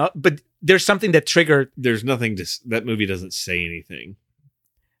can, but there's something that triggered. There's nothing that movie doesn't say anything.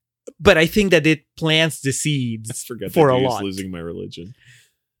 But I think that it plants the seeds for a lot. Losing my religion.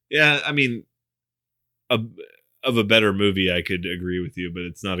 Yeah, I mean, of a better movie, I could agree with you, but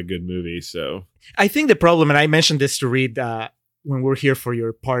it's not a good movie. So I think the problem, and I mentioned this to Reed when we're here for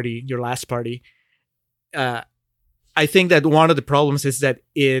your last party. I think that one of the problems is that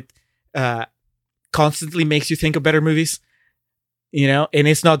it constantly makes you think of better movies, and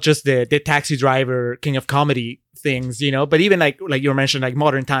it's not just the Taxi Driver, King of Comedy things, but even like you mentioned, like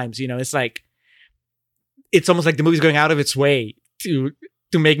Modern Times, it's like, it's almost like the movie's going out of its way to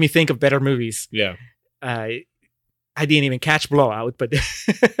make me think of better movies. Yeah. I didn't even catch Blowout, but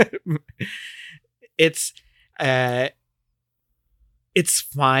it's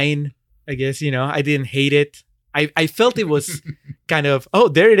fine, I guess. I didn't hate it. I felt it was kind of, oh,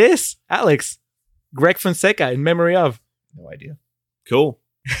 there it is, Alex, Greg Fonseca, In Memory Of. No idea. Cool.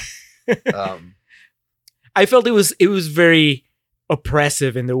 I felt it was very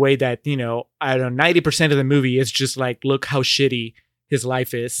oppressive in the way that, I don't know, 90% of the movie is just like, look how shitty his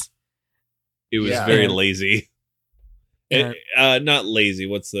life is. It was very lazy. Not lazy.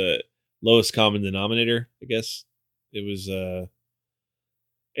 What's the lowest common denominator? I guess it was.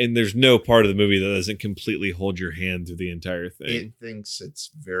 And there's no part of the movie that doesn't completely hold your hand through the entire thing. It thinks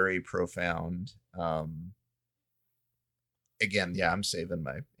it's very profound. Again, yeah, I'm saving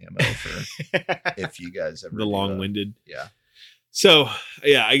my ammo for if you guys ever the long-winded. Yeah. So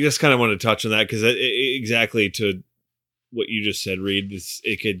yeah, I just kind of want to touch on that because exactly to what you just said, Reed,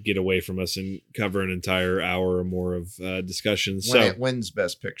 it could get away from us and cover an entire hour or more of discussion. When it wins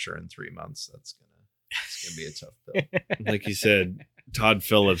Best Picture in 3 months, it's gonna be a tough bill. Like you said, Todd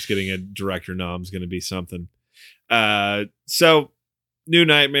Phillips getting a director nom is going to be something. So, New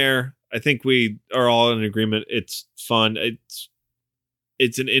Nightmare. I think we are all in agreement. It's fun.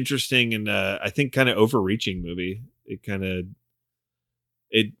 It's an interesting and I think kind of overreaching movie. I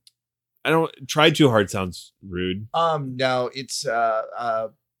don't try too hard. Sounds rude. No, it's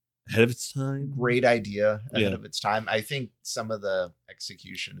ahead of its time. Great idea ahead of its time. I think some of the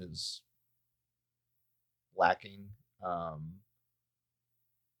execution is lacking.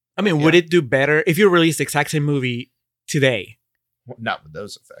 I mean, would it do better if you released the exact same movie today? Well, not with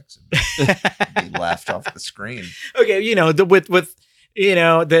those effects. It'd be laughed off the screen. Okay, with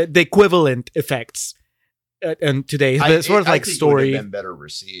the equivalent effects and today, sort of like story. It would have been better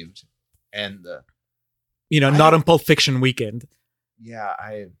received, and not on Pulp Fiction weekend. Yeah,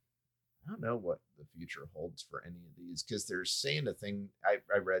 I don't know what the future holds for any of these because they're saying a thing. I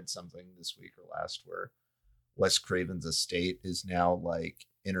read something this week or last where Wes Craven's estate is now like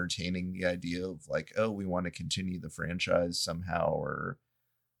entertaining the idea of like, oh, we want to continue the franchise somehow,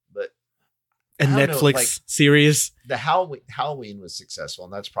 but a Netflix series. The Halloween was successful,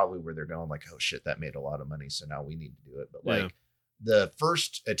 and that's probably where they're going. Like, oh shit, that made a lot of money, so now we need to do it. But like the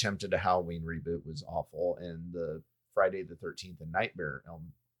first attempt at a Halloween reboot was awful, and the Friday the 13th and Nightmare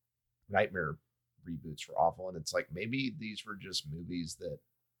reboots were awful. And it's like maybe these were just movies that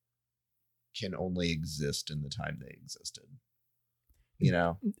can only exist in the time they existed.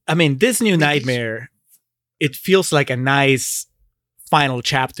 I mean, this New Nightmare, it feels like a nice final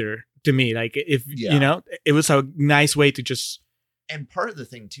chapter to me. Like if it was a nice way to just. And part of the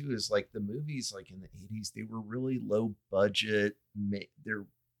thing too is like the movies, like in the 80s, they were really low budget. They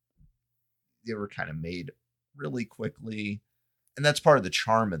were kind of made really quickly, and that's part of the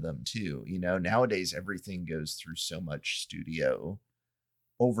charm of them too. Nowadays everything goes through so much studio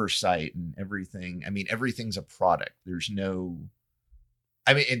oversight and everything. I mean, everything's a product. There's no.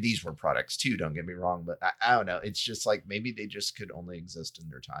 I mean, and these were products too, don't get me wrong, but I don't know. It's just like maybe they just could only exist in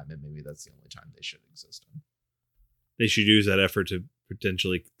their time, and maybe that's the only time they should exist in. They should use that effort to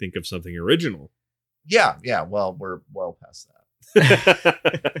potentially think of something original. Yeah. Well, we're well past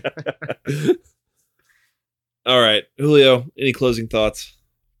that. All right, Julio, any closing thoughts?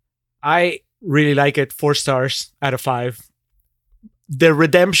 I really like it. 4 stars out of 5. The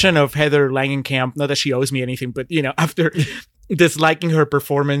redemption of Heather Langenkamp, not that she owes me anything, but after disliking her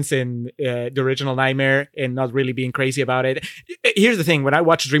performance in the original Nightmare and not really being crazy about it. Here's the thing. When I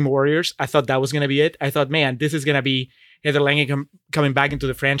watched Dream Warriors, I thought that was going to be it. I thought, man, this is going to be Heather Langenkamp coming back into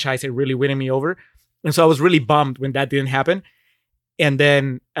the franchise and really winning me over. And so I was really bummed when that didn't happen. And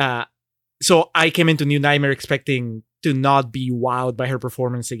then, so I came into New Nightmare expecting to not be wowed by her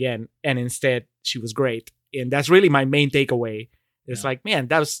performance again, and instead she was great. And that's really my main takeaway. It's like, man,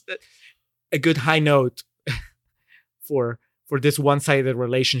 that was a good high note for this one-sided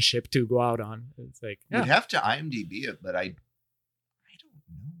relationship to go out on. It's like, You'd have to IMDb it, but I don't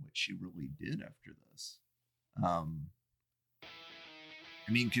know what she really did after this. I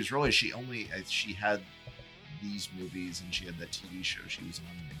mean, because really she had these movies and she had that TV show she was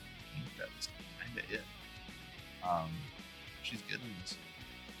on, and I think that was kind of it. She's good in this.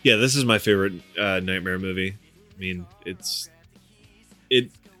 Yeah, this is my favorite Nightmare movie. I mean,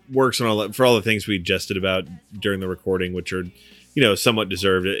 it works on for all the things we jested about during the recording, which are, somewhat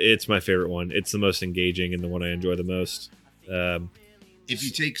deserved. It's my favorite one. It's the most engaging and the one I enjoy the most. If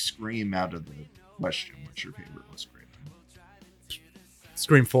you take Scream out of the question, what's your favorite? What's great?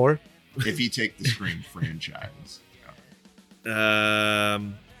 Scream 4. If you take the Scream franchise.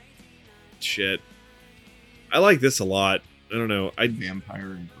 Shit. I like this a lot. I don't know. Vampire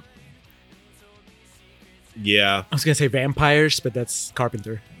in Brooklyn. Yeah. I was gonna say Vampires, but that's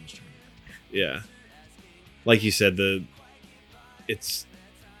Carpenter. Yeah. Like you said, it's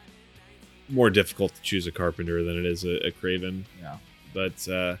more difficult to choose a Carpenter than it is a Craven. Yeah.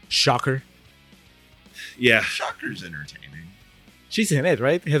 But Shocker. Yeah. Shocker's entertaining. She's in it,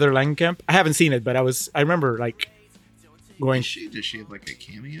 right? Heather Langenkamp. I haven't seen it, but I remember like going. Does she have like a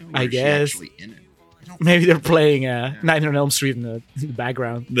cameo? I guess. Is she actually in it? Maybe they're playing Nightmare on Elm Street in the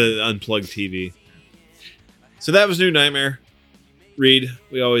background. The unplugged TV. So that was New Nightmare. Reed,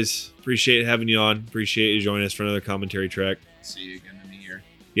 we always appreciate having you on. Appreciate you joining us for another commentary track. See you again in a year.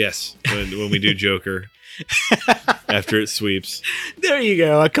 Yes, when we do Joker. After it sweeps. There you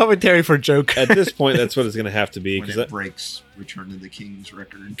go. A commentary for Joker. At this point, that's what it's going to have to be. When it breaks Return of the King's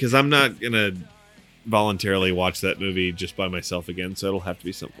record. Because I'm not going to voluntarily watch that movie just by myself again, so it'll have to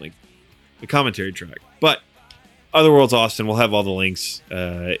be something like a commentary track. But Otherworld's Austin, we'll have all the links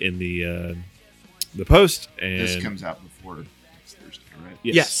in the post. And this comes out before next Thursday, right?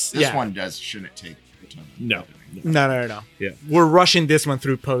 Yes. This one shouldn't take a ton of No. No. Yeah. We're rushing this one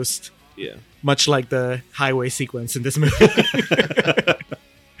through post. Yeah. Much like the highway sequence in this movie.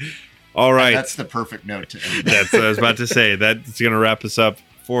 All right. That's the perfect note to end. That's what I was about to say. That's going to wrap us up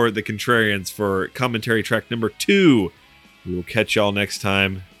for the Contrarians for commentary track number 2. We will catch y'all next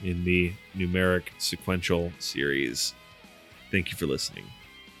time in the numeric sequential series. Thank you for listening.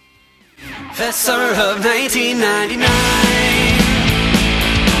 The summer of 1999.